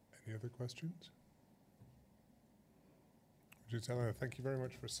 Any other questions? Judith Eleanor, thank you very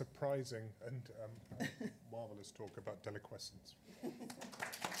much for a surprising and marvellous talk about deliquescence.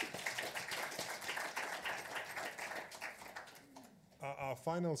 Our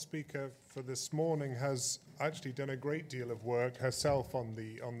final speaker for this morning has actually done a great deal of work herself on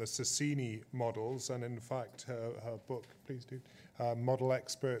the Cassini models, and in fact her book, please do, Model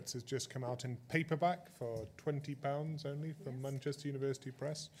Experts, has just come out in paperback for £20 only from Manchester University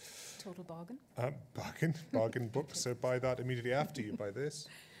Press. Total bargain. Bargain book, so buy that immediately after you buy this.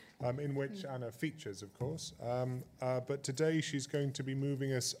 In which Anna features, of course. But today she's going to be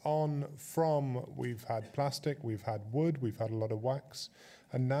moving us on from, we've had plastic, we've had wood, we've had a lot of wax,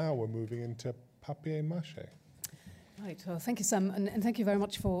 and now we're moving into papier-mâché. Right, well, thank you, Sam, and thank you very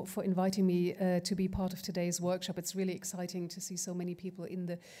much for inviting me to be part of today's workshop. It's really exciting to see so many people in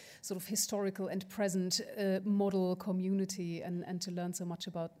the sort of historical and present model community, and to learn so much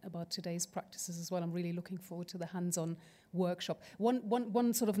about today's practices as well. I'm really looking forward to the hands-on workshop.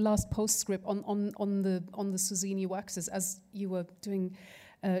 One sort of last postscript on the Cassini waxes, as you were doing,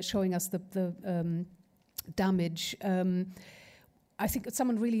 showing us the damage. I think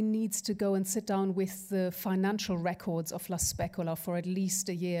someone really needs to go and sit down with the financial records of La Specola for at least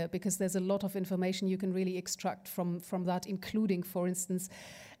a year, because there's a lot of information you can really extract from that, including, for instance,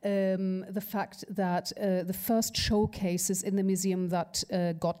 the fact that the first showcases in the museum that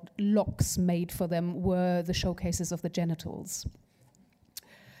got locks made for them were the showcases of the genitals.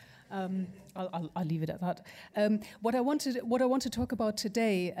 I'll leave it at that. What I want to talk about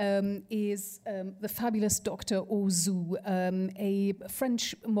today is the fabulous Dr. Auzout, a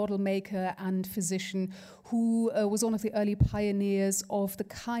French model maker and physician who was one of the early pioneers of the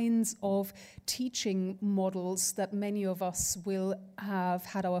kinds of teaching models that many of us will have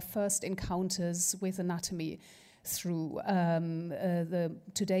had our first encounters with anatomy through,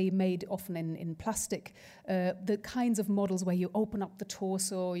 today made often in plastic, the kinds of models where you open up the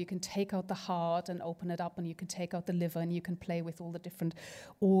torso, you can take out the heart and open it up, and you can take out the liver, and you can play with all the different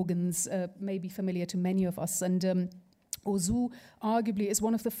organs, maybe familiar to many of us. And Auzout arguably is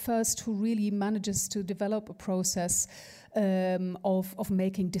one of the first who really manages to develop a process of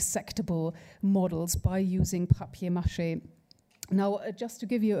making dissectable models by using papier-mâché. Now, just to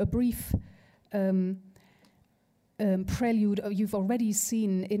give you a brief prelude, you've already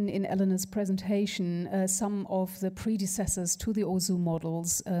seen in Eleanor's presentation some of the predecessors to the Auzout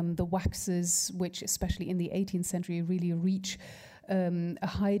models, the waxes, which especially in the 18th century really reach a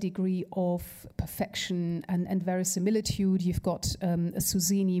high degree of perfection and verisimilitude. You've got a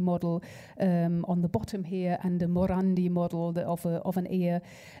Susini model on the bottom here, and a Morandi model of an ear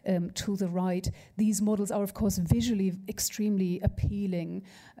to the right. These models are, of course, visually extremely appealing.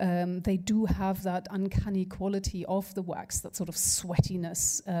 They do have that uncanny quality of the wax, that sort of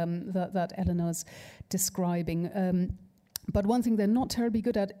sweatiness that Eleanor's describing. But one thing they're not terribly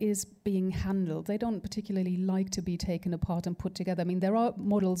good at is being handled. They don't particularly like to be taken apart and put together. I mean, there are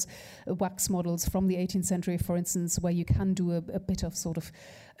models, wax models from the 18th century, for instance, where you can do a bit of sort of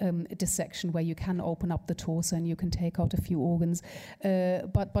dissection, where you can open up the torso and you can take out a few organs.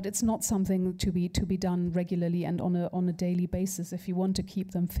 But it's not something to be done regularly and on a daily basis if you want to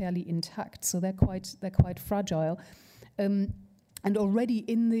keep them fairly intact. So they're quite fragile. And already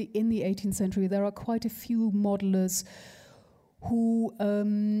in the 18th century, there are quite a few modelers who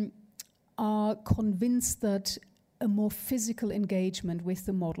are convinced that a more physical engagement with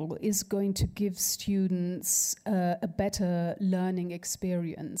the model is going to give students a better learning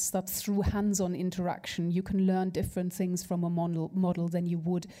experience, that through hands-on interaction you can learn different things from a model than you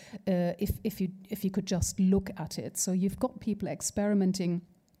would if you could just look at it. So you've got people experimenting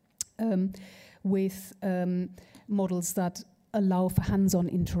with models that allow for hands-on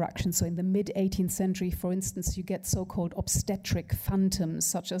interaction. So in the mid-18th century, for instance, you get so-called obstetric phantoms,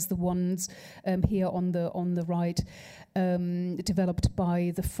 such as the ones here on the right, developed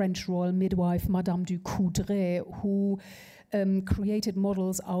by the French royal midwife Madame du Coudray, who created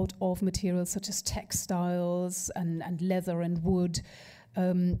models out of materials such as textiles and leather and wood,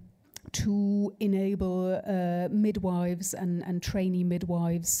 to enable midwives and trainee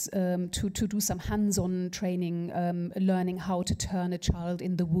midwives to do some hands-on training, learning how to turn a child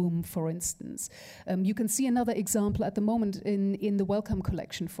in the womb, for instance. You can see another example at the moment in the Wellcome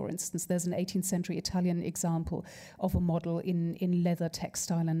collection, for instance. There's an 18th century Italian example of a model in leather,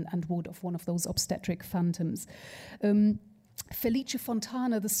 textile and wood of one of those obstetric phantoms. Felice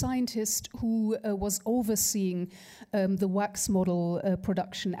Fontana, the scientist who was overseeing the wax model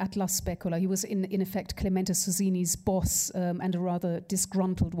production at La Specola, he was in effect Clemente Susini's boss, and a rather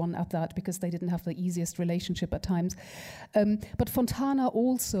disgruntled one at that, because they didn't have the easiest relationship at times. But Fontana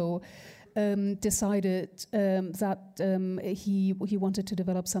also decided that he wanted to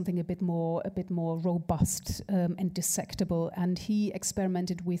develop something a bit more robust and dissectable, and he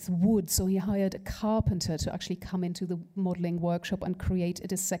experimented with wood. So he hired a carpenter to actually come into the modeling workshop and create a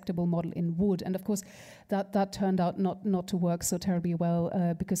dissectable model in wood. And of course, that turned out not to work so terribly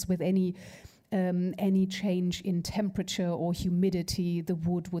well, because with any change in temperature or humidity, the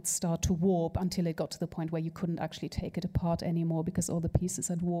wood would start to warp until it got to the point where you couldn't actually take it apart anymore because all the pieces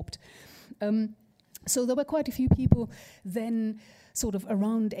had warped. So there were quite a few people then, sort of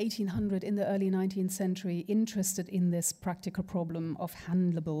around 1800 in the early 19th century, interested in this practical problem of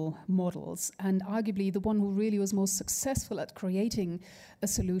handleable models. And arguably the one who really was most successful at creating a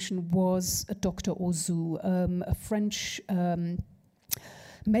solution was Dr. Auzout, a French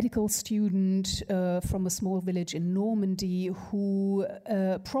medical student from a small village in Normandy who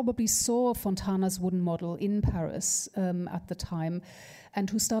probably saw Fontana's wooden model in Paris at the time, and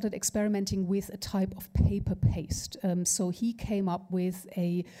who started experimenting with a type of paper paste. So he came up with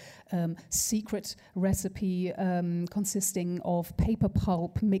a secret recipe consisting of paper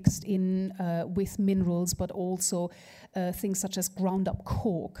pulp mixed in with minerals, but also things such as ground up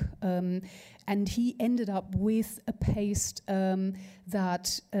cork. And he ended up with a paste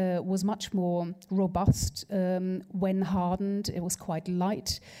that was much more robust when hardened. It was quite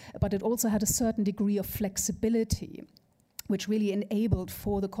light, but it also had a certain degree of flexibility, which really enabled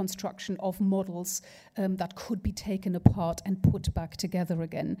for the construction of models that could be taken apart and put back together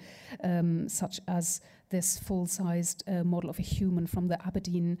again, such as this full-sized model of a human from the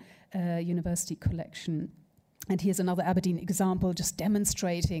Aberdeen University collection. And here's another Aberdeen example, just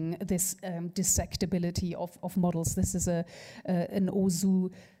demonstrating this dissectability of models. This is an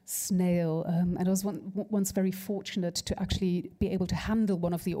Ozu snail, and I was once very fortunate to actually be able to handle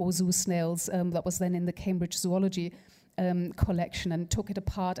one of the Ozu snails that was then in the Cambridge Zoology collection, and took it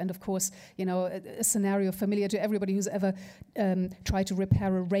apart. And of course, you know, a scenario familiar to everybody who's ever tried to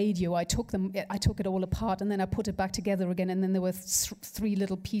repair a radio. I took it all apart, and then I put it back together again, and then there were three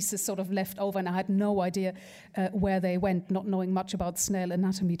little pieces sort of left over, and I had no idea where they went, not knowing much about snail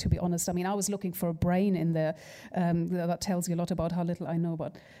anatomy, to be honest. I mean, I was looking for a brain in there. That tells you a lot about how little I know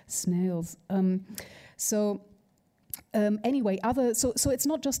about snails. Anyway, so it's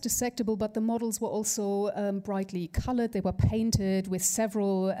not just dissectable, but the models were also brightly colored. They were painted with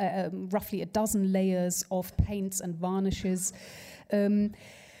several, roughly a dozen layers of paints and varnishes.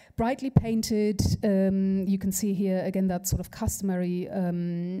 Brightly painted, you can see here again that sort of customary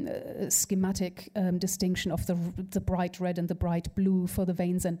schematic distinction of the bright red and the bright blue for the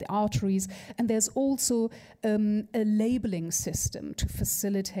veins and the arteries. And there's also a labeling system to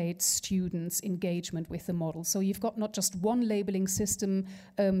facilitate students' engagement with the model. So you've got not just one labeling system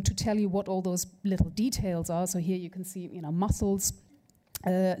to tell you what all those little details are. So here you can see, you know, muscles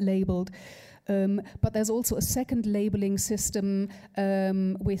labeled. But there's also a second labeling system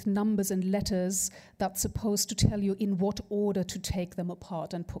with numbers and letters that's supposed to tell you in what order to take them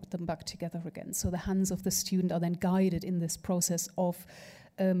apart and put them back together again. So the hands of the student are then guided in this process of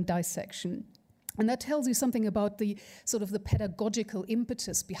dissection. And that tells you something about the sort of the pedagogical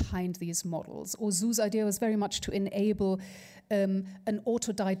impetus behind these models. Ozu's idea was very much to enable an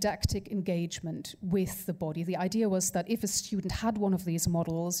autodidactic engagement with the body. The idea was that if a student had one of these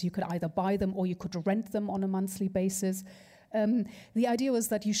models, you could either buy them or you could rent them on a monthly basis. The idea was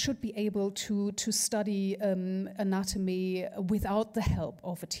that you should be able to study anatomy without the help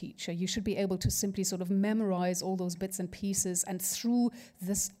of a teacher. You should be able to simply sort of memorize all those bits and pieces, and through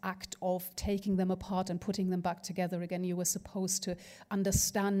this act of taking them apart and putting them back together again, you were supposed to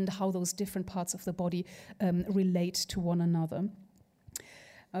understand how those different parts of the body relate to one another.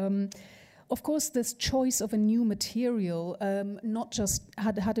 Of course, this choice of a new material not just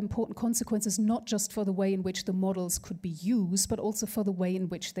had important consequences, not just for the way in which the models could be used, but also for the way in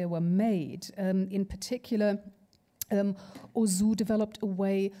which they were made. In particular, Ozu developed a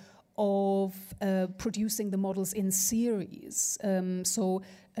way of producing the models in series.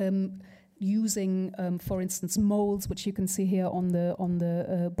 Using, for instance, molds, which you can see here on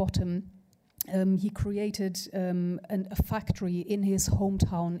the bottom. He created a factory in his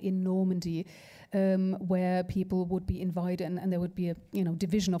hometown in Normandy, where people would be invited, and there would be a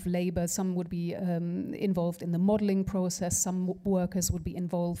division of labor. Some would be involved in the modeling process. Some workers would be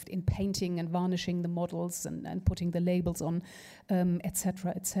involved in painting and varnishing the models and putting the labels on,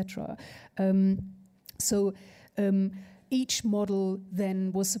 etc., etc. Each model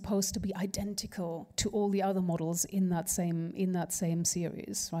then was supposed to be identical to all the other models in that same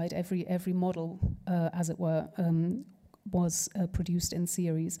series, right? Every model, as it were, was produced in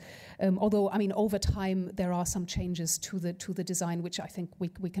series. Although, I mean, over time there are some changes to the design, which I think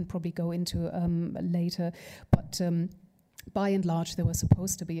we can probably go into later. But by and large, they were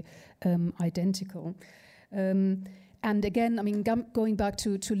supposed to be identical. And again, I mean, going back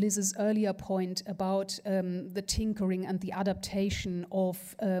to Liz's earlier point about the tinkering and the adaptation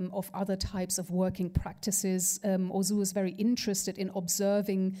of other types of working practices, Ozu was very interested in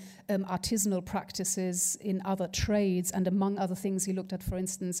observing artisanal practices in other trades, and among other things, he looked at, for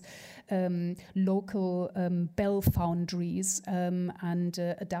instance, local bell foundries and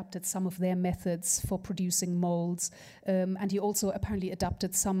adapted some of their methods for producing molds. And he also apparently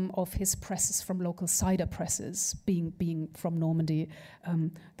adapted some of his presses from local cider presses, being from Normandy.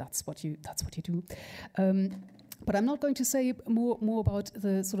 That's what you do. But I'm not going to say more about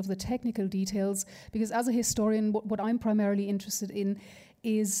the sort of the technical details, because as a historian, what I'm primarily interested in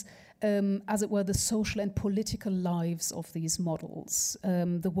is as it were, the social and political lives of these models,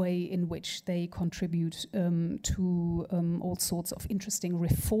 the way in which they contribute to all sorts of interesting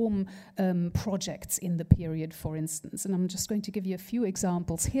reform projects in the period, for instance. And I'm just going to give you a few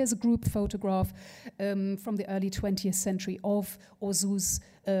examples. Here's a group photograph from the early 20th century of Auzout's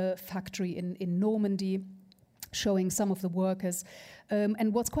factory in Normandy, showing some of the workers.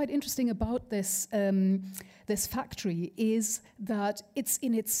 And what's quite interesting about this factory is that it's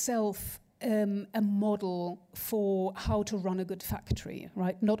in itself a model for how to run a good factory,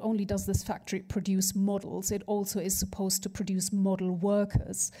 right? Not only does this factory produce models, it also is supposed to produce model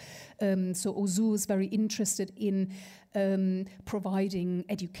workers. So Auzout is very interested in providing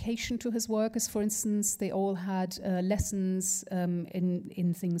education to his workers, for instance. They all had lessons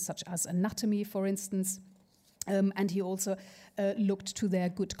in things such as anatomy, for instance. And he also looked to their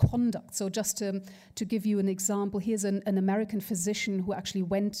good conduct. So just to give you an example, here's an American physician who actually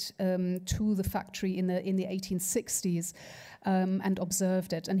went to the factory in the 1860s and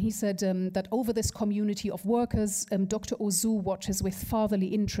observed it. And he said that over this community of workers, Dr. Auzout watches with fatherly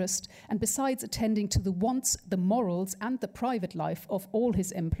interest, and besides attending to the wants, the morals, and the private life of all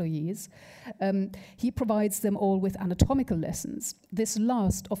his employees, he provides them all with anatomical lessons. This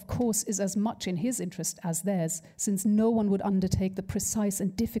last, of course, is as much in his interest as theirs, since no one would undertake the precise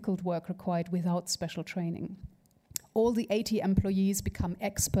and difficult work required without special training. All the 80 employees become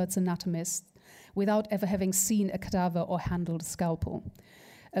experts anatomists without ever having seen a cadaver or handled a scalpel.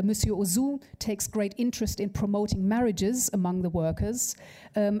 Monsieur Auzout takes great interest in promoting marriages among the workers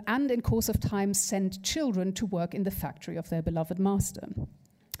and in course of time send children to work in the factory of their beloved master.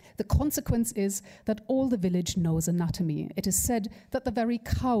 The consequence is that all the village knows anatomy. It is said that the very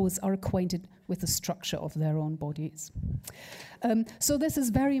cows are acquainted with the structure of their own bodies. So this is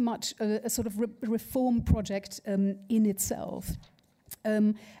very much a sort of reform project in itself.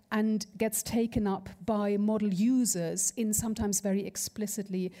 And gets taken up by model users in sometimes very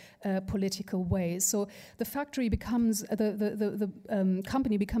explicitly political ways. So the factory becomes, the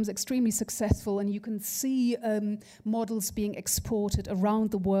company becomes extremely successful, and you can see models being exported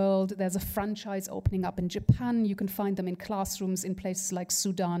around the world. There's a franchise opening up in Japan. You can find them in classrooms in places like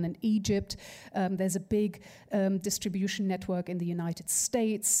Sudan and Egypt. There's a big distribution network in the United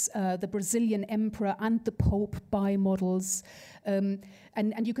States. The Brazilian emperor and the Pope buy models.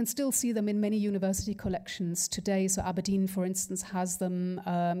 And you can still see them in many university collections today. So Aberdeen, for instance, has them.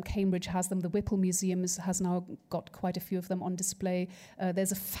 Cambridge has them. The Whipple Museum has now got quite a few of them on display.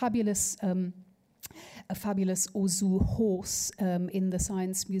 There's a fabulous Auzout horse in the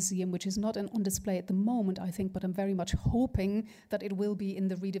Science Museum, which is not on display at the moment, I think, but I'm very much hoping that it will be in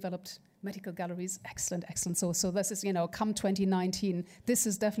the redeveloped medical galleries. Excellent, excellent. So this is, come 2019, this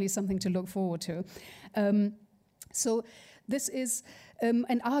is definitely something to look forward to. So this is,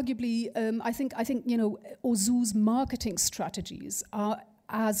 and arguably, I think Auzout's marketing strategies are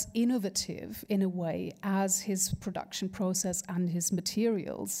as innovative in a way as his production process and his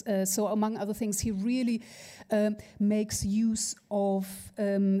materials. So among other things, he really makes use of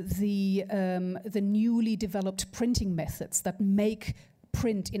the newly developed printing methods that make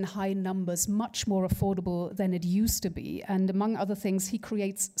print in high numbers much more affordable than it used to be. And among other things, he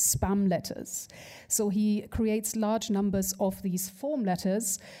creates spam letters. So he creates large numbers of these form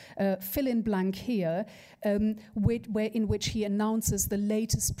letters, fill in blank here, in which he announces the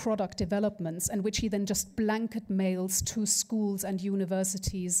latest product developments, and which he then just blanket mails to schools and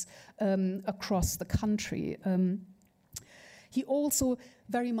universities across the country. He also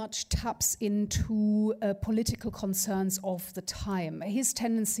very much taps into political concerns of the time. His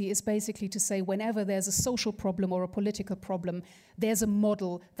tendency is basically to say whenever there's a social problem or a political problem, there's a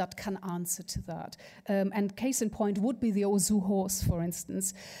model that can answer to that. And case in point would be the Auzout horse, for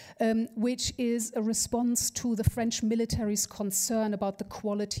instance, which is a response to the French military's concern about the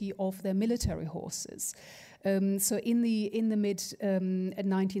quality of their military horses. So in the mid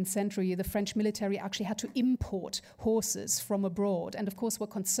 19th century, the French military actually had to import horses from abroad, and of course were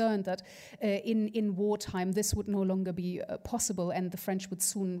concerned that in wartime this would no longer be possible, and the French would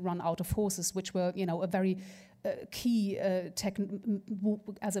soon run out of horses, which were a very key,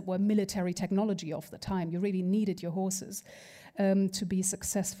 as it were, military technology of the time. You really needed your horses to be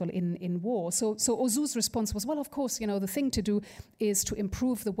successful in war. So Auzout's response was, well, of course, the thing to do is to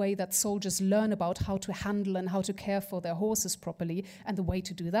improve the way that soldiers learn about how to handle and how to care for their horses properly. And the way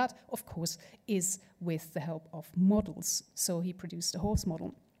to do that, of course, is with the help of models. So he produced a horse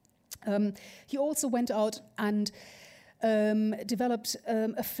model. He also went out and developed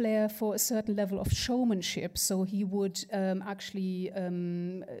a flair for a certain level of showmanship. So he would actually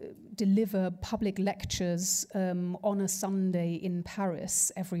deliver public lectures on a Sunday in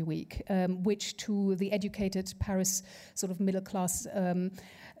Paris every week, which to the educated Paris sort of middle class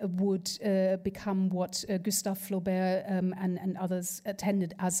would become what Gustave Flaubert and others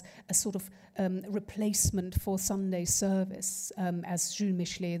attended as a sort of replacement for Sunday service, as Jules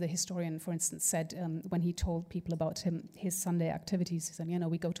Michelet, the historian, for instance, said when he told people about his Sunday activities. He said, you know,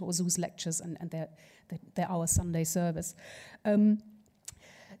 we go to Ozo's lectures and they're our Sunday service.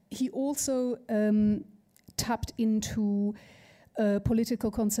 He also tapped into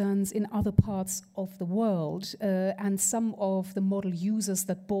political concerns in other parts of the world, and some of the model users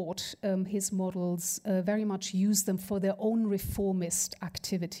that bought his models very much used them for their own reformist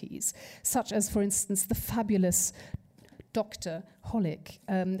activities, such as, for instance, the fabulous Dr. Hollick,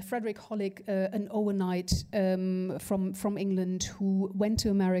 Frederick Hollick, an Owenite from England who went to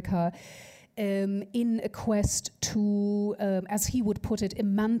America in a quest to, as he would put it,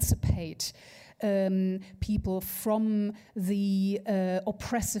 emancipate people from the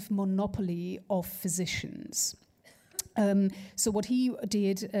oppressive monopoly of physicians. So what he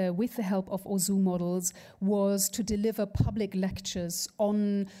did with the help of Ozu models was to deliver public lectures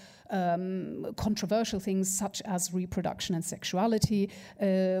on controversial things such as reproduction and sexuality,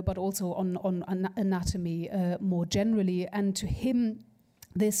 but also on anatomy more generally. And to him,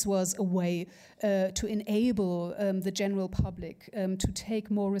 this was a way to enable the general public to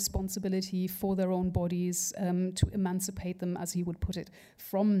take more responsibility for their own bodies, to emancipate them, as he would put it,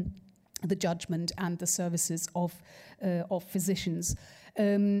 from the judgment and the services of physicians.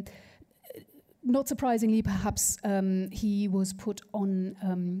 Not surprisingly, perhaps, he was put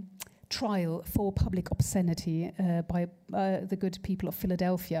on trial for public obscenity by the good people of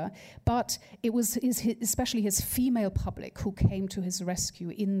Philadelphia, but it was especially his female public who came to his rescue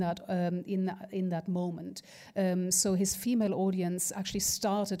in that moment. So his female audience actually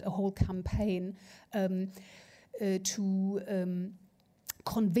started a whole campaign to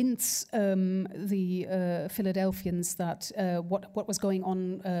convince the Philadelphians that what was going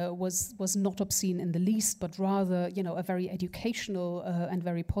on was not obscene in the least, but rather, you know, a very educational and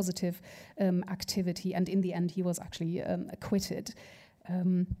very positive activity. And in the end, he was actually acquitted.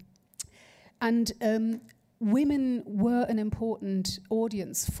 Women were an important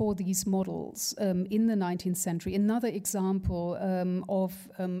audience for these models in the 19th century. Another example of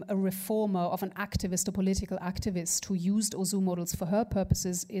a reformer, of an activist, a political activist who used Ozu models for her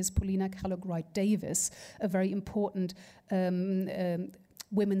purposes is Paulina Kellogg-Wright Davis, a very important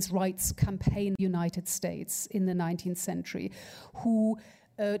women's rights campaign in the United States in the 19th century, who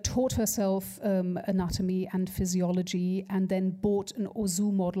taught herself anatomy and physiology, and then bought an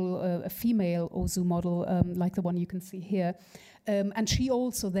Ozu model, a female Ozu model, like the one you can see here. And she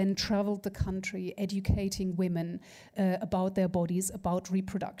also then traveled the country educating women about their bodies, about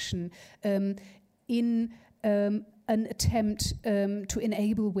reproduction, in an attempt to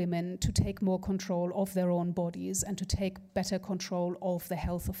enable women to take more control of their own bodies and to take better control of the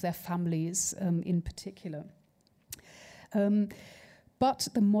health of their families in particular. But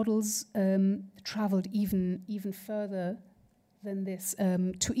the models traveled even further than this,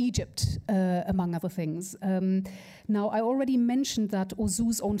 to Egypt, among other things. Now, I already mentioned that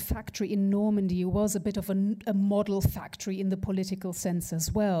Ozu's own factory in Normandy was a bit of a model factory in the political sense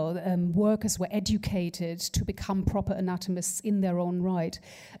as well. Workers were educated to become proper anatomists in their own right.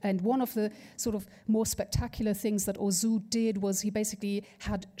 And one of the sort of more spectacular things that Ozu did was he basically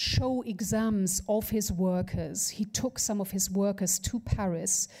had show exams of his workers. He took some of his workers to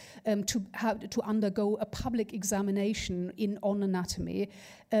Paris to undergo a public examination on anatomy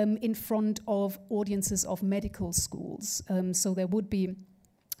in front of audiences of medical schools. So there would be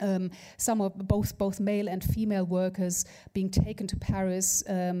some of both male and female workers being taken to Paris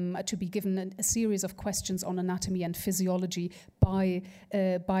to be given a series of questions on anatomy and physiology by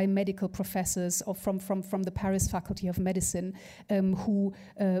medical professors from the Paris Faculty of Medicine, who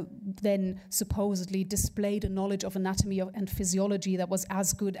then supposedly displayed a knowledge of anatomy and physiology that was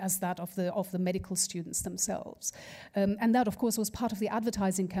as good as that of the medical students themselves. And that, of course, was part of the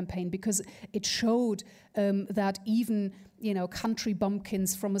advertising campaign, because it showed that even, you know, country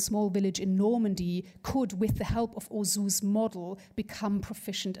bumpkins from a small village in Normandy could, with the help of Ozu's model, become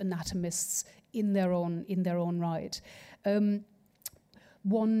proficient anatomists in their own right.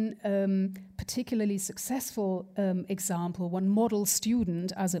 one particularly successful example, one model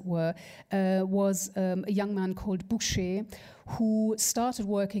student, as it were, was a young man called Boucher, who started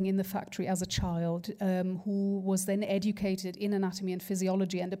working in the factory as a child, who was then educated in anatomy and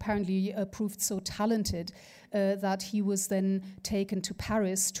physiology, and apparently proved so talented that he was then taken to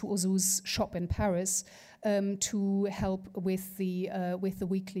Paris, to Auzout's shop in Paris, to help with the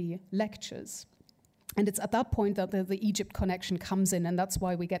weekly lectures. And it's at that point that the Egypt connection comes in, and that's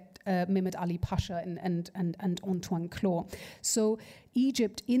why we get Mehmet Ali Pasha and Antoine Claude. So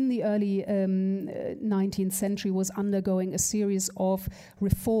Egypt in the early 19th century was undergoing a series of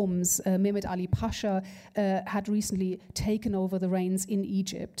reforms. Mehmet Ali Pasha had recently taken over the reins in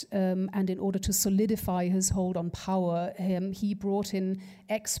Egypt, and in order to solidify his hold on power, he brought in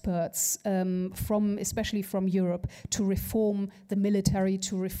experts especially from Europe, to reform the military,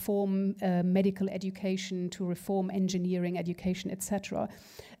 to reform medical education, to reform engineering education, etc.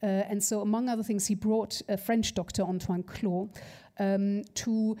 And so, among other things, he brought a French doctor, Antoine Claude,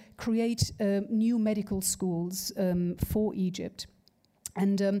 to create new medical schools for Egypt,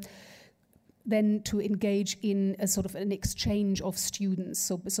 and then to engage in a sort of an exchange of students.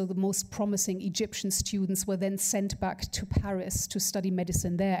 So the most promising Egyptian students were then sent back to Paris to study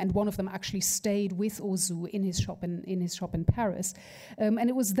medicine there, and one of them actually stayed with Auzout in his shop in Paris. And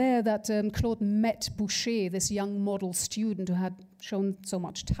it was there that Claude met Boucher, this young model student who had shown so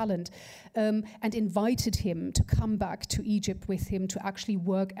much talent, and invited him to come back to Egypt with him to actually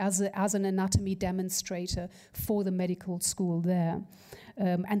work as an anatomy demonstrator for the medical school there.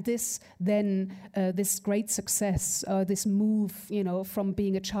 And this great success, this move, from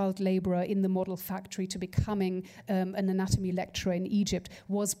being a child laborer in the model factory to becoming an anatomy lecturer in Egypt,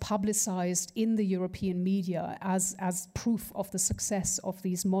 was publicized in the European media as proof of the success of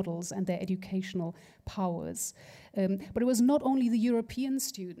these models and their educational powers. But it was not only the European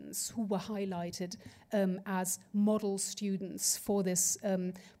students who were highlighted as model students for this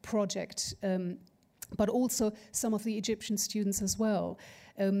project, but also some of the Egyptian students as well.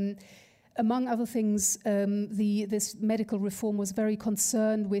 Among other things, this medical reform was very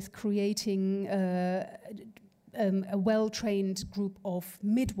concerned with creating a well-trained group of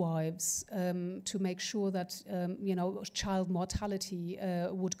midwives to make sure that child mortality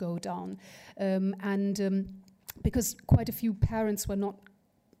would go down, because quite a few parents were not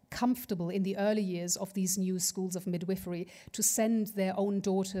comfortable in the early years of these new schools of midwifery to send their own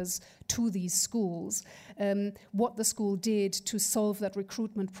daughters to these schools. What the school did to solve that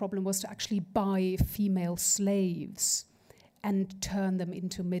recruitment problem was to actually buy female slaves and turn them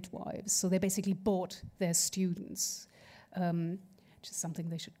into midwives. So they basically bought their students, which is something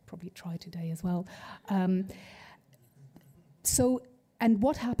they should probably try today as well. And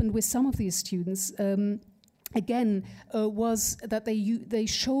what happened with some of these students, again, was that they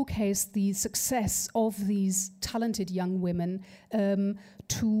showcased the success of these talented young women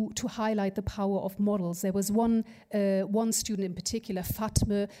to highlight the power of models. There was one student in particular,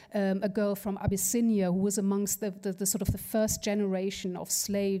 Fatma, a girl from Abyssinia, who was amongst the sort of the first generation of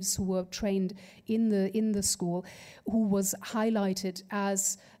slaves who were trained in the school, who was highlighted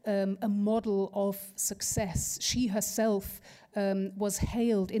as a model of success. She herself was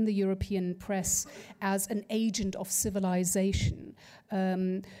hailed in the European press as an agent of civilization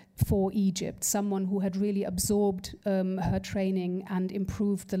for Egypt, someone who had really absorbed her training and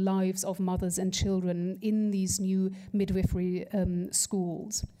improved the lives of mothers and children in these new midwifery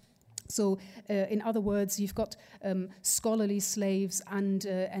schools. So, in other words, you've got scholarly slaves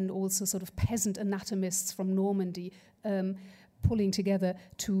and also sort of peasant anatomists from Normandy pulling together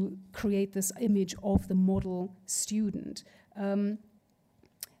to create this image of the model student. And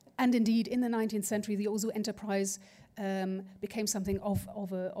indeed, in the 19th century, the Auzout enterprise became something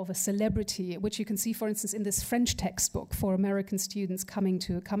of a celebrity, which you can see, for instance, in this French textbook for American students coming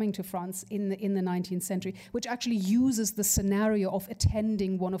to France in the 19th century, which actually uses the scenario of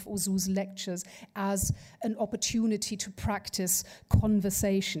attending one of Auzout's lectures as an opportunity to practice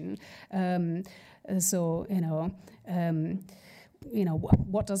conversation.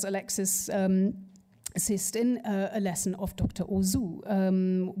 What does Alexis assist in? A lesson of Dr. Auzout.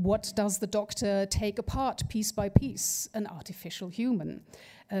 What does the doctor take apart piece by piece? An artificial human,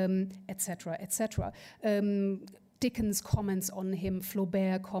 etc., etc. Dickens comments on him,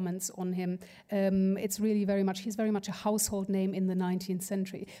 Flaubert comments on him. He's very much a household name in the 19th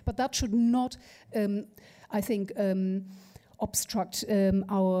century. But that should not, I think, obstruct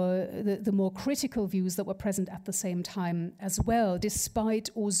the more critical views that were present at the same time as well, despite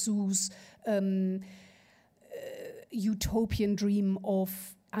Auzout's utopian dream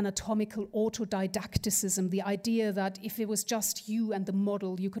of anatomical autodidacticism, the idea that if it was just you and the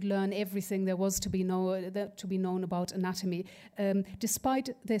model, you could learn everything there was to be known about anatomy. Despite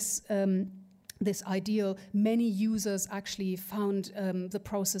this this ideal, many users actually found the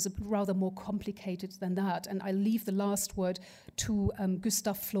process rather more complicated than that. And I leave the last word to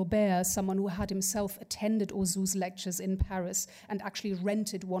Gustave Flaubert, someone who had himself attended Auzout's lectures in Paris and actually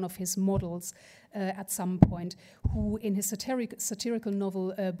rented one of his models at some point, who in his satirical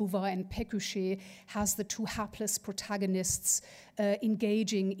novel Bouvard and Pécuchet has the two hapless protagonists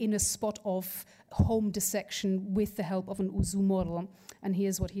engaging in a spot of home dissection with the help of an Auzout model. And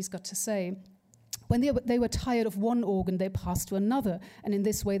here's what he's got to say. When they were tired of one organ, they passed to another, and in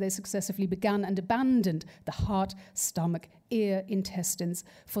this way they successively began and abandoned the heart, stomach, ear, intestines,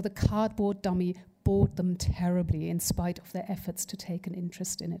 for the cardboard dummy bored them terribly in spite of their efforts to take an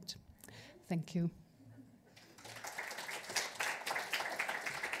interest in it. Thank you.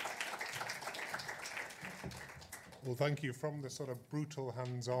 Well, thank you. From the sort of brutal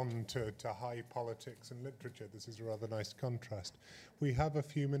hands-on to high politics and literature, this is a rather nice contrast. We have a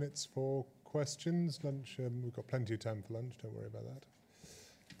few minutes for questions. Lunch, we've got plenty of time for lunch, don't worry about that.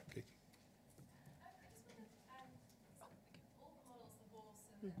 Okay. I just wondered, all the models, the horse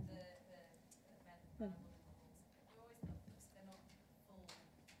and the men models, we always thought they're not full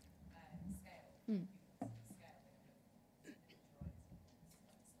scale. Mm. Scale, they're kind of slightly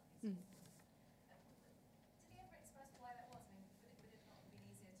smaller. Did he ever express why that was? I mean, would it not have been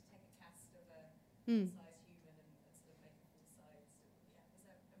easier to take a cast of a full-size human and sort of make a full-size? Yeah, is it just a very practical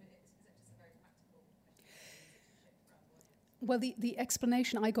question to shift around the audience? Well, the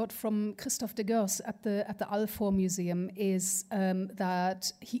explanation I got from Christophe Degosse at the Alfort Museum is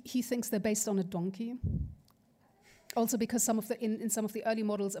that he thinks they're based on a donkey. Also, because in some of the early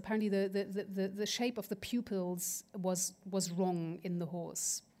models, apparently the shape of the pupils was wrong in the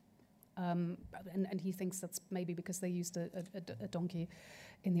horse, and he thinks that's maybe because they used a donkey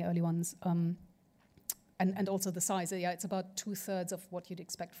in the early ones. And also the size. Yeah, it's about 2/3 of what you'd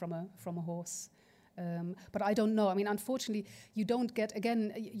expect from a horse. But I don't know. I mean, unfortunately, you don't get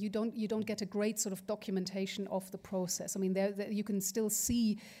a great sort of documentation of the process. I mean, you can still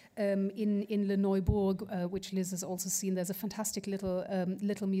see in Le Neubourg, which Liz has also seen. There's a fantastic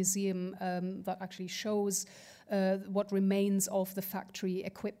little museum that actually shows what remains of the factory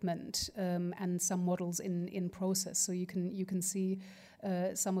equipment and some models in process. So you can see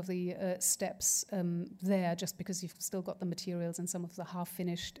some of the steps there, just because you've still got the materials and some of the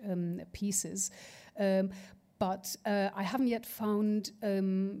half-finished pieces. But I haven't yet found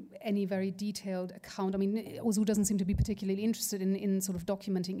any very detailed account. I mean, Auzout doesn't seem to be particularly interested in sort of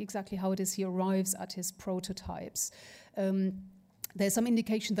documenting exactly how it is he arrives at his prototypes. There's some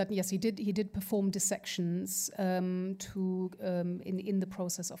indication that yes, he did perform dissections in the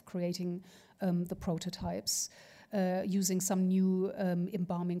process of creating the prototypes, using some new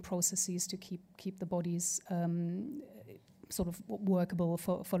embalming processes to keep the bodies sort of workable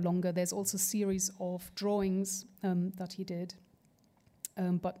for longer. There's also a series of drawings that he did,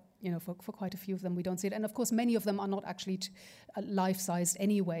 but you know, for quite a few of them we don't see it. And of course, many of them are not actually life-sized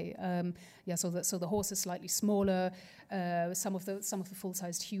anyway. So the horse is slightly smaller. Some of the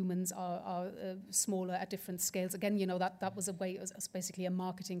full-sized humans are smaller at different scales. Again, you know, that was a way, as basically a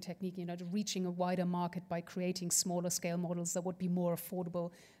marketing technique, you know, to reaching a wider market by creating smaller scale models that would be more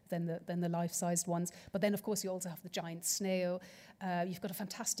affordable than the life-sized ones. But then, of course, you also have the giant snail. You've got a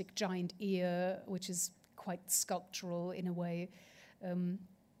fantastic giant ear, which is quite sculptural in a way.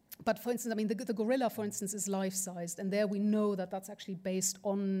 But for instance, I mean, the gorilla, for instance, is life-sized, and there we know that that's actually based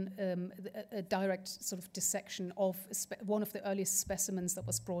on a direct sort of dissection of one of the earliest specimens that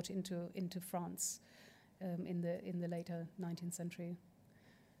was brought into France in the later 19th century.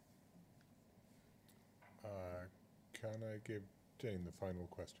 Can I give Jane the final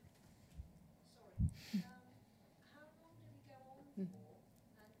question? Sorry. How long did he go on for,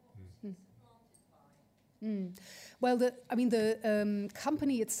 and what was he supplanted by? Well, the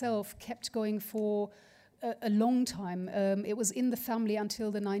company itself kept going for a long time. It was in the family until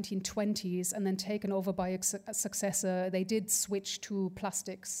the 1920s and then taken over by a successor. They did switch to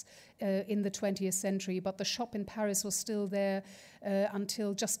plastics in the 20th century, but the shop in Paris was still there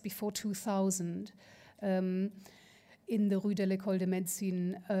until just before 2000 in the Rue de l'École de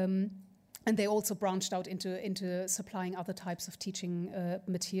Médecine. And they also branched out into supplying other types of teaching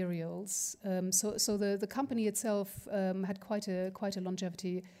materials. So the company itself had quite a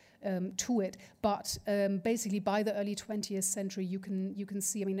longevity to it. But basically, by the early 20th century, you can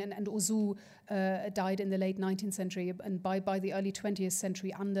see. I mean, and Ozu died in the late 19th century, and by the early 20th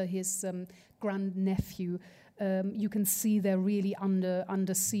century, under his grandnephew, you can see they're really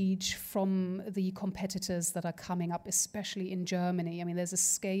under siege from the competitors that are coming up, especially in Germany. I mean, there's a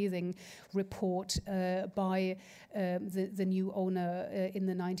scathing report by the new owner in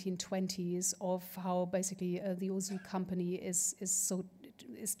the 1920s of how basically the Ozu company is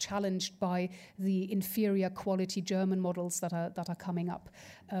challenged by the inferior quality German models that are coming up.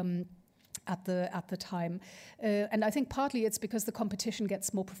 At the time, and I think partly it's because the competition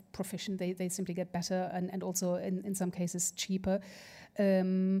gets more proficient. They simply get better, and also in some cases cheaper.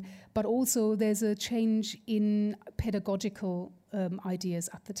 But also there's a change in pedagogical ideas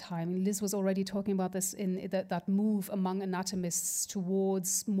at the time. Liz was already talking about this in that move among anatomists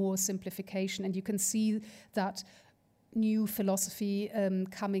towards more simplification, and you can see that new philosophy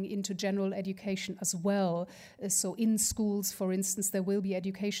coming into general education as well. So in schools, for instance, there will be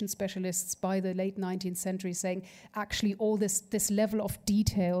education specialists by the late 19th century saying, actually, all this level of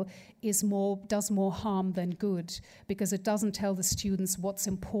detail does more harm than good, because it doesn't tell the students what's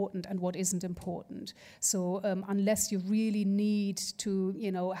important and what isn't important. So unless you really need to,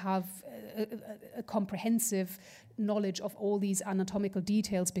 have a comprehensive knowledge of all these anatomical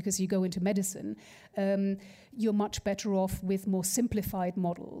details because you go into medicine, you're much better off with more simplified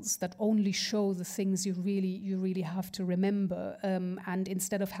models that only show the things you really have to remember. And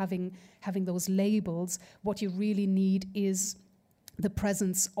instead of having those labels, what you really need is the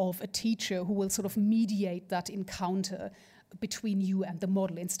presence of a teacher who will sort of mediate that encounter between you and the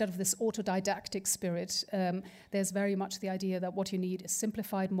model. Instead of this autodidactic spirit, there's very much the idea that what you need is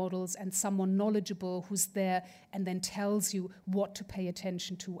simplified models and someone knowledgeable who's there and then tells you what to pay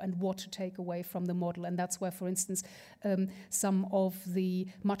attention to and what to take away from the model. And that's where, for instance, some of the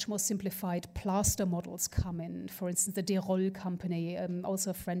much more simplified plaster models come in. For instance, the Desrolles company, also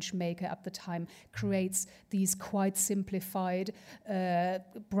a French maker at the time, creates these quite simplified,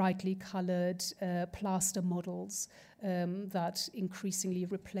 brightly colored plaster models that increasingly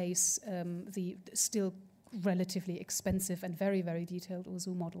replace the still relatively expensive and very, very detailed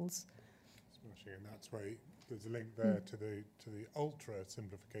Ozu models. Smashing, and that's why there's a link there to the ultra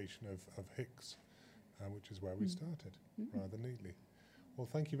simplification of Hicks, which is where we started rather neatly. Well,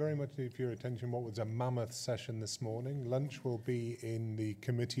 thank you very much for your attention. What was a mammoth session this morning. Lunch will be in the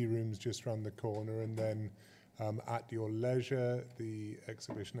committee rooms just around the corner, and then at your leisure, the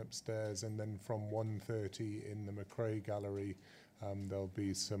exhibition upstairs, and then from 1:30 in the McRae Gallery, there'll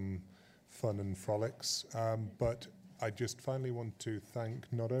be some fun and frolics. But I just finally want to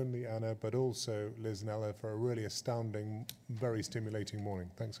thank not only Anna, but also Liz and Ella for a really astounding, very stimulating morning.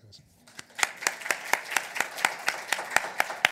 Thanks, guys.